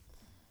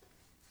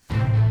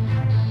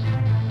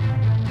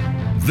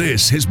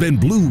 This has been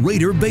Blue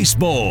Raider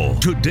Baseball.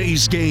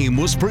 Today's game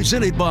was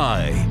presented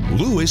by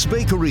Lewis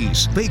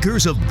Bakeries,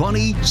 bakers of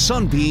Bunny,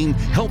 Sunbeam,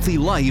 Healthy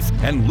Life,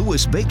 and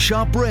Lewis Bake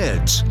Shop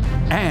breads.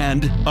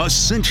 And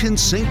Ascension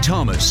St.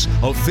 Thomas,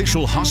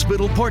 official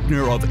hospital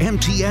partner of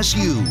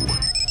MTSU.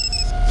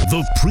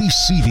 The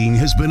preceding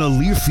has been a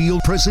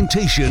Learfield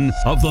presentation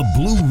of the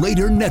Blue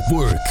Raider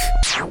Network.